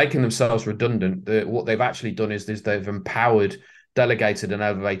 By making themselves redundant, what they've actually done is they've empowered, delegated, and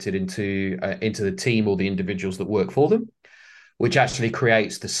elevated into the team or the individuals that work for them, which actually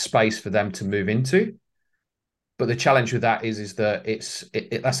creates the space for them to move into. But the challenge with that is that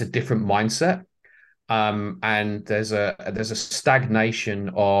that's a different mindset, and there's a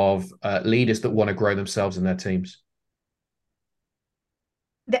stagnation of leaders that want to grow themselves and their teams.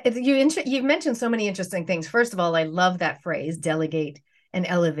 You've mentioned so many interesting things. First of all, I love that phrase, delegate and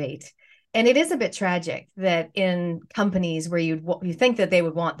elevate. And it is a bit tragic that in companies where you think that they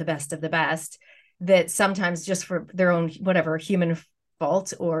would want the best of the best, that sometimes just for their own, whatever, human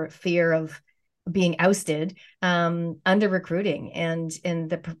fault or fear of being ousted, under recruiting and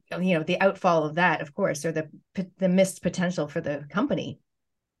the outfall of that, of course, or the missed potential for the company.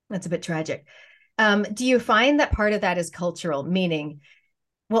 That's a bit tragic. Do you find that part of that is cultural, meaning,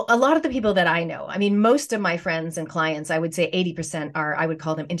 well, a lot of the people that I know, I mean, most of my friends and clients, I would say 80% are, I would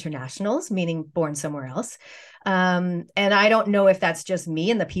call them internationals, meaning born somewhere else. And I don't know if that's just me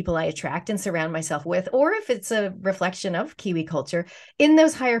and the people I attract and surround myself with, or if it's a reflection of Kiwi culture in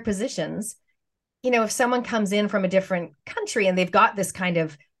those higher positions. if someone comes in from a different country and they've got this kind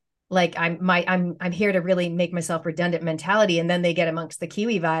of like, I'm here to really make myself redundant mentality, and then they get amongst the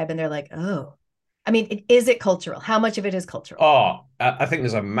Kiwi vibe and they're like, oh, I mean, is it cultural? How much of it is cultural? Oh, I think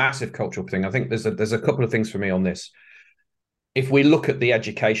there's a massive cultural thing. I think there's a couple of things for me on this. If we look at the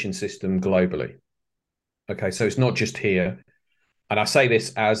education system globally, okay, so it's not just here. And I say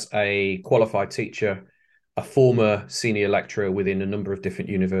this as a qualified teacher, a former senior lecturer within a number of different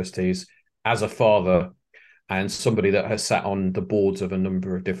universities, as a father, and somebody that has sat on the boards of a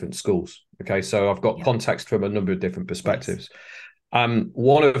number of different schools. Okay, so I've got context from a number of different perspectives. Yes.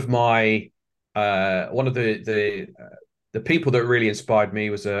 One of the people that really inspired me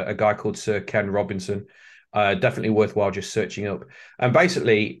was a guy called Sir Ken Robinson. Definitely worthwhile just searching up. And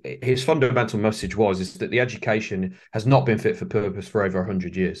basically, his fundamental message is that the education has not been fit for purpose for over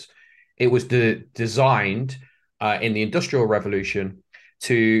 100 years. It was designed in the Industrial Revolution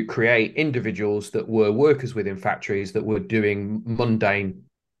to create individuals that were workers within factories that were doing mundane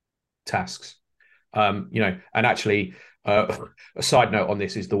tasks. And actually, a side note on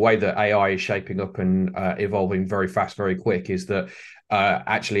this is the way that AI is shaping up and evolving very fast, very quick, is that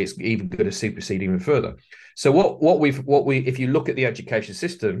actually it's even going to supersede even further. So if you look at the education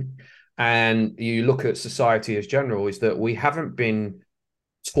system and you look at society as general, is that we haven't been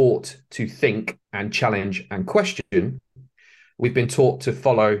taught to think and challenge and question. We've been taught to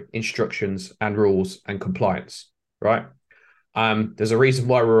follow instructions and rules and compliance, right? There's a reason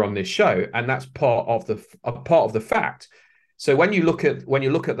why we're on this show, and that's part of the fact. So when you look at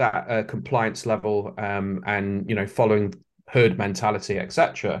that compliance level and following herd mentality,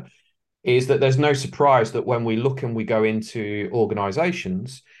 etc., is that there's no surprise that when we look and we go into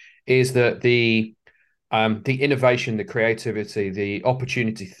organizations, is that the innovation, the creativity, the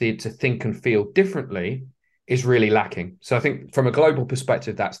opportunity to think and feel differently is really lacking. So I think from a global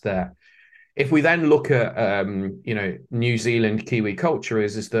perspective, that's there. If we then look at New Zealand Kiwi culture,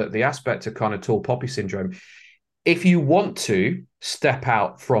 is that the aspect of kind of tall poppy syndrome. If you want to step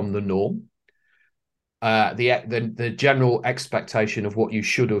out from the norm, the general expectation of what you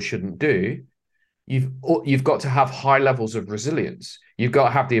should or shouldn't do, you've got to have high levels of resilience. You've got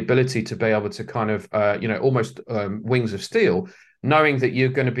to have the ability to be able to kind of almost wings of steel, knowing that you're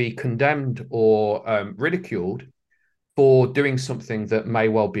going to be condemned or ridiculed for doing something that may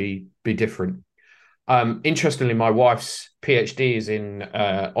well be different. Interestingly, my wife's PhD is in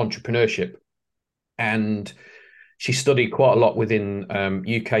entrepreneurship, and she studied quite a lot within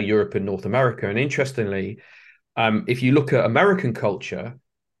UK, Europe, and North America. And interestingly, if you look at American culture,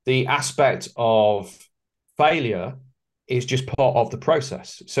 the aspect of failure is just part of the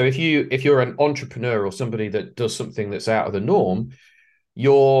process. So if you're an entrepreneur or somebody that does something that's out of the norm,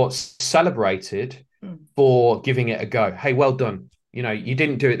 you're celebrated for giving it a go. Hey, well done. You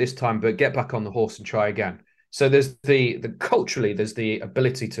didn't do it this time, but get back on the horse and try again. So there's the culturally, there's the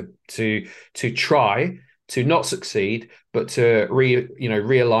ability to try, to not succeed, but to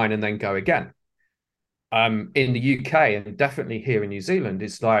realign and then go again. In the UK and definitely here in New Zealand,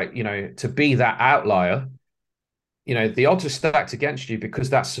 it's like, to be that outlier, the odds are stacked against you,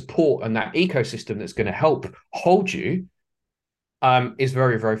 because that support and that ecosystem that's going to help hold you is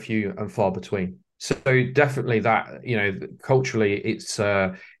very, very few and far between. So definitely that, culturally,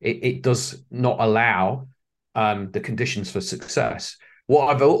 it does not allow the conditions for success. What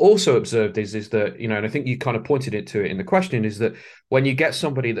I've also observed is that, and I think you kind of pointed it in the question, is that when you get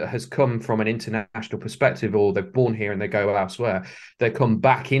somebody that has come from an international perspective, or they're born here and they go elsewhere, they come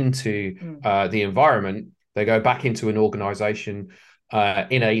back into the environment, they go back into an organization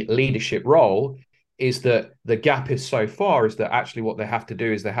in a leadership role, is that the gap is so far is that actually what they have to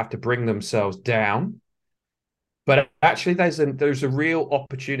do is they have to bring themselves down. But actually there's a real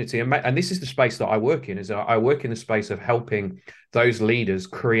opportunity, and this is the space that I work in, is I work in the space of helping those leaders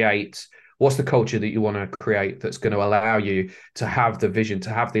create what's the culture that you want to create that's going to allow you to have the vision, to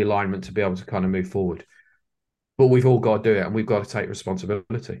have the alignment, to be able to kind of move forward. But we've all got to do it, and we've got to take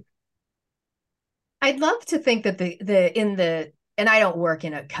responsibility. I'd love to think that and I don't work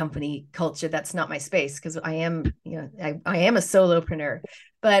in a company culture. That's not my space, because I am a solopreneur.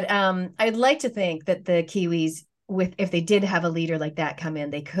 But I'd like to think that the Kiwis, if they did have a leader like that come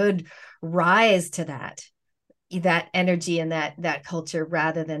in, they could rise to that energy and that culture,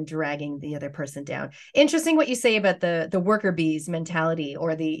 rather than dragging the other person down. Interesting what you say about the worker bees mentality,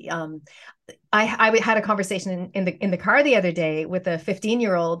 or the I had a conversation in the car the other day with a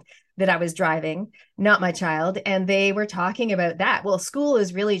 15-year-old that I was driving, not my child, and they were talking about that. Well, school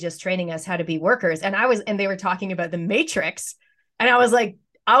is really just training us how to be workers, and they were talking about the matrix, and I was like,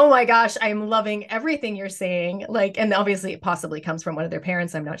 oh my gosh, I'm loving everything you're saying. Like, and obviously it possibly comes from one of their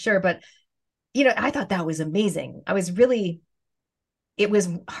parents, I'm not sure, but I thought that was amazing. It was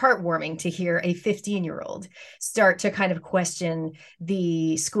heartwarming to hear a 15-year-old start to kind of question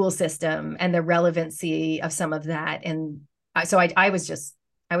the school system and the relevancy of some of that. And so I was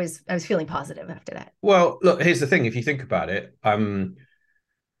feeling positive after that. Well, look, here's the thing. If you think about it,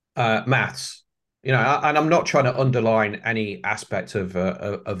 maths, and I'm not trying to underline any aspect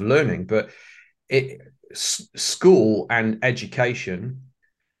of learning, but school and education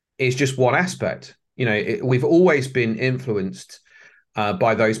is just one aspect. We've always been influenced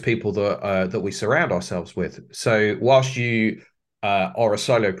by those people that we surround ourselves with. So whilst you are a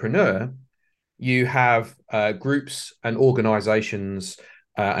solopreneur, you have groups and organizations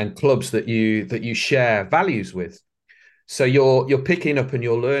and clubs that you share values with. So you're picking up and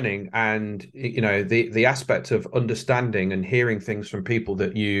you're learning, and the aspect of understanding and hearing things from people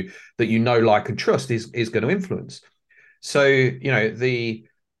that you know, like, and trust is going to influence. So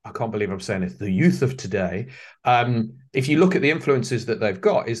I can't believe I'm saying it, the youth of today, if you look at the influences that they've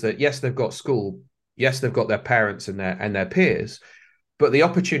got, is that yes, they've got school, yes, they've got their parents and their peers, but the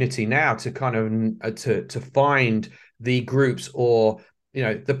opportunity now to kind of to find the groups or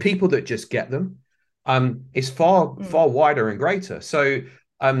the people that just get them is far wider and greater. So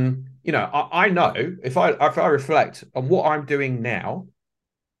I know if I reflect on what I'm doing now,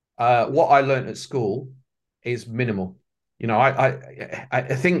 what I learned at school is minimal.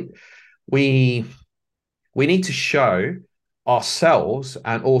 I think we need to show ourselves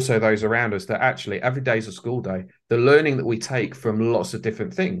and also those around us that actually every day is a school day. The learning that we take from lots of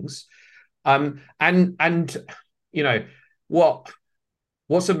different things, and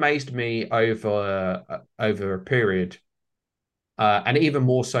what's amazed me over a period, and even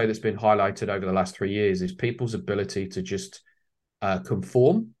more so that's been highlighted over the last 3 years, is people's ability to just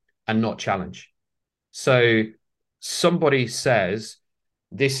conform and not challenge. So somebody says,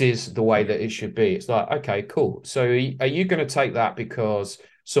 this is the way that it should be. It's like, okay, cool. So are you going to take that because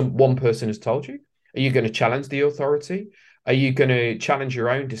one person has told you? Are you going to challenge the authority? Are you going to challenge your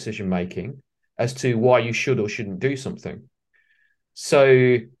own decision-making as to why you should or shouldn't do something?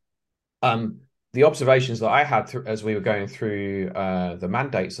 So the observations that I had as we were going through the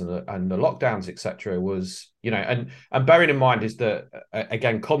mandates and the lockdowns, etc., was, and bearing in mind is that,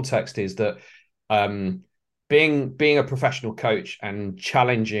 again, context is that being a professional coach and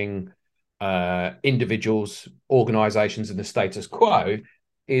challenging individuals, organizations, and the status quo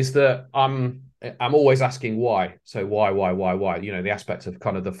is that I'm always asking why. So why? The aspect of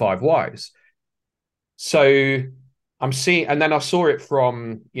kind of the 5 whys. So I'm seeing, and then I saw it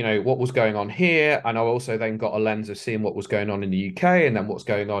from, what was going on here. And I also then got a lens of seeing what was going on in the UK and then what's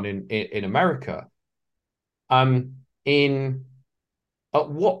going on in America. At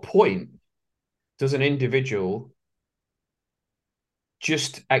what point does an individual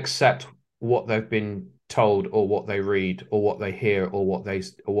just accept what they've been told or what they read or what they hear or what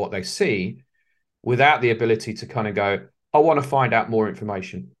they see without the ability to kind of go, I want to find out more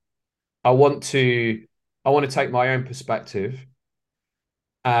information. I want to take my own perspective.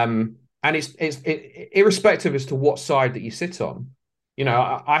 And it's irrespective as to what side that you sit on.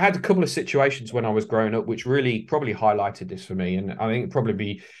 I had a couple of situations when I was growing up which really probably highlighted this for me, and I think it'd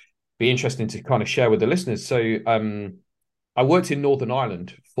probably be interesting to kind of share with the listeners. So I worked in Northern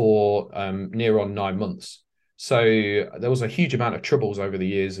Ireland for near on 9 months. So there was a huge amount of troubles over the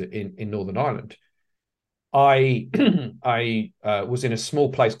years in Northern Ireland. I was in a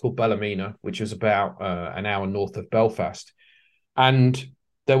small place called Ballymena, which was about an hour north of Belfast. And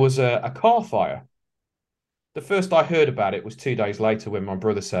there was a car fire. The first I heard about it was 2 days later when my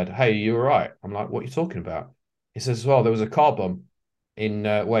brother said, "Hey, you all right?" I'm like, "What are you talking about?" He says, "Well, there was a car bomb in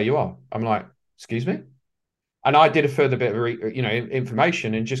where you are." I'm like, "Excuse me?" And I did a further bit of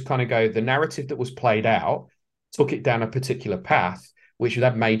information and just kind of go, the narrative that was played out took it down a particular path, which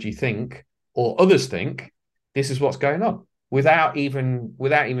that made you think, or others think, this is what's going on, without even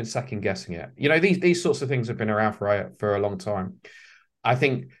second guessing it. These sorts of things have been around for a long time. I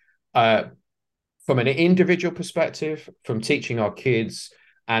think from an individual perspective, from teaching our kids,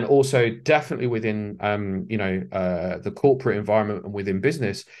 and also definitely within the corporate environment and within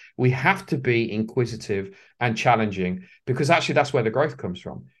business, we have to be inquisitive and challenging, because actually that's where the growth comes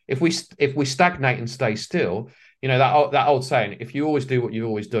from. If we stagnate and stay still, that old saying, if you always do what you've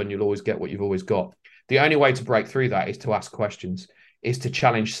always done, you'll always get what you've always got. The only way to break through that is to ask questions, is to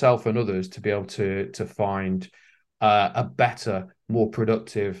challenge self and others to be able to find a better, more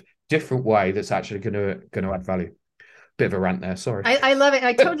productive, different way that's actually going to add value. Bit of a rant there, sorry. I love it.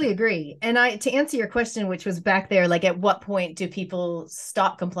 I totally agree. And to answer your question, which was back there, like, at what point do people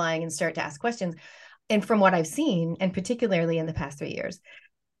stop complying and start to ask questions? And from what I've seen, and particularly in the past 3 years,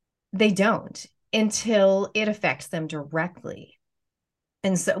 they don't until it affects them directly.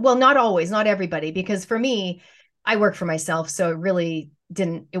 And so, well, not always, not everybody, because for me, I work for myself. So it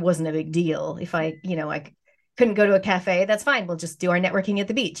wasn't a big deal. If I couldn't go to a cafe, that's fine. We'll just do our networking at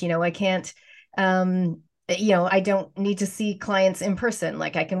the beach. I can't, I don't need to see clients in person.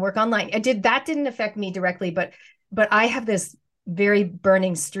 Like I can work online. That didn't affect me directly, but I have this very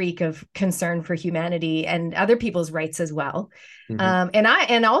burning streak of concern for humanity and other people's rights as well. Mm-hmm.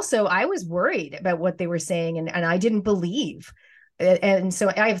 And also I was worried about what they were saying, and I didn't believe. And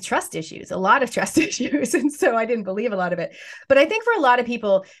so I have trust issues, a lot of trust issues. And so I didn't believe a lot of it. But I think for a lot of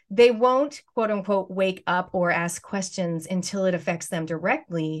people, they won't, quote unquote, wake up or ask questions until it affects them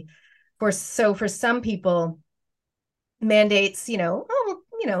directly. For some people, mandates, it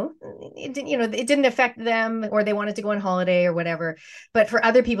didn't affect them, or they wanted to go on holiday or whatever. But for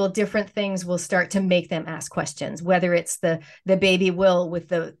other people, different things will start to make them ask questions, whether it's the baby will with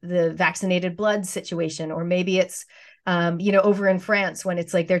the vaccinated blood situation, or maybe it's over in France when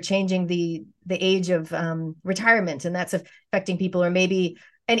it's like they're changing the age of retirement, and that's affecting people, or maybe,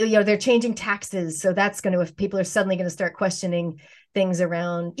 and they're changing taxes, so that's people are suddenly going to start questioning things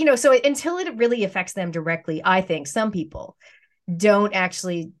around, so until it really affects them directly, I think some people don't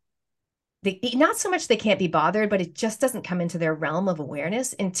actually, not so much they can't be bothered, but it just doesn't come into their realm of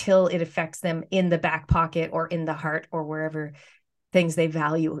awareness until it affects them in the back pocket or in the heart or wherever things they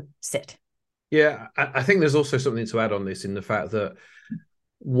value sit. Yeah, I think there's also something to add on this, in the fact that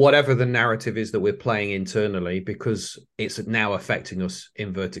whatever the narrative is that we're playing internally, because it's now affecting us,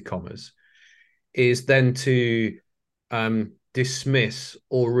 inverted commas, is then to dismiss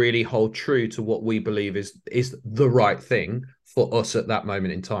or really hold true to what we believe is the right thing for us at that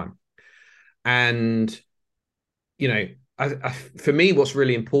moment in time. And, for me, what's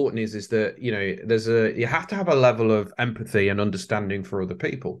really important is that, you have to have a level of empathy and understanding for other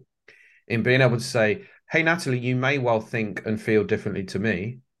people, in being able to say, hey, Natalie, you may well think and feel differently to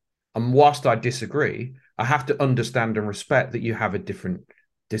me. And whilst I disagree, I have to understand and respect that you have a different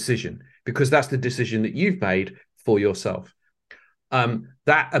decision, because that's the decision that you've made for yourself.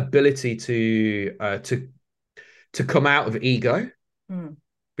 That ability to come out of ego,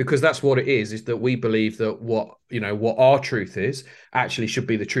 because that's what it is that we believe that what our truth is actually should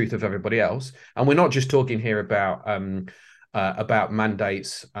be the truth of everybody else. And we're not just talking here about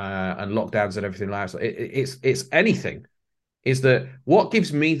mandates and lockdowns and everything like that. It's anything. Is that what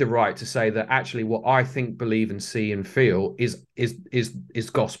gives me the right to say that actually what I think, believe, and see and feel is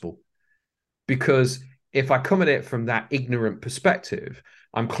gospel? Because if I come at it from that ignorant perspective,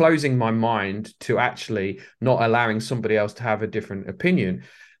 I'm closing my mind to actually not allowing somebody else to have a different opinion.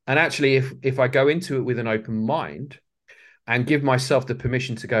 And actually, if I go into it with an open mind and give myself the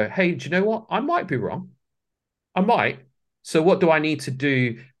permission to go, hey, do you know what? I might be wrong. I might. So what do I need to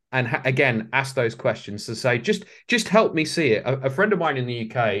do? And again, ask those questions to say, just help me see it. A friend of mine in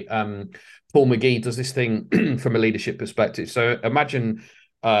the UK, Paul McGee, does this thing from a leadership perspective. So imagine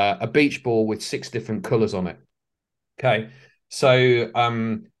a beach ball with 6 different colors on it. Okay. So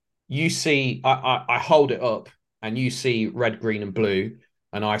you see, I hold it up and you see red, green, and blue,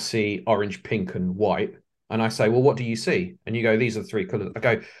 and I see orange, pink, and white. And I say, well, what do you see? And you go, these are the 3 colors. I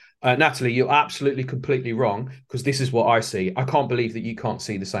go, Natalie, you're absolutely completely wrong, because this is what I see. I can't believe that you can't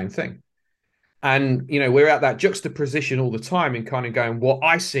see the same thing. And, we're at that juxtaposition all the time and kind of going, what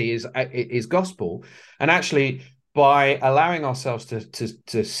I see is gospel. And actually, by allowing ourselves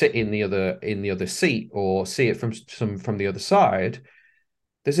to sit in the other seat, or see it from the other side,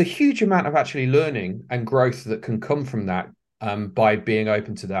 there's a huge amount of actually learning and growth that can come from that. By being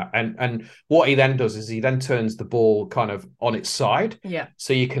open to that. And what he then does is he then turns the ball kind of on its side. Yeah.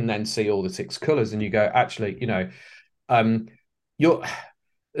 So you can then see all the 6 colors, and you go, actually,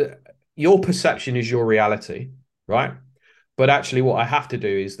 your perception is your reality, right? But actually what I have to do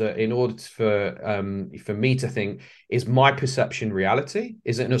is that in order for me to think, is my perception reality?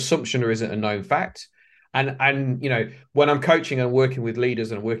 Is it an assumption, or is it a known fact? And when I'm coaching and working with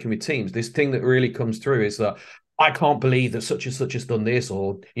leaders and working with teams, this thing that really comes through is that I can't believe that such and such has done this,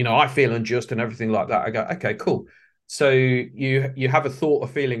 or, I feel unjust and everything like that. I go, okay, cool. So you have a thought, a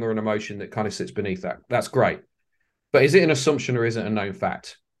feeling, or an emotion that kind of sits beneath that. That's great. But is it an assumption, or is it a known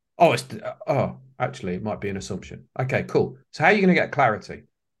fact? Actually, it might be an assumption. Okay, cool. So how are you going to get clarity?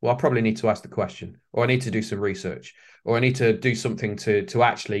 Well, I probably need to ask the question, or I need to do some research, or I need to do something to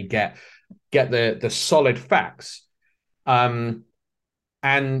actually get the solid facts.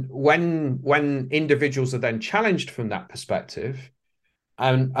 And when individuals are then challenged from that perspective,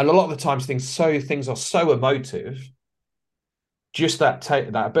 and a lot of the times things are so emotive, just that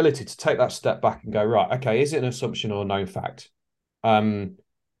ability to take that step back and go, right, okay, is it an assumption or a known fact?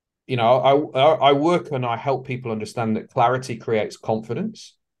 I work and I help people understand that clarity creates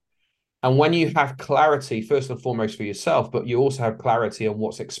confidence. And when you have clarity, first and foremost for yourself, but you also have clarity on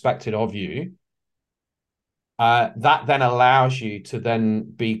what's expected of you, that then allows you to then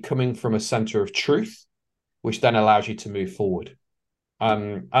be coming from a center of truth, which then allows you to move forward.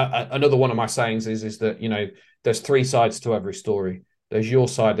 Another one of my sayings is that, there's three sides to every story. There's your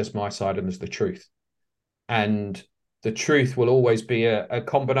side, there's my side, and there's the truth. And the truth will always be a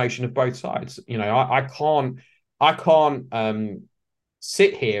combination of both sides. I can't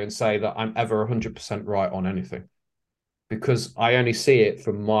sit here and say that I'm ever 100% right on anything, because I only see it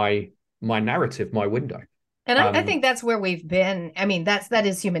from my narrative, my window. And I think that's where we've been. I mean, that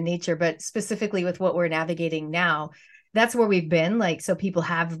is human nature, but specifically with what we're navigating now, that's where we've been. Like, so people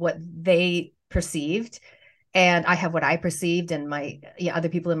have what they perceived, and I have what I perceived, and other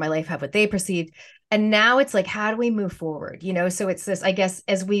people in my life have what they perceived. And now it's like, how do we move forward? So it's this, I guess,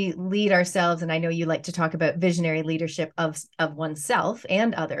 as we lead ourselves, and I know you like to talk about visionary leadership of oneself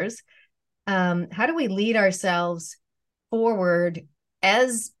and others. How do we lead ourselves forward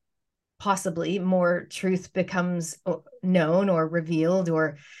as possibly more truth becomes known or revealed,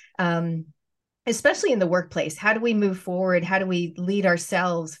 or especially in the workplace? How do we move forward? How do we lead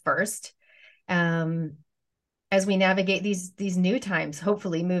ourselves first as we navigate these new times,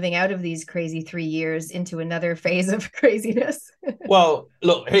 hopefully moving out of these crazy 3 years into another phase of craziness? Well,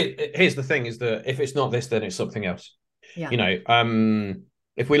 look, here's the thing, is that if it's not this, then it's something else. Yeah.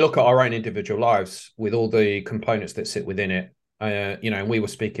 If we look at our own individual lives with all the components that sit within it, and we were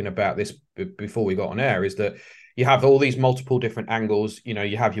speaking about this before we got on air, is that you have all these multiple different angles.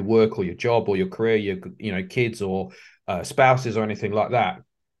 You have your work or your job or your career, your kids or spouses or anything like that.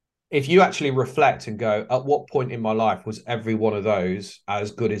 If you actually reflect and go, at what point in my life was every one of those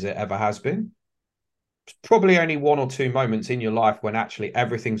as good as it ever has been? It's probably only one or two moments in your life when actually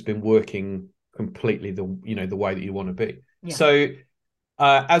everything's been working completely the way that you want to be. Yeah. So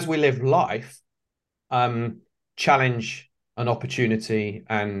as we live life, challenge and opportunity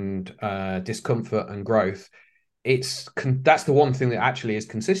and discomfort and growth, that's the one thing that actually is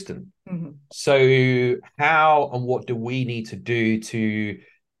consistent. Mm-hmm. So how and what do we need to do to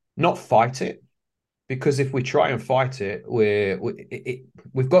not fight it? Because if we try and fight it,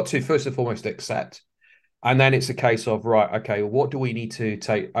 we've got to first and foremost accept, and then it's a case of, right, okay, what do we need to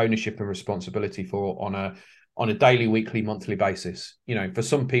take ownership and responsibility for on a daily, weekly, monthly basis? For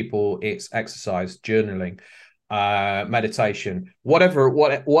some people it's exercise, journaling, meditation,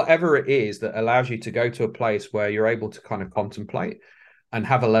 whatever it is that allows you to go to a place where you're able to kind of contemplate and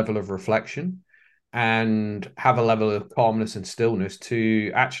have a level of reflection and have a level of calmness and stillness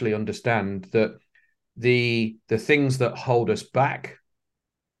to actually understand that the things that hold us back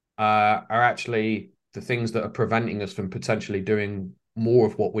are actually the things that are preventing us from potentially doing more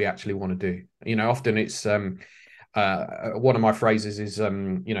of what we actually want to do. Often it's one of my phrases is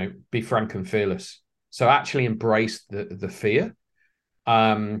be frank and fearless. So actually embrace the fear,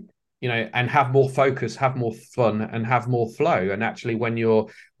 and have more focus, have more fun, and have more flow. And actually, when you're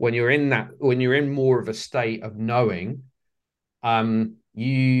in more of a state of knowing,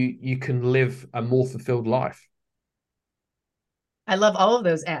 you can live a more fulfilled life. I love all of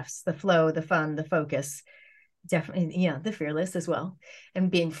those F's: the flow, the fun, the focus. Definitely, yeah, the fearless as well, and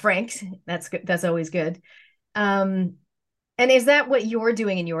being frank. That's good. That's always good. And is that what you're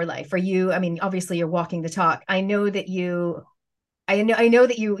doing in your life? Are you? I mean, obviously, you're walking the talk. I know that you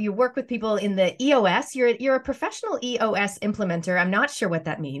work with people in the EOS. You're a professional EOS implementer. I'm not sure what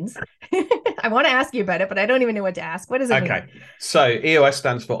that means. I want to ask you about it, but I don't even know what to ask. What does it mean? Okay. So EOS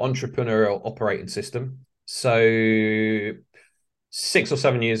stands for Entrepreneurial Operating System. So 6 or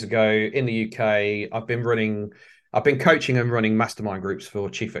 7 years ago in the UK, I've been coaching and running mastermind groups for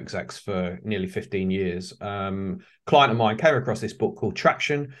chief execs for nearly 15 years. Client of mine came across this book called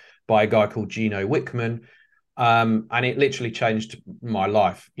Traction by a guy called Gino Wickman. And it literally changed my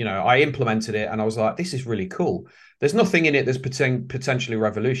life. I implemented it and I was like, this is really cool. There's nothing in it that's potentially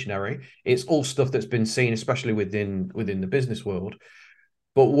revolutionary. It's all stuff that's been seen, especially within the business world.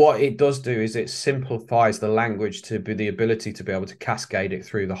 But what it does do is it simplifies the language to be the ability to be able to cascade it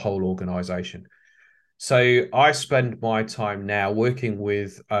through the whole organization. So I spend my time now working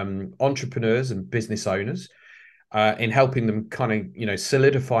with entrepreneurs and business owners in helping them kind of,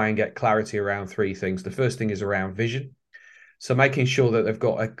 solidify and get clarity around three things. The first thing is around vision. So making sure that they've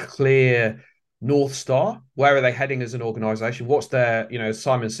got a clear North Star. Where are they heading as an organization? What's their,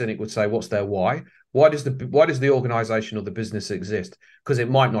 Simon Sinek would say, what's their why? Why does the organization or the business exist? Because it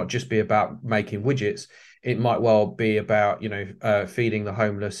might not just be about making widgets. It might well be about, feeding the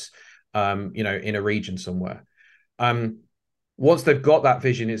homeless, in a region somewhere. Once they've got that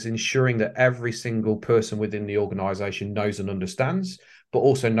vision, it's ensuring that every single person within the organization knows and understands, but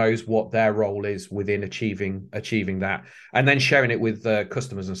also knows what their role is within achieving that, and then sharing it with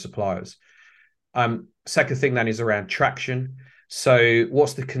customers and suppliers. Second thing then is around traction. So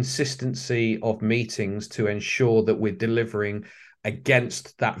what's the consistency of meetings to ensure that we're delivering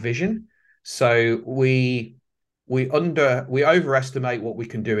against that vision? So we overestimate what we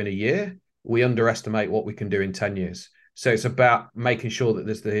can do in a year. We underestimate what we can do in 10 years. So it's about making sure that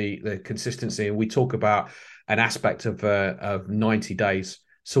there's the consistency. And we talk about an aspect of 90 days.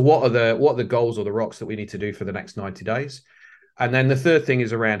 So what are the goals or the rocks that we need to do for the next 90 days? And then the third thing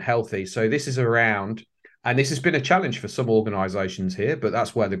is around healthy. So this is around, and this has been a challenge for some organizations here, but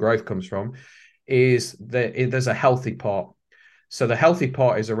that's where the growth comes from, is that there's a healthy part. So the healthy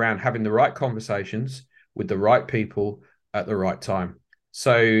part is around having the right conversations with the right people at the right time.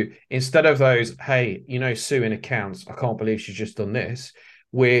 So instead of those, hey, Sue in accounts, I can't believe she's just done this.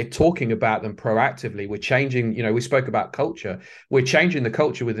 We're talking about them proactively. We're changing, we spoke about culture. We're changing the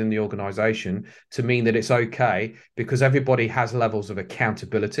culture within the organization to mean that it's okay because everybody has levels of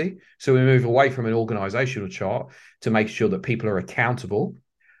accountability. So we move away from an organizational chart to make sure that people are accountable.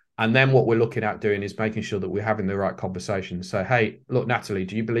 And then what we're looking at doing is making sure that we're having the right conversations. So, hey, look, Natalie,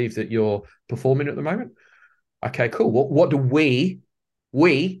 do you believe that you're performing at the moment? Okay, cool. What do we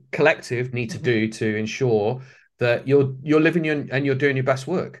collective need to do to ensure that you're living and you're doing your best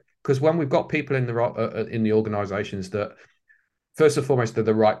work? Because when we've got people in the organizations that, first and foremost, they're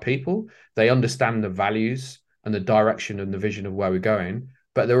the right people, they understand the values and the direction and the vision of where we're going,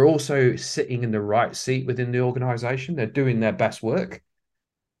 but they're also sitting in the right seat within the organization. They're doing their best work.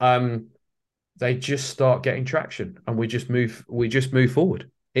 They just start getting traction, and we just move forward.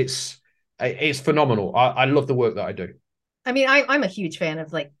 It's phenomenal. I love the work that I do. I mean, I'm a huge fan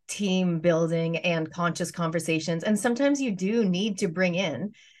of like team building and conscious conversations. And sometimes you do need to bring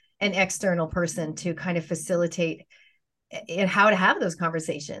in an external person to kind of facilitate in how to have those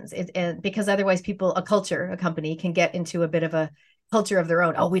conversations. Because otherwise a company can get into a bit of a culture of their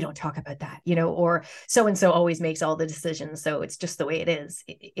own. Oh, we don't talk about that, or so-and-so always makes all the decisions. So it's just the way it is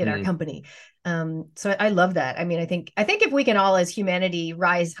in our company. So I love that. I mean, I think if we can all as humanity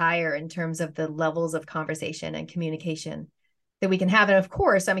rise higher in terms of the levels of conversation and communication that we can have. And of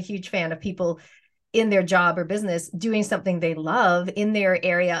course, I'm a huge fan of people in their job or business doing something they love in their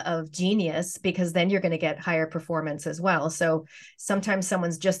area of genius, because then you're going to get higher performance as well. So sometimes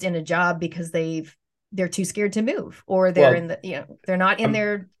someone's just in a job because they're too scared to move, or they're they're not in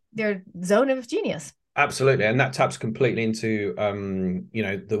their zone of genius. Absolutely. And that taps completely into,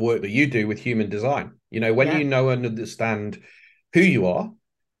 the work that you do with human design. When you know and understand who you are,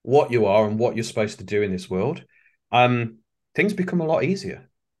 what you are, and what you're supposed to do in this world, things become a lot easier.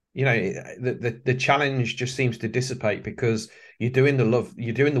 The challenge just seems to dissipate because you're doing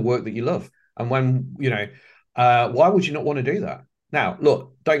the work that you love. And when, why would you not want to do that? Now,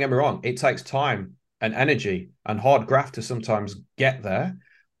 look, don't get me wrong. It takes time and energy and hard graft to sometimes get there.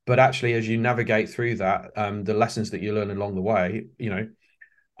 But actually, as you navigate through that, the lessons that you learn along the way,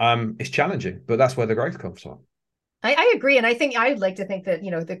 it's challenging, but that's where the growth comes from. I agree. And I think I'd like to think that,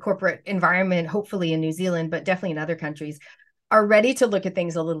 the corporate environment, hopefully in New Zealand, but definitely in other countries, are ready to look at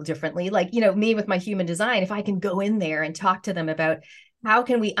things a little differently. Like, me with my human design, if I can go in there and talk to them about how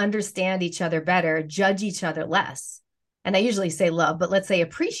can we understand each other better, judge each other less. And I usually say love, but let's say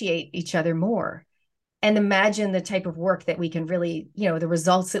appreciate each other more. And imagine the type of work that we can really, the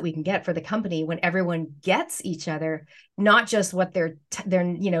results that we can get for the company when everyone gets each other, not just what their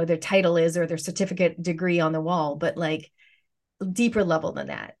title is or their certificate degree on the wall, but like deeper level than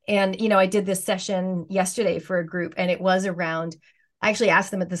that. And, I did this session yesterday for a group, and it was around, I actually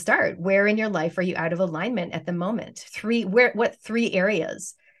asked them at the start, where in your life are you out of alignment at the moment? What three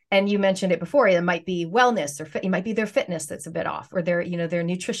areas? And you mentioned it before, it might be wellness, or it might be their fitness that's a bit off, or their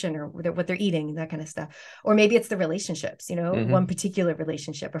nutrition, or what they're eating, that kind of stuff. Or maybe it's the relationships, one particular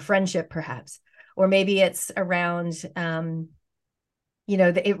relationship, a friendship perhaps. Or maybe it's around,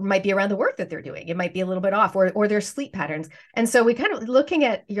 it might be around the work that they're doing. It might be a little bit off, or their sleep patterns. And so we kind of looking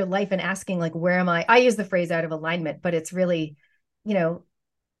at your life and asking, like, where am I use the phrase out of alignment, but it's really,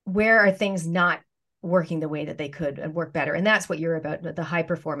 where are things not working the way that they could and work better? And that's what you're about, the high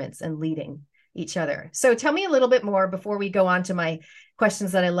performance and leading each other. So tell me a little bit more before we go on to my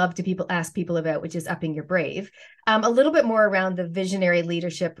questions that I love to ask people about, which is upping your brave, a little bit more around the visionary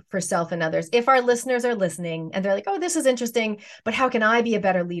leadership for self and others. If our listeners are listening and they're like, oh, this is interesting, but how can I be a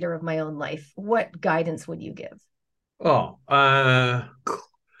better leader of my own life? What guidance would you give?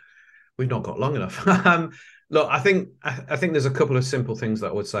 We've not got long enough. Look, I think there's a couple of simple things that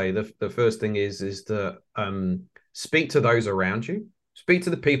I would say. The first thing is that speak to those around you, speak to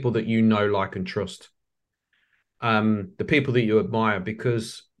the people that you know, like, and trust, the people that you admire,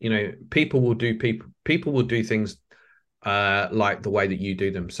 because, you know, people will do things like the way that you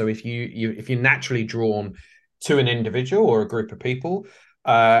do them. So if you're naturally drawn to an individual or a group of people,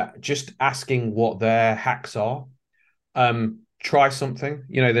 just asking what their hacks are. Try something.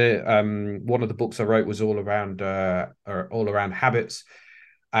 You know, the one of the books I wrote was all around habits,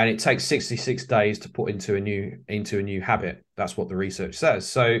 and it takes 66 days to put into a new habit. That's what the research says.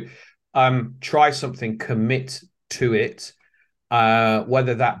 So try something, commit to it,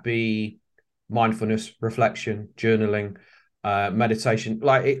 whether that be mindfulness, reflection, journaling, meditation.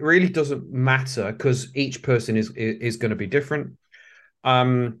 Like, it really doesn't matter, because each person is going to be different.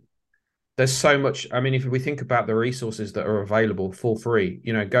 There's so much. I mean, if we think about the resources that are available for free,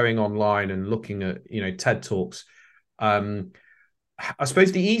 you know, going online and looking at, you know, TED Talks, I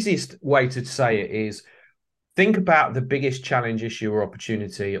suppose the easiest way to say it is, think about the biggest challenge, issue, or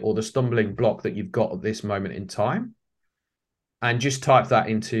opportunity, or the stumbling block that you've got at this moment in time, and just type that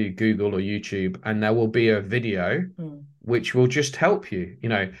into Google or YouTube, and there will be a video which will just help you. You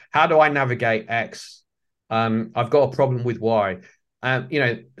know, how do I navigate X? I've got a problem with Y. You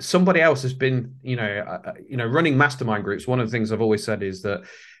know, somebody else has been, running mastermind groups. One of the things I've always said is that,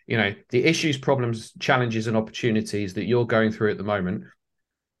 you know, the issues, problems, challenges, and opportunities that you're going through at the moment,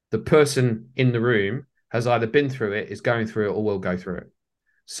 the person in the room has either been through it, is going through it, or will go through it.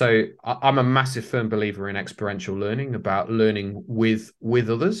 So I'm a massive firm believer in experiential learning, about learning with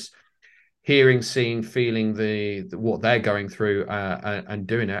others, hearing, seeing, feeling the what they're going through, and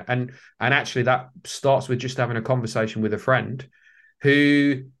doing it. And actually that starts with just having a conversation with a friend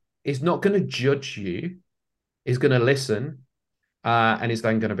who is not going to judge you, is going to listen, and is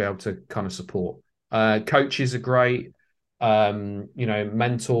then going to be able to kind of support. Coaches are great,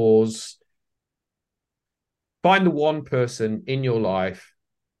 mentors. Find the one person in your life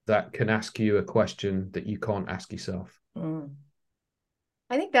that can ask you a question that you can't ask yourself.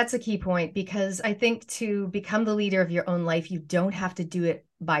 I think that's a key point, because I think to become the leader of your own life, you don't have to do it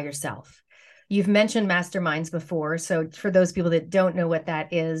by yourself. You've mentioned masterminds before. So for those people that don't know what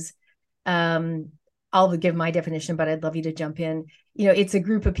that is, I'll give my definition, but I'd love you to jump in. You know, it's a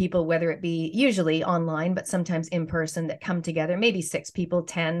group of people, whether it be usually online, but sometimes in person, that come together, maybe 6 people,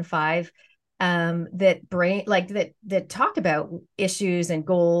 10, 5, that talk about issues and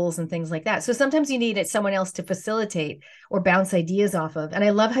goals and things like that. So sometimes you need someone else to facilitate or bounce ideas off of. And I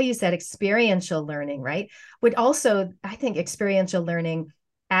love how you said experiential learning, right? But also, I think experiential learning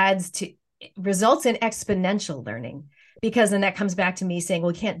results in exponential learning, because then that comes back to me saying,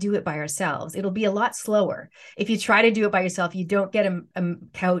 well, we can't do it by ourselves. It'll be a lot slower. If you try to do it by yourself, you don't get a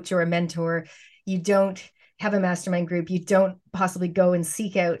coach or a mentor. You don't have a mastermind group. You don't possibly go and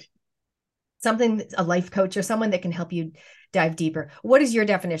seek out a life coach or someone that can help you dive deeper. What is your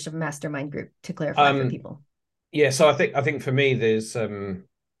definition of a mastermind group, to clarify for people? Yeah, so I think for me, there's and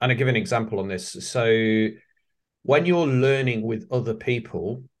I'll give an example on this. So when you're learning with other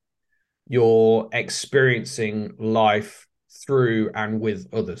people, you're experiencing life through and with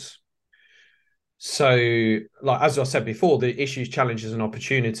others. So, like, as I said before, the issues, challenges, and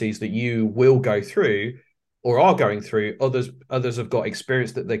opportunities that you will go through or are going through, others have got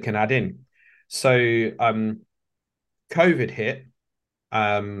experience that they can add in. So COVID hit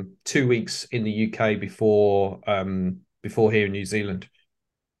 2 weeks in the UK before here in New Zealand.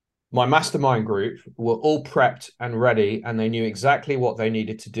 My mastermind group were all prepped and ready, and they knew exactly what they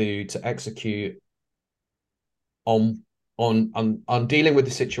needed to do to execute on dealing with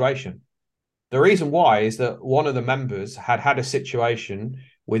the situation. The reason why is that one of the members had a situation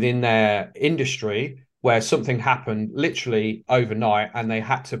within their industry where something happened literally overnight, and they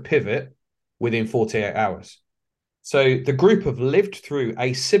had to pivot within 48 hours. So the group have lived through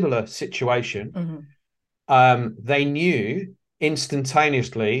a similar situation. They knew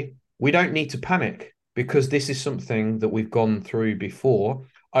instantaneously, we don't need to panic, because this is something that we've gone through before.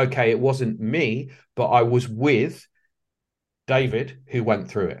 Okay, it wasn't me, but I was with David who went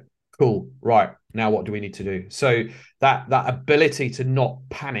through it. Cool. Right. Now what do we need to do? So that ability to not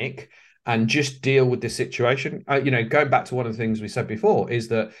panic and just deal with the situation, going back to one of the things we said before, is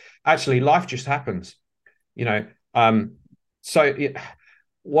that actually life just happens, one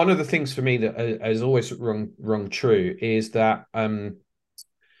of the things for me that has always rung true is that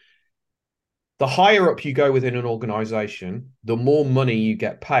the higher up you go within an organization, the more money you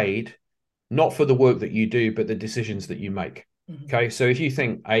get paid, not for the work that you do, but the decisions that you make. Okay, so if you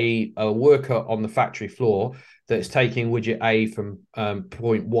think a worker on the factory floor that's taking widget A from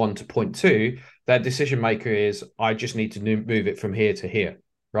point 1 to point 2, their decision maker is, I just need to move it from here to here,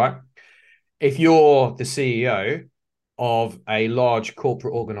 right? if you're the CEO of a large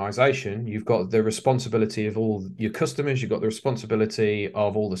corporate organization, you've got the responsibility of all your customers, you've got the responsibility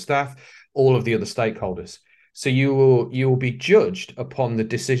of all the staff, all of the other stakeholders. So you will be judged upon the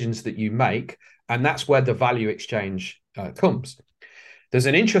decisions that you make, and that's where the value exchange comes. There's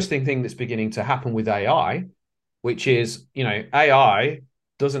an interesting thing that's beginning to happen with AI, which is, AI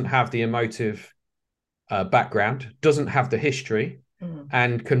doesn't have the emotive background, doesn't have the history,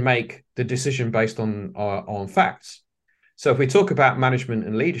 and can make the decision based on facts. So if we talk about management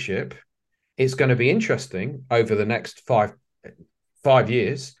and leadership, it's going to be interesting over the next five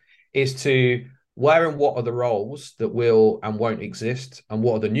years is to where and what are the roles that will and won't exist, and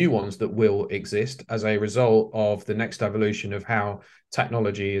what are the new ones that will exist as a result of the next evolution of how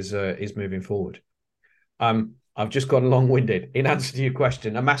technology is moving forward. I've just got long-winded. In answer to your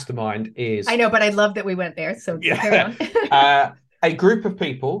question, a mastermind is... I know, but I love that we went there, so carry on. A group of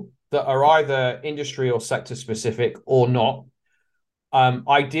people that are either industry or sector specific or not,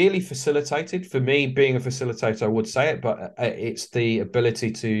 ideally facilitated. For me, being a facilitator, I would say it, but it's the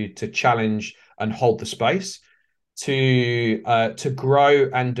ability to challenge and hold the space, to grow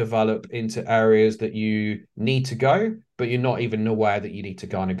and develop into areas that you need to go, but you're not even aware that you need to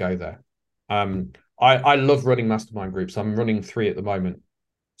kind of go there. I love running mastermind groups. I'm running 3 at the moment.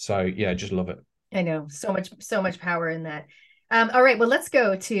 So yeah, just love it. I know, so much power in that. All right, well, let's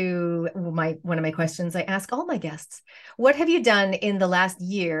go to one of my questions I ask all my guests. What have you done in the last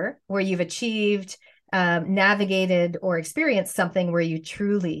year where you've achieved, navigated, or experienced something where you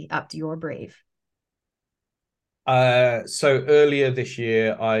truly upped your brave? So earlier this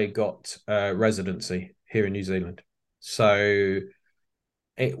year, I got residency here in New Zealand. So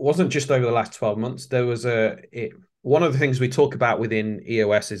it wasn't just over the last 12 months. There was one of the things we talk about within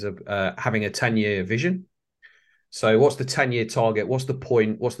EOS is having a 10-year vision. So what's the 10-year target? What's the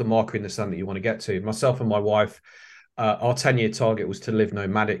point? What's the marker in the sun that you want to get to? Myself and my wife, our 10-year target was to live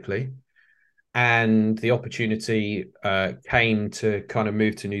nomadically. And the opportunity came to kind of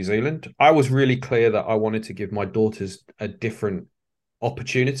move to New Zealand. I was really clear that I wanted to give my daughters a different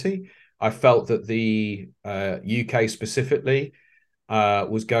opportunity. I felt that the UK specifically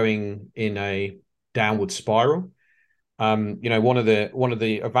was going in a downward spiral. One of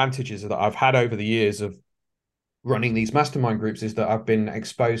the advantages that I've had over the years of running these mastermind groups is that I've been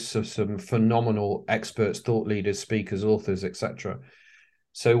exposed to some phenomenal experts, thought leaders, speakers, authors, etc.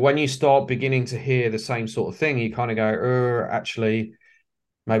 So when you start beginning to hear the same sort of thing, you kind of go, actually,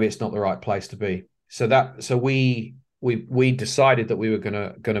 maybe it's not the right place to be. So we decided that we were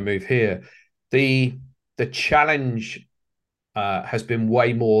gonna move here. The challenge has been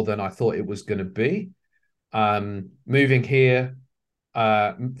way more than I thought it was going to be. Moving here,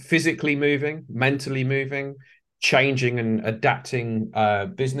 physically moving, mentally moving, changing and adapting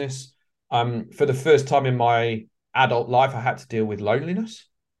business. For the first time in my adult life, I had to deal with loneliness.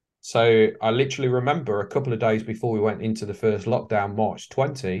 So I literally remember a couple of days before we went into the first lockdown, March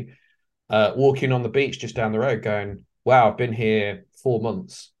 20, walking on the beach just down the road going, wow, I've been here 4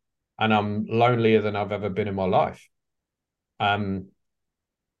 months and I'm lonelier than I've ever been in my life.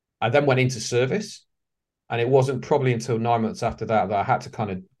 I then went into service, and it wasn't probably until 9 months after that I had to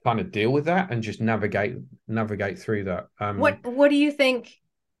kind of deal with that and just navigate through that. What do you think?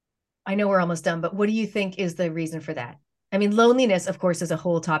 I know we're almost done, but what do you think is the reason for that? I mean, loneliness, of course, is a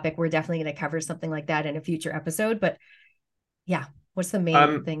whole topic. We're definitely going to cover something like that in a future episode. But yeah, what's the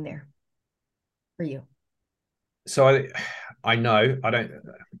main thing there for you? So I know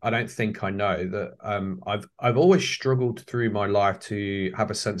I don't think I know that I've always struggled through my life to have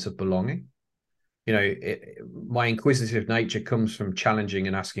a sense of belonging. My inquisitive nature comes from challenging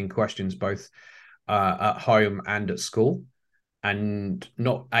and asking questions both at home and at school, and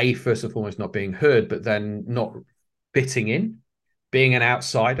first and foremost not being heard, but then not fitting in, being an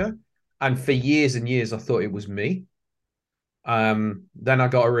outsider. And for years and years I thought it was me. Then I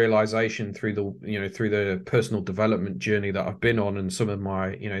got a realization through the personal development journey that I've been on, and some of my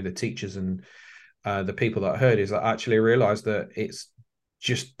the teachers and the people that I heard, is that I actually realized that it's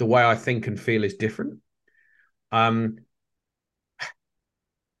just the way I think and feel is different. I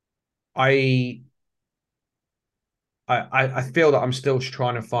feel that I'm still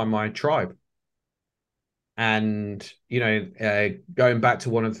trying to find my tribe. And going back to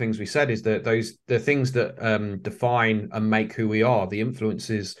one of the things we said is that the things that define and make who we are, the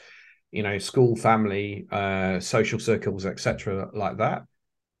influences, school, family, social circles, etc., like that.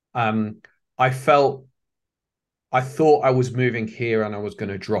 I thought I was moving here and I was going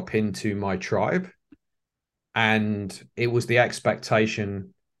to drop into my tribe, and it was the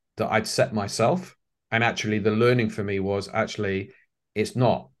expectation that I'd set myself. And actually, the learning for me was actually it's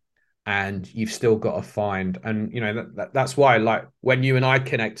not. and you've still got to find, and that's why, like, when you and I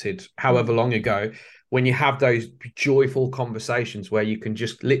connected however long ago, when you have those joyful conversations where you can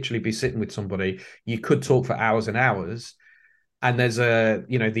just literally be sitting with somebody, you could talk for hours and hours, and there's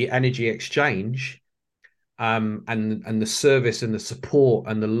the energy exchange, and the service and the support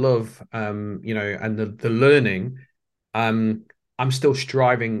and the love, and the learning. I'm still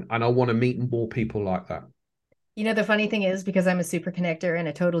striving, and I want to meet more people like that. The funny thing is, because I'm a super connector and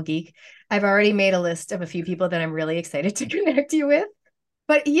a total geek, I've already made a list of a few people that I'm really excited to connect you with.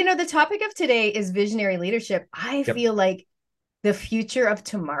 But, the topic of today is visionary leadership. I feel like the future of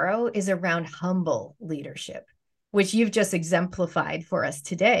tomorrow is around humble leadership, which you've just exemplified for us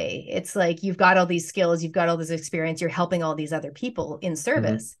today. It's like you've got all these skills, you've got all this experience, you're helping all these other people in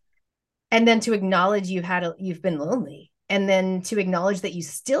service. And then to acknowledge you've been lonely, and then to acknowledge that you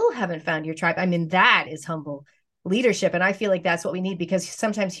still haven't found your tribe. I mean, that is humble leadership. And I feel like that's what we need, because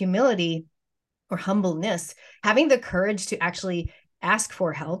sometimes humility or humbleness, having the courage to actually ask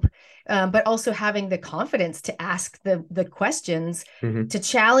for help, but also having the confidence to ask the questions, to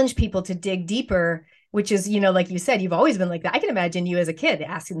challenge people to dig deeper, which is, like you said, you've always been like that. I can imagine you as a kid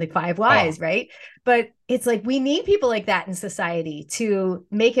asking the 5 whys, right? But it's like, we need people like that in society to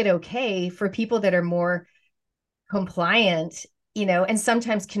make it okay for people that are more compliant, and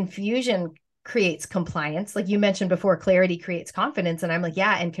sometimes confusion creates compliance. Like you mentioned before, clarity creates confidence. And I'm like,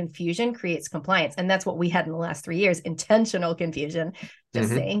 yeah, and confusion creates compliance. And that's what we had in the last 3 years, intentional confusion, just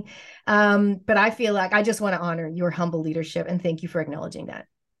saying. But I feel like I just want to honor your humble leadership, and thank you for acknowledging that.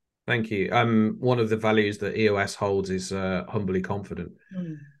 Thank you. One of the values that EOS holds is humbly confident.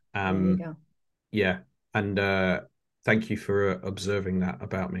 There you go. Yeah. And thank you for observing that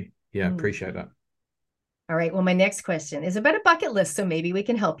about me. Yeah, appreciate that. All right. Well, my next question is about a bucket list, so maybe we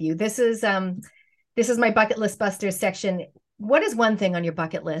can help you. This is my bucket list busters section. What is one thing on your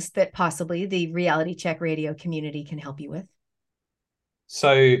bucket list that possibly the Reality Check Radio community can help you with?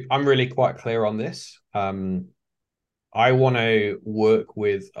 So I'm really quite clear on this. I want to work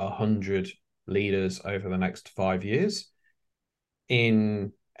with 100 leaders over the next 5 years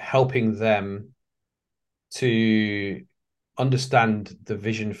in helping them to understand the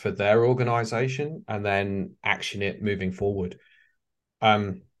vision for their organization and then action it moving forward.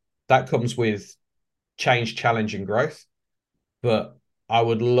 That comes with change, challenge, and growth. But I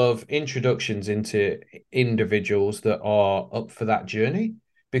would love introductions into individuals that are up for that journey,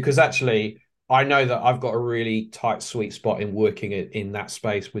 because actually I know that I've got a really tight sweet spot in working in that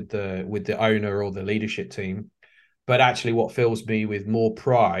space with the owner or the leadership team. But actually what fills me with more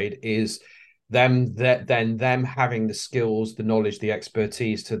pride is them having the skills, the knowledge, the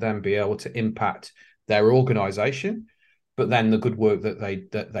expertise to then be able to impact their organization, but then the good work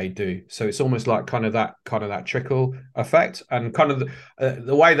that they do. So it's almost like kind of that trickle effect. And kind of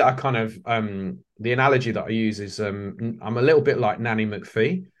the way that I kind of the analogy that I use is I'm a little bit like Nanny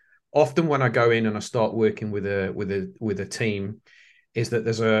McPhee. Often when I go in and I start working with a team, is that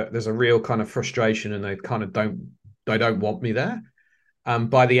there's a real kind of frustration, and they don't want me there.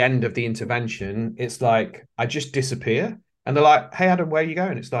 By the end of the intervention, it's like I just disappear, and they're like, "Hey, Adam, where are you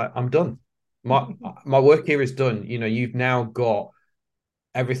going?" It's like, I'm done. My work here is done. You've now got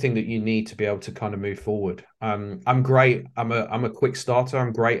everything that you need to be able to kind of move forward. I'm great. I'm a quick starter.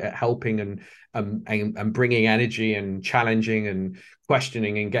 I'm great at helping and bringing energy and challenging and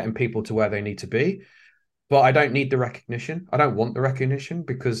questioning and getting people to where they need to be. But I don't need the recognition. I don't want the recognition,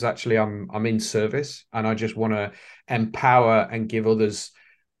 because actually I'm in service, and I just want to empower and give others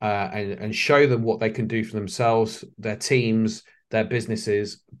and show them what they can do for themselves, their teams, their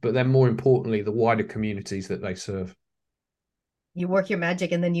businesses, but then more importantly, the wider communities that they serve. You work your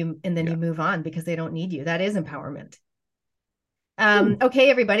magic, and then you move on, because they don't need you. That is empowerment.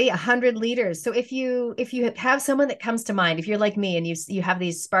 Okay, everybody, 100 leaders. So if you have someone that comes to mind, if you're like me and you have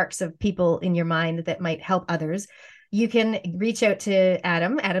these sparks of people in your mind that might help others, you can reach out to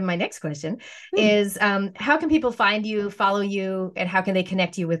Adam. Adam, my next question is, how can people find you, follow you, and how can they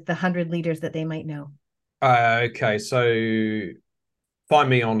connect you with the 100 leaders that they might know? Okay, so find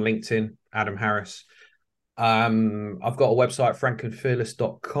me on LinkedIn, Adam Harris. I've got a website,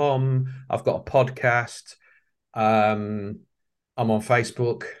 frankandfearless.com. I've got a podcast. I'm on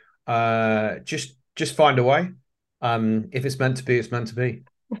Facebook. Just find a way. If it's meant to be, it's meant to be.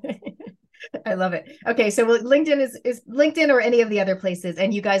 I love it. Okay, so LinkedIn is LinkedIn, or any of the other places,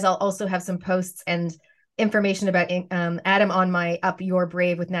 and you guys, I'll also have some posts and information about Adam on my Up Your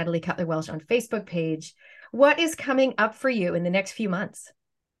Brave with Natalie Cutler-Welsh on Facebook page. What is coming up for you in the next few months?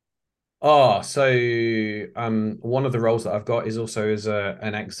 One of the roles that I've got is also as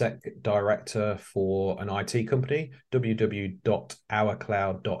an exec director for an IT company,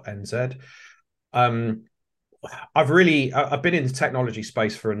 www.ourcloud.nz. I've been in the technology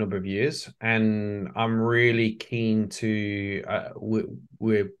space for a number of years, and I'm really keen to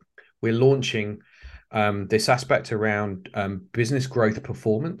we're launching this aspect around business growth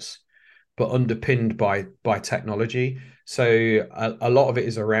performance, but underpinned by technology. So a lot of it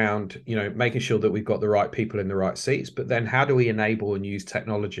is around, making sure that we've got the right people in the right seats, but then how do we enable and use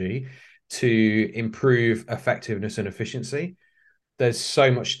technology to improve effectiveness and efficiency? There's so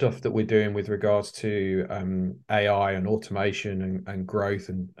much stuff that we're doing with regards to AI and automation and growth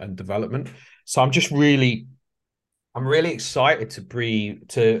and development. So I'm really excited to be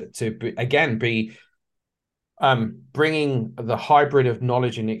bringing the hybrid of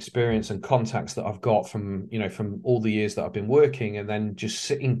knowledge and experience and contacts that I've got from all the years that I've been working, and then just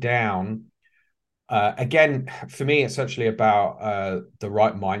sitting down. Again, for me, it's actually about the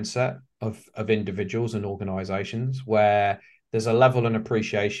right mindset of individuals and organizations, where there's a level and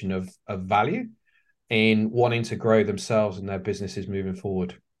appreciation of value in wanting to grow themselves and their businesses moving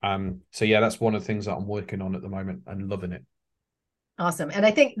forward. So yeah, that's one of the things that I'm working on at the moment and loving it. Awesome. And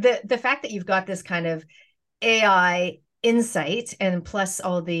I think the fact that you've got this kind of AI insight and plus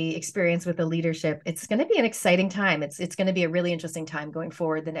all the experience with the leadership, it's going to be an exciting time. It's going to be a really interesting time going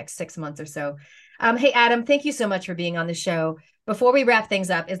forward the next 6 months or so. Hey, Adam, thank you so much for being on the show. Before we wrap things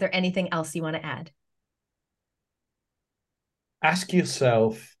up, is there anything else you want to add? Ask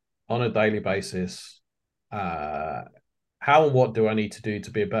yourself on a daily basis, how and what do I need to do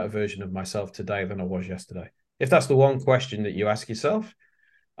to be a better version of myself today than I was yesterday? If that's the one question that you ask yourself,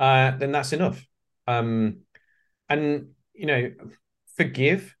 then that's enough. And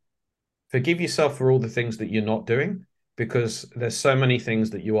forgive yourself for all the things that you're not doing, because there's so many things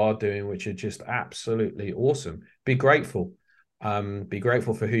that you are doing which are just absolutely awesome. Be grateful. Be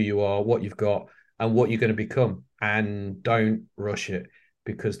grateful for who you are, what you've got, and what you're going to become. And don't rush it,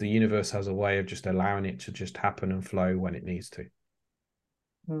 because the universe has a way of just allowing it to just happen and flow when it needs to.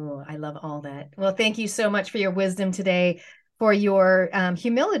 Oh, I love all that. Well, thank you so much for your wisdom today, for your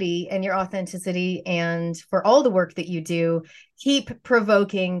humility and your authenticity, and for all the work that you do. Keep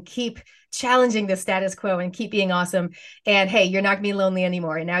provoking, keep challenging the status quo, and keep being awesome. And hey, you're not going to be lonely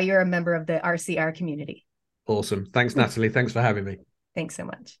anymore. And now you're a member of the RCR community. Awesome. Thanks, Natalie. Thanks for having me. Thanks so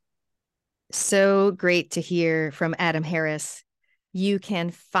much. So great to hear from Adam Harris. You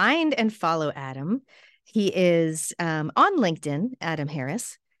can find and follow Adam. He is on LinkedIn, Adam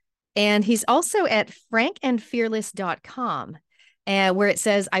Harris. And he's also at frankandfearless.com, where it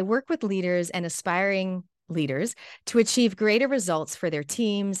says, I work with leaders and aspiring leaders to achieve greater results for their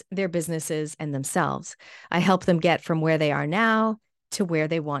teams, their businesses, and themselves. I help them get from where they are now to where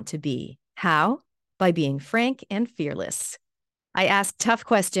they want to be. How? By being frank and fearless. I ask tough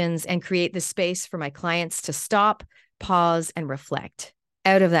questions and create the space for my clients to stop, pause, and reflect.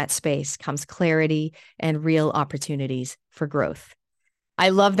 Out of that space comes clarity and real opportunities for growth. I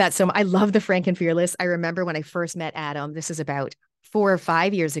love that so much. I love the frank and fearless. I remember when I first met Adam, this is about 4 or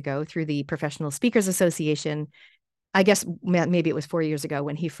 5 years ago, through the Professional Speakers Association. I guess maybe it was 4 years ago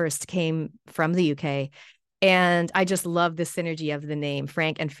when he first came from the UK. And I just love the synergy of the name,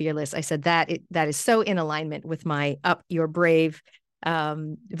 Frank and Fearless. I said that is so in alignment with my Up Your Brave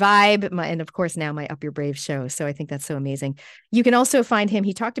vibe, and of course now my Up Your Brave show. So I think that's so amazing. You can also find him.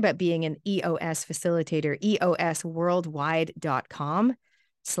 He talked about being an EOS facilitator,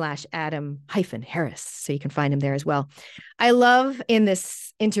 eosworldwide.com/Adam-Harris. So you can find him there as well. I love in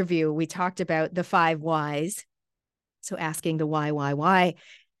this interview, we talked about the 5 whys. So asking the why.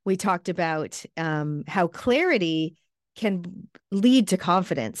 We talked about how clarity can lead to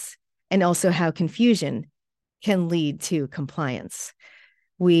confidence, and also how confusion can lead to compliance.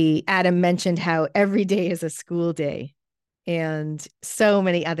 Adam mentioned how every day is a school day, and so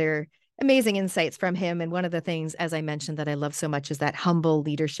many other amazing insights from him. And one of the things, as I mentioned, that I love so much is that humble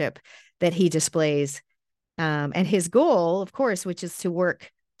leadership that he displays. And his goal, of course, which is to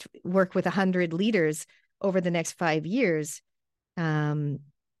work with 100 leaders over the next 5 years.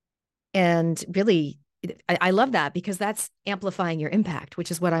 And really, I love that, because that's amplifying your impact, which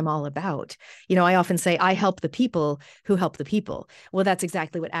is what I'm all about. I often say I help the people who help the people. Well, that's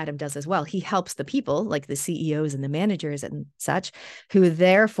exactly what Adam does as well. He helps the people, like the CEOs and the managers and such, who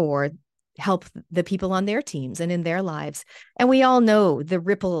therefore help the people on their teams and in their lives. And we all know the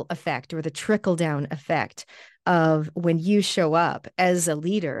ripple effect, or the trickle down effect, of when you show up as a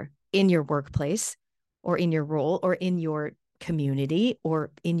leader in your workplace, or in your role, or in your community,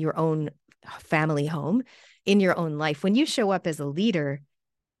 or in your own family home, in your own life. When you show up as a leader,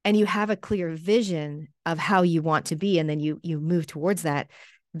 and you have a clear vision of how you want to be, and then you move towards that,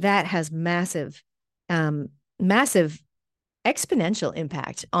 that has massive exponential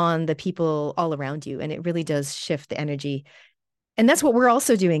impact on the people all around you. And it really does shift the energy. And that's what we're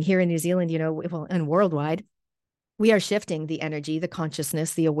also doing here in New Zealand, and worldwide. We are shifting the energy, the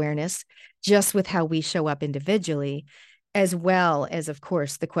consciousness, the awareness, just with how we show up individually, as well as, of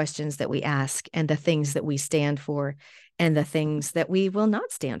course, the questions that we ask and the things that we stand for and the things that we will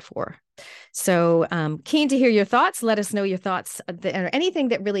not stand for. So keen to hear your thoughts. Let us know your thoughts or anything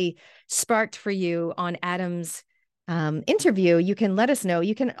that really sparked for you on Adam's interview. You can let us know.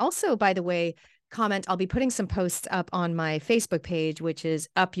 You can also, by the way, comment. I'll be putting some posts up on my Facebook page, which is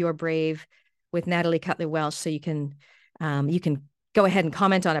Up Your Brave with Natalie Cutler-Welsh. So you can go ahead and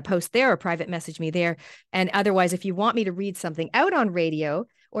comment on a post there or private message me there. And otherwise, if you want me to read something out on radio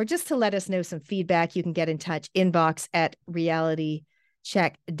or just to let us know some feedback, you can get in touch, inbox at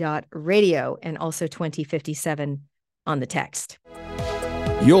realitycheck.radio and also 2057 on the text.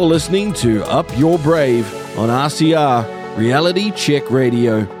 You're listening to Up Your Brave on RCR, Reality Check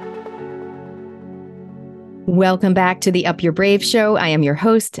Radio. Welcome back to the Up Your Brave show. I am your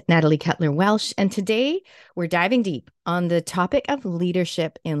host, Natalie Cutler-Welsh, and today we're diving deep on the topic of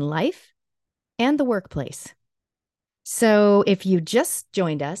leadership in life and the workplace. So if you just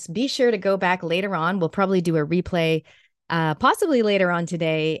joined us, be sure to go back later on. We'll probably do a replay, possibly later on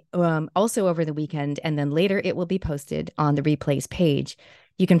today, also over the weekend, and then later it will be posted on the replays page.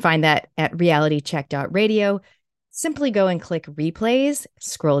 You can find that at realitycheck.radio. Simply go and click replays,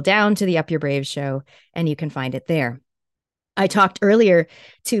 scroll down to the Up Your Brave show, and you can find it there. I talked earlier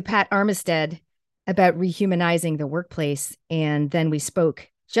to Pat Armitstead about rehumanizing the workplace, and then we spoke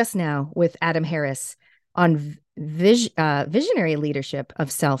just now with Adam Harris on visionary leadership of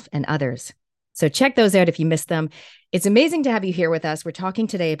self and others. So check those out if you missed them. It's amazing to have you here with us. We're talking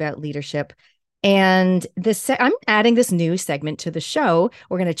today about leadership. And I'm adding this new segment to the show.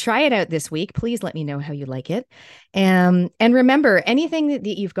 We're going to try it out this week. Please let me know how you like it. And remember, anything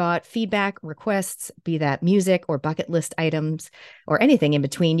that you've got, feedback, requests, be that music or bucket list items or anything in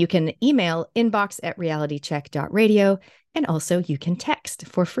between, you can email inbox@realitycheck.radio. And also you can text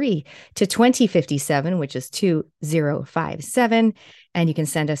for free to 2057, which is 2057. And you can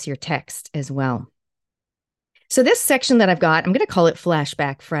send us your text as well. So this section that I've got, I'm going to call it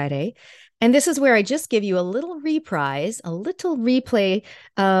Flashback Friday. And this is where I just give you a little reprise, a little replay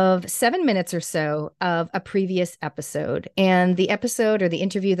of 7 minutes or so of a previous episode. And the episode or the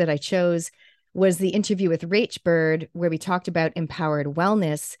interview that I chose was the interview with Rach Bird, where we talked about empowered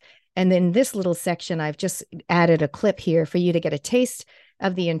wellness. And then this little section, I've just added a clip here for you to get a taste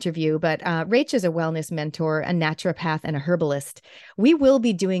of the interview. But Rach is a wellness mentor, a naturopath, and a herbalist. We will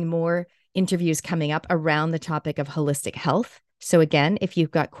be doing more interviews coming up around the topic of holistic health. So again, if you've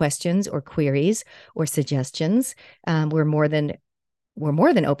got questions or queries or suggestions, we're more than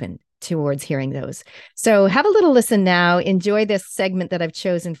open towards hearing those. So have a little listen now. Enjoy this segment that I've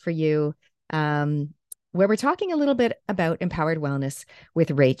chosen for you, where we're talking a little bit about empowered wellness with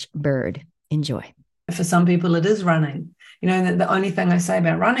Rach Bird. Enjoy. For some people, it is running. The only thing I say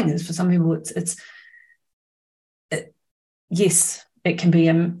about running is for some people, yes, it can be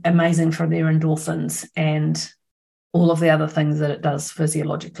amazing for their endorphins and all of the other things that it does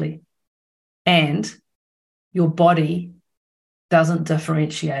physiologically. And your body doesn't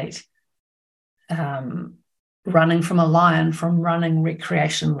differentiate running from a lion from running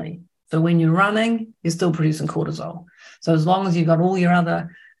recreationally. So when you're running, you're still producing cortisol. So as long as you've got all your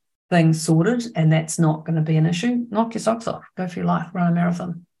other things sorted and that's not going to be an issue, knock your socks off, go for your life, run a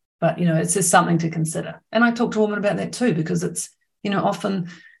marathon. But, it's just something to consider. And I talk to women about that too, because it's, often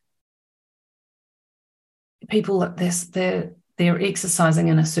people, they're exercising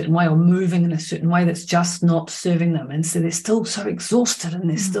in a certain way or moving in a certain way that's just not serving them. And so they're still so exhausted and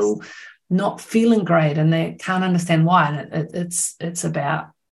they're still not feeling great and they can't understand why. And it's about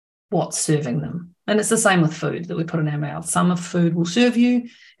what's serving them. And it's the same with food that we put in our mouth. Some of food will serve you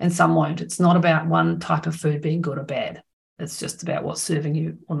and some won't. It's not about one type of food being good or bad. It's just about what's serving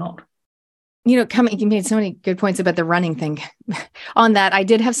you or not. You made so many good points about the running thing. On that, I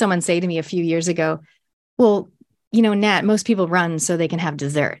did have someone say to me a few years ago, well, Nat, most people run so they can have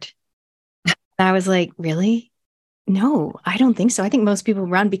dessert. And I was like, really? No, I don't think so. I think most people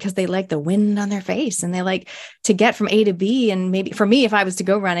run because they like the wind on their face and they like to get from A to B. And maybe for me, if I was to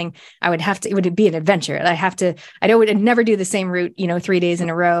go running, it would be an adventure. I would never do the same route, 3 days in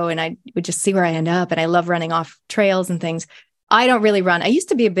a row. And I would just see where I end up. And I love running off trails and things. I don't really run. I used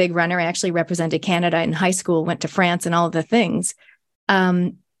to be a big runner. I actually represented Canada in high school, went to France and all of the things.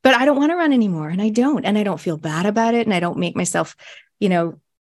 But I don't want to run anymore. And I don't feel bad about it. And I don't make myself,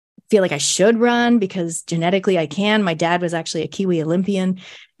 feel like I should run because genetically I can. My dad was actually a Kiwi Olympian.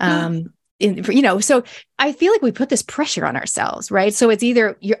 So I feel like we put this pressure on ourselves, right? So it's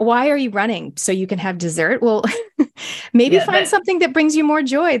either, why are you running? So you can have dessert? Well, maybe find something that brings you more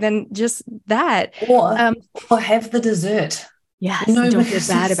joy than just that. Or have the dessert. Yes, don't feel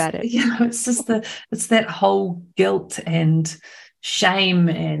bad about it. It's just it's that whole guilt and shame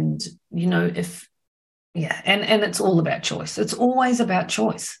and, and it's all about choice. It's always about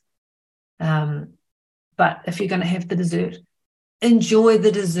choice. But if you're going to have the dessert, enjoy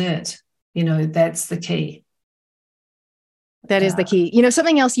the dessert. That's the key. That is the key.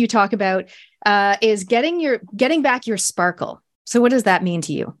 Something else you talk about is getting back your sparkle. So what does that mean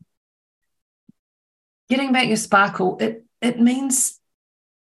to you? Getting back your sparkle, it means,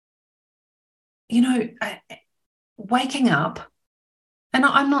 waking up. And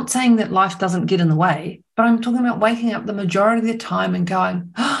I'm not saying that life doesn't get in the way, but I'm talking about waking up the majority of the time and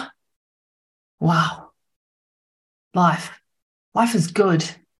going, oh, wow, life is good.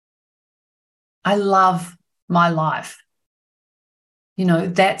 I love my life.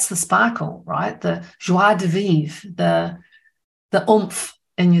 That's the sparkle, right? The joie de vivre, the oomph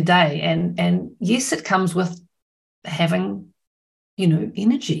in your day. And yes, it comes with having,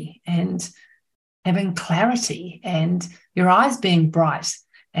 energy and having clarity and your eyes being bright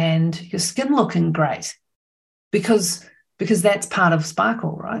and your skin looking great because that's part of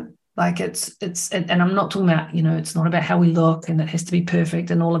sparkle, right? Like it's and I'm not talking about, it's not about how we look and it has to be perfect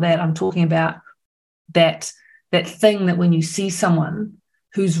and all of that. I'm talking about that thing that when you see someone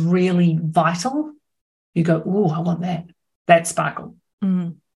who's really vital, you go, oh, I want that. That's sparkle. Mm-hmm.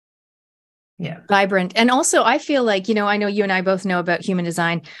 Yeah. Vibrant. And also I feel like, I know you and I both know about human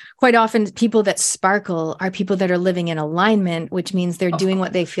design. Quite often people that sparkle are people that are living in alignment, which means they're doing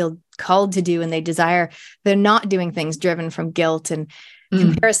what they feel called to do and they desire. They're not doing things driven from guilt and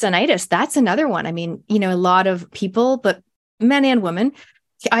comparisonitis. That's another one. I mean, a lot of people, but men and women,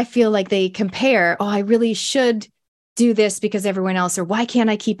 I feel like they compare, I really should do this because everyone else, or why can't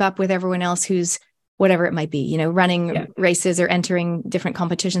I keep up with everyone else who's whatever it might be, running races or entering different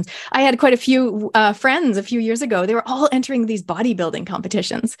competitions. I had quite a few friends a few years ago. They were all entering these bodybuilding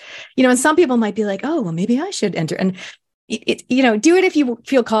competitions, and some people might be like, oh, well, maybe I should enter. And do it if you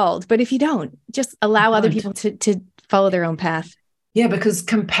feel called, but if you don't, just allow other people to follow their own path. Yeah, because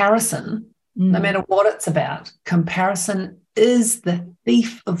comparison, no matter what it's about, comparison is the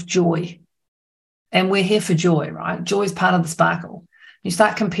thief of joy. And we're here for joy, right? Joy is part of the sparkle. You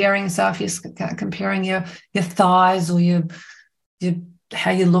start comparing yourself, you start comparing your thighs or your how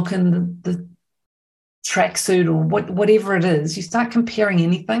you look in the tracksuit or whatever it is. You start comparing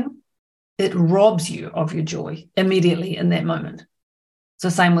anything, it robs you of your joy immediately in that moment. It's the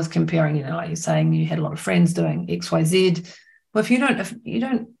same with comparing, like you're saying you had a lot of friends doing XYZ. Well, if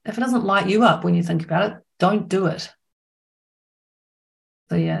it doesn't light you up when you think about it, don't do it.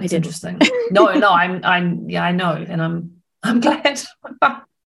 So yeah, it's interesting. No, I know, and I'm glad.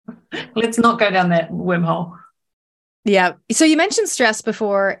 Let's not go down that wormhole. Yeah. So you mentioned stress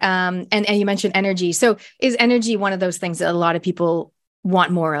before, and you mentioned energy. So is energy one of those things that a lot of people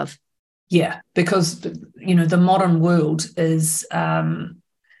want more of? Yeah, because the modern world is, I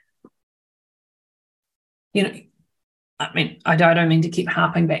mean, I don't mean to keep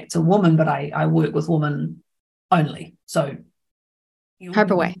harping back to women, but I work with women only. So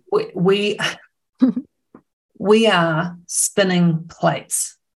harp away. We are spinning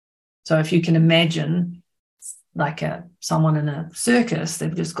plates. So if you can imagine like someone in a circus,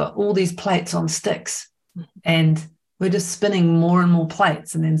 they've just got all these plates on sticks and we're just spinning more and more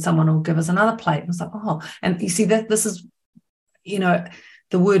plates, and then someone will give us another plate. And it's like, and you see that this is,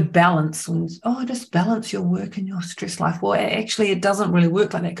 the word balance, and just balance your work and your stress life. Well, actually it doesn't really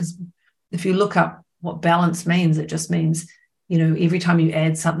work like that, because if you look up what balance means, it just means, every time you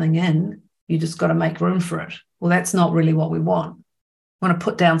add something in, you just got to make room for it. Well, that's not really what we want. We want to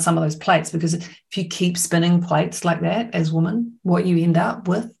put down some of those plates, because if you keep spinning plates like that as women, what you end up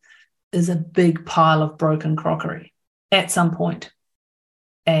with is a big pile of broken crockery at some point.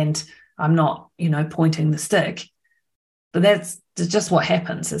 And I'm not, pointing the stick, but that's just what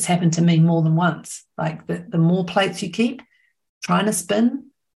happens. It's happened to me more than once. Like the more plates you keep trying to spin,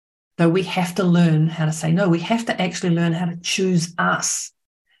 though, we have to learn how to say no. We have to actually learn how to choose us.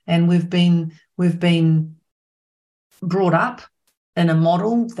 And we've been brought up in a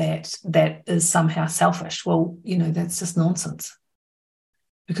model that is somehow selfish. Well, that's just nonsense.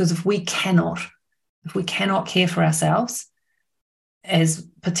 Because if we cannot care for ourselves,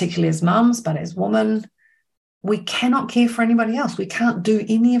 particularly as mums, but as women, we cannot care for anybody else. We can't do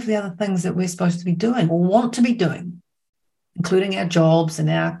any of the other things that we're supposed to be doing or want to be doing. including our jobs and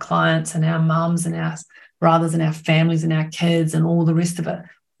our clients and our mums and our brothers and our families and our kids and all the rest of it.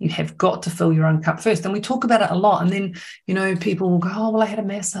 You have got to fill your own cup first. And we talk about it a lot. And then, you know, people will go, oh, well, I had a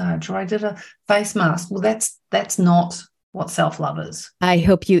massage or I did a face mask. Well, that's not what self-love is. I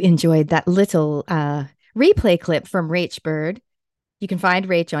hope you enjoyed that little replay clip from Rach Bird. You can find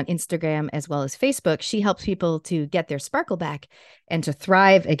Rach on Instagram as well as Facebook. She helps people to get their sparkle back and to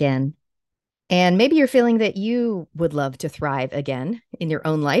thrive again. And maybe you're feeling that you would love to thrive again in your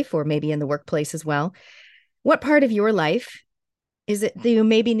own life or maybe in the workplace as well. What part of your life is it that you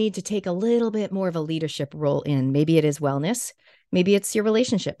maybe need to take a little bit more of a leadership role in? Maybe it is wellness. Maybe it's your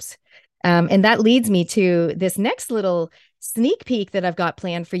relationships. And that leads me to this next little sneak peek that I've got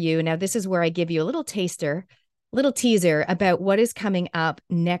planned for you. Now, this is where I give you a little taster, little teaser about what is coming up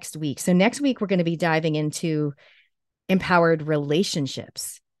next week. So next week, we're going to be diving into empowered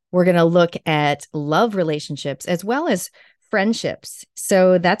relationships. We're going to look at love relationships as well as friendships.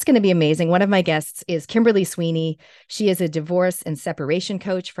 So that's going to be amazing. One of my guests is Kimberly Sweeney. She is a divorce and separation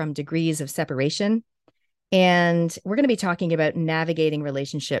coach from Degrees of Separation. And we're going to be talking about navigating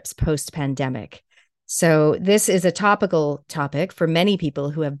relationships post-pandemic. So this is a topical topic for many people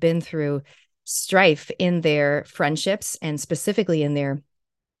who have been through strife in their friendships and specifically in their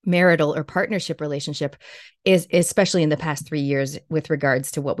marital or partnership relationship, is especially in the past 3 years with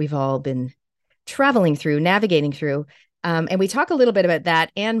regards to what we've all been traveling through, navigating through. And we talk a little bit about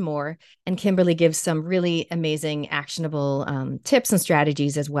that and more. And Kimberly gives some really amazing, actionable tips and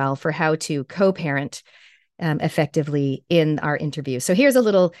strategies as well for how to co-parent effectively in our interview. So here's a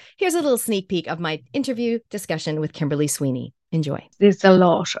little sneak peek of my interview discussion with Kimberly Sweeney. Enjoy. There's a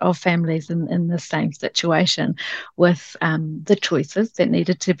lot of families in the same situation with the choices that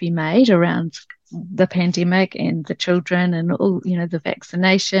needed to be made around the pandemic and the children and all, you know, the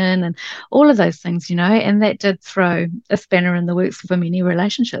vaccination and all of those things, you know, and that did throw a spanner in the works for many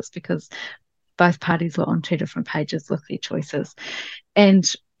relationships because both parties were on two different pages with their choices. And,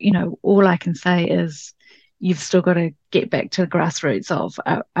 you know, all I can say is you've still got to get back to the grassroots of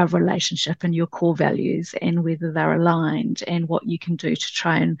a relationship and your core values and whether they're aligned and what you can do to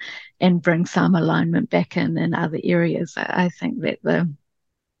try and bring some alignment back in other areas. I think that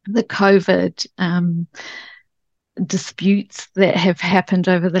the COVID disputes that have happened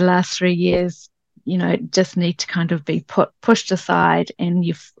over the last 3 years, you know, just need to kind of be pushed aside. And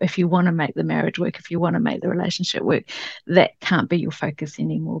if you want to make the marriage work, if you want to make the relationship work, that can't be your focus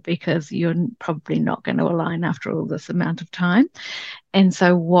anymore because you're probably not going to align after all this amount of time. And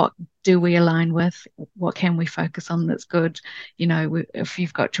so what do we align with? What can we focus on that's good? You know, if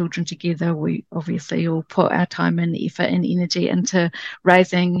you've got children together, we obviously all put our time and effort and energy into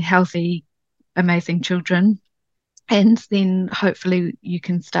raising healthy, amazing children. And then hopefully you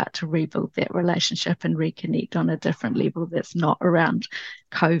can start to rebuild that relationship and reconnect on a different level that's not around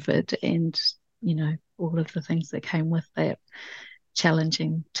COVID and, you know, all of the things that came with that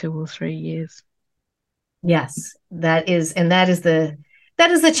challenging 2 or 3 years. Yes, that is the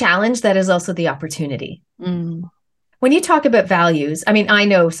challenge. That is also the opportunity. Mm. When you talk about values, I mean, I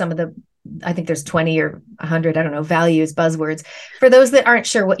know I think there's 20 or 100, I don't know, values, buzzwords. For those that aren't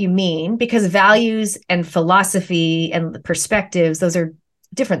sure what you mean, because values and philosophy and perspectives, those are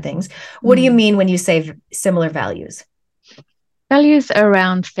different things. What do you mean when you say similar values? Values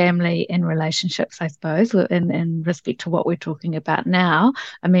around family and relationships, I suppose, in respect to what we're talking about now.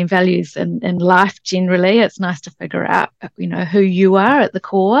 I mean, values in life generally, it's nice to figure out, you know, who you are at the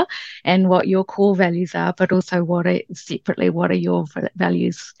core and what your core values are, but also what are your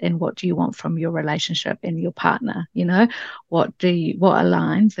values and what do you want from your relationship and your partner, you know, what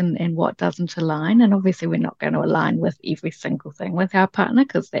aligns and what doesn't align. And obviously we're not going to align with every single thing with our partner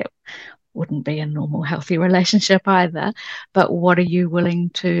because that wouldn't be a normal, healthy relationship either. But what are you willing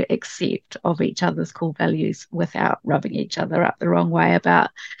to accept of each other's core values without rubbing each other up the wrong way about,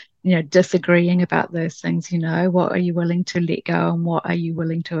 you know, disagreeing about those things? You know, what are you willing to let go and what are you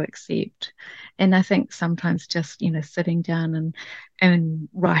willing to accept? And I think sometimes just, you know, sitting down and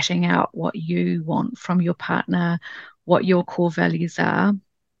writing out what you want from your partner, what your core values are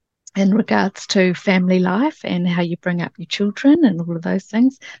in regards to family life and how you bring up your children and all of those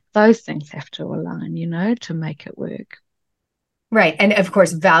things have to align, you know, to make it work. Right. And of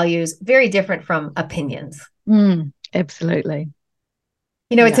course, values, very different from opinions. Absolutely.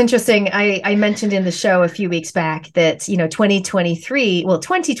 You know, it's interesting. I mentioned in the show a few weeks back that, you know, 2020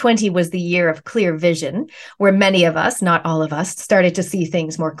 was the year of clear vision, where many of us, not all of us, started to see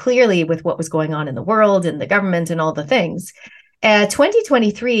things more clearly with what was going on in the world and the government and all the things.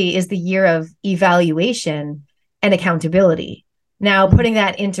 2023 is the year of evaluation and accountability. Now, putting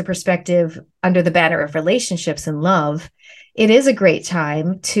that into perspective under the banner of relationships and love, it is a great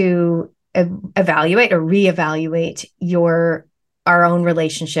time to evaluate or reevaluate our own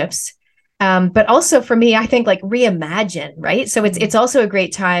relationships. But also for me, I think like reimagine, right? So it's also a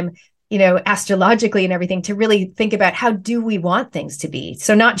great time, astrologically and everything, to really think about how do we want things to be?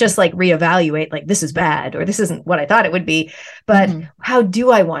 So not just like reevaluate, like this is bad or this isn't what I thought it would be, but how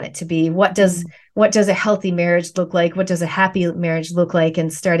do I want it to be? What does a healthy marriage look like? What does a happy marriage look like?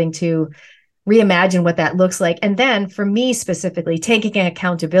 And starting to reimagine what that looks like. And then for me specifically, taking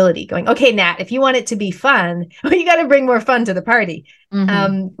accountability, going, okay, Nat, if you want it to be fun, well, you got to bring more fun to the party.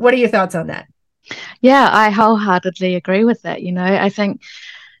 What are your thoughts on that? Yeah, I wholeheartedly agree with that. I think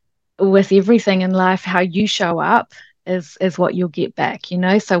with everything in life, how you show up is what you'll get back,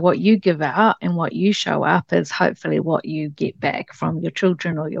 so what you give out and what you show up is hopefully what you get back from your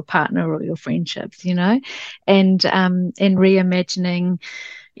children or your partner or your friendships, and reimagining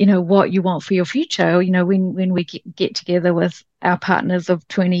what you want for your future. When we get together with our partners of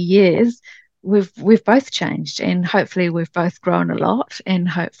 20 years, we've both changed, and hopefully we've both grown a lot, and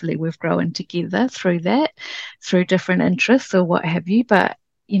hopefully we've grown together through that, through different interests or what have you. But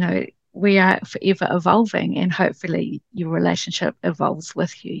we are forever evolving, and hopefully your relationship evolves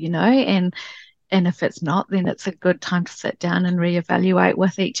with you, and if it's not, then it's a good time to sit down and reevaluate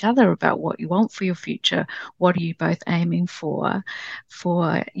with each other about what you want for your future. What are you both aiming for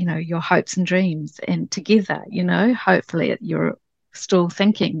your hopes and dreams, and together, hopefully you're still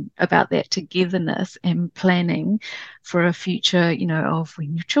thinking about that togetherness and planning for a future, of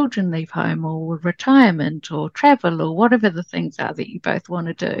when your children leave home or retirement or travel or whatever the things are that you both want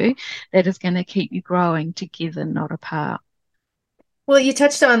to do, that is going to keep you growing together, not apart. Well, you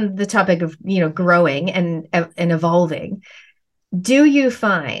touched on the topic of, growing and evolving. Do you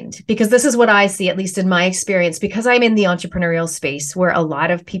find, because this is what I see, at least in my experience, because I'm in the entrepreneurial space where a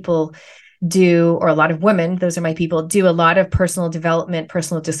lot of people do, or a lot of women, those are my people, do a lot of personal development,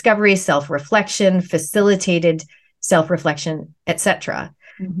 personal discovery, self-reflection, facilitated self-reflection, etc.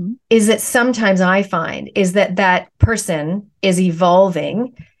 Is that sometimes I find is that person is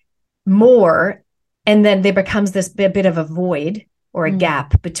evolving more, and then there becomes this bit of a void or a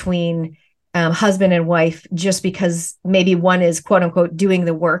gap between husband and wife, just because maybe one is quote unquote doing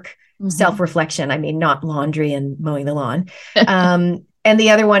the work, self-reflection. I mean, not laundry and mowing the lawn. And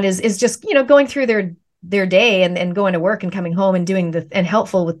the other one is just, going through their day and going to work and coming home and doing and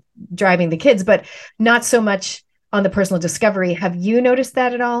helpful with driving the kids, but not so much on the personal discovery. Have you noticed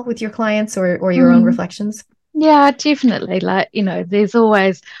that at all with your clients or your own reflections? Yeah, definitely. There's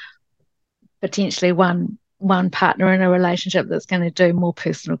always potentially one partner in a relationship that's going to do more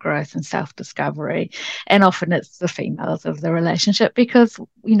personal growth and self-discovery, and often it's the females of the relationship, because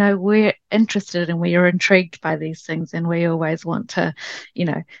we're interested and we are intrigued by these things, and we always want to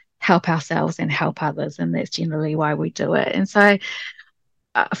help ourselves and help others, and that's generally why we do it. And so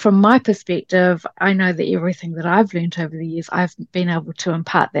from my perspective, I know that everything that I've learned over the years, I've been able to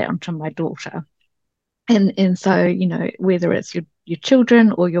impart that onto my daughter. And so, whether it's your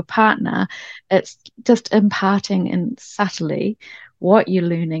children or your partner, it's just imparting and subtly what you're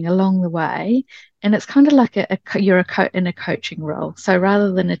learning along the way. And it's kind of like you're in a coaching role. So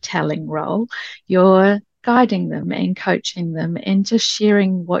rather than a telling role, you're guiding them and coaching them and just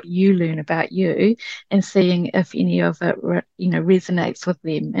sharing what you learn about you and seeing if any of it resonates with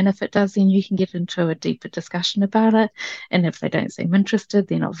them. And if it does, then you can get into a deeper discussion about it. And if they don't seem interested,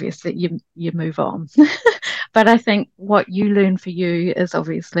 then obviously you move on. But I think what you learn for you is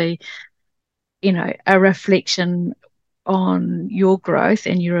obviously a reflection on your growth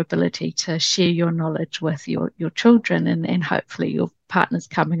and your ability to share your knowledge with your children, and hopefully your partner's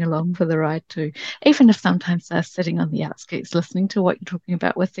coming along for the ride too, even if sometimes they're sitting on the outskirts listening to what you're talking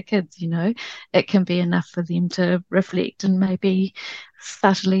about with the kids. It can be enough for them to reflect and maybe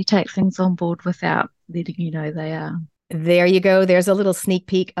subtly take things on board without letting you know they are. There you go. There's a little sneak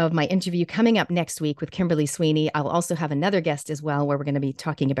peek of my interview coming up next week with Kimberly Sweeney. I'll also have another guest as well, where we're going to be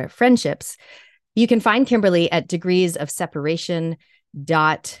talking about friendships. You can find Kimberly at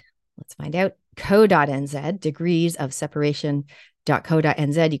degreesofseparation.co.nz,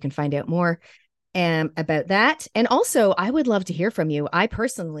 degreesofseparation.co.nz. You can find out more about that. And also, I would love to hear from you. I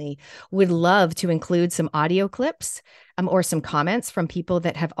personally would love to include some audio clips or some comments from people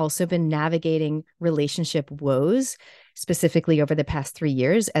that have also been navigating relationship woes, specifically over the past 3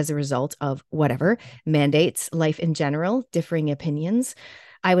 years as a result of whatever mandates, life in general, differing opinions.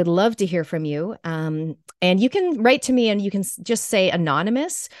 I would love to hear from you. And you can write to me and you can just say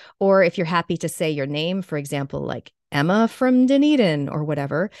anonymous, or if you're happy to say your name, for example, like Emma from Dunedin or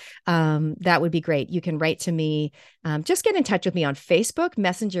whatever, that would be great. You can write to me. Just get in touch with me on Facebook.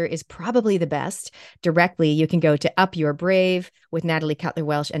 Messenger is probably the best. Directly, you can go to Up Your Brave with Natalie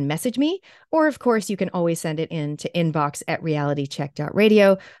Cutler-Welsh and message me. Or, of course, you can always send it in to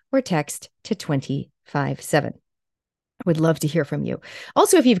inbox@realitycheck.radio or text to 257. I would love to hear from you.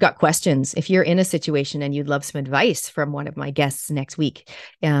 Also, if you've got questions, if you're in a situation and you'd love some advice from one of my guests next week,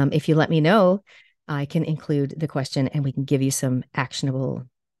 if you let me know, I can include the question and we can give you some actionable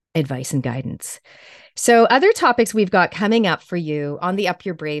advice and guidance. So other topics we've got coming up for you on the Up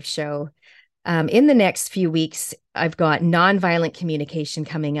Your Brave show. In the next few weeks, I've got nonviolent communication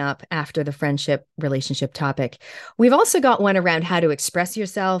coming up after the friendship relationship topic. We've also got one around how to express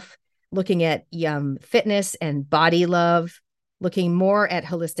yourself, looking at fitness and body love, looking more at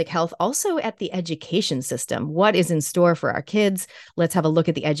holistic health, also at the education system. What is in store for our kids? Let's have a look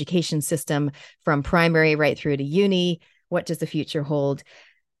at the education system from primary right through to uni. What does the future hold?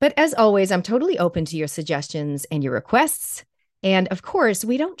 But as always, I'm totally open to your suggestions and your requests. And of course,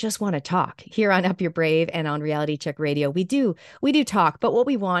 we don't just want to talk here on Up Your Brave and on Reality Check Radio. We do talk, but what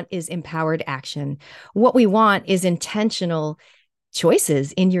we want is empowered action. What we want is intentional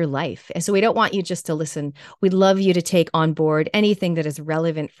choices in your life. And so we don't want you just to listen. We'd love you to take on board anything that is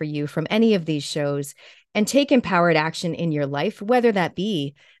relevant for you from any of these shows and take empowered action in your life, whether that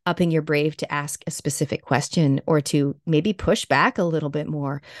be upping your brave to ask a specific question or to maybe push back a little bit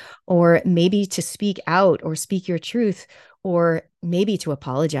more, or maybe to speak out or speak your truth, or maybe to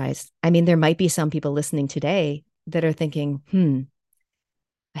apologize. I mean, there might be some people listening today that are thinking,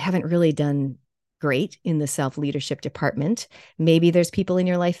 I haven't really done great in the self-leadership department. Maybe there's people in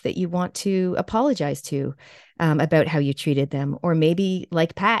your life that you want to apologize to about how you treated them. Or maybe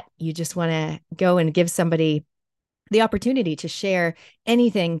like Pat, you just want to go and give somebody the opportunity to share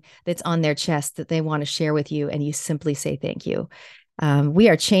anything that's on their chest that they want to share with you. And you simply say, thank you. We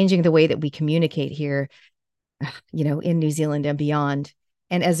are changing the way that we communicate here, in New Zealand and beyond.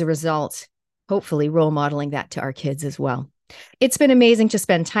 And as a result, hopefully role modeling that to our kids as well. It's been amazing to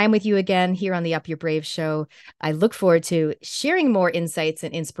spend time with you again here on the Up Your Brave show. I look forward to sharing more insights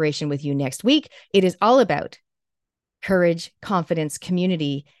and inspiration with you next week. It is all about courage, confidence,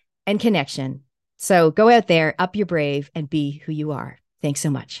 community, and connection. So go out there, up your brave, and be who you are. Thanks so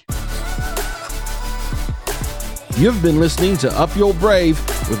much. You've been listening to Up Your Brave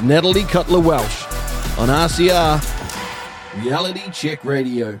with Natalie Cutler-Welsh on RCR Reality Check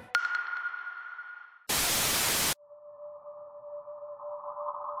Radio.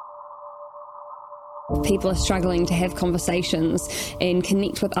 People are struggling to have conversations and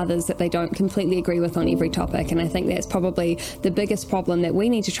connect with others that they don't completely agree with on every topic. And I think that's probably the biggest problem that we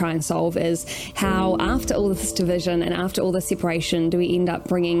need to try and solve, is how after all this division and after all this separation do we end up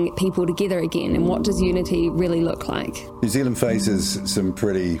bringing people together again, and what does unity really look like? New Zealand faces some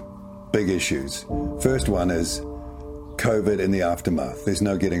pretty big issues. First one is COVID and the aftermath. There's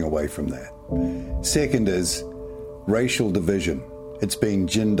no getting away from that. Second is racial division. It's been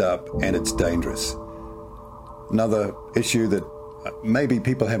ginned up and it's dangerous. Another issue that maybe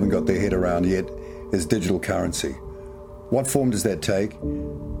people haven't got their head around yet is digital currency. What form does that take?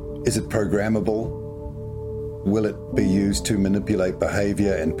 Is it programmable? Will it be used to manipulate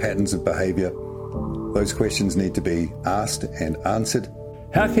behaviour and patterns of behaviour? Those questions need to be asked and answered.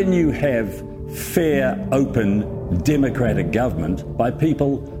 How can you have fair, open, democratic government by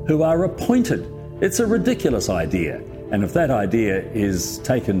people who are appointed? It's a ridiculous idea. And if that idea is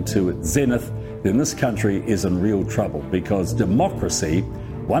taken to its zenith, then this country is in real trouble, because democracy,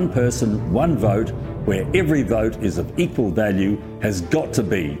 one person, one vote, where every vote is of equal value, has got to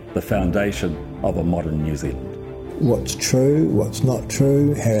be the foundation of a modern New Zealand. What's true, what's not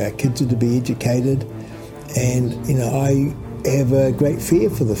true, how our kids are to be educated. And, I have a great fear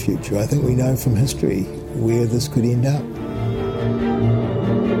for the future. I think we know from history where this could end up.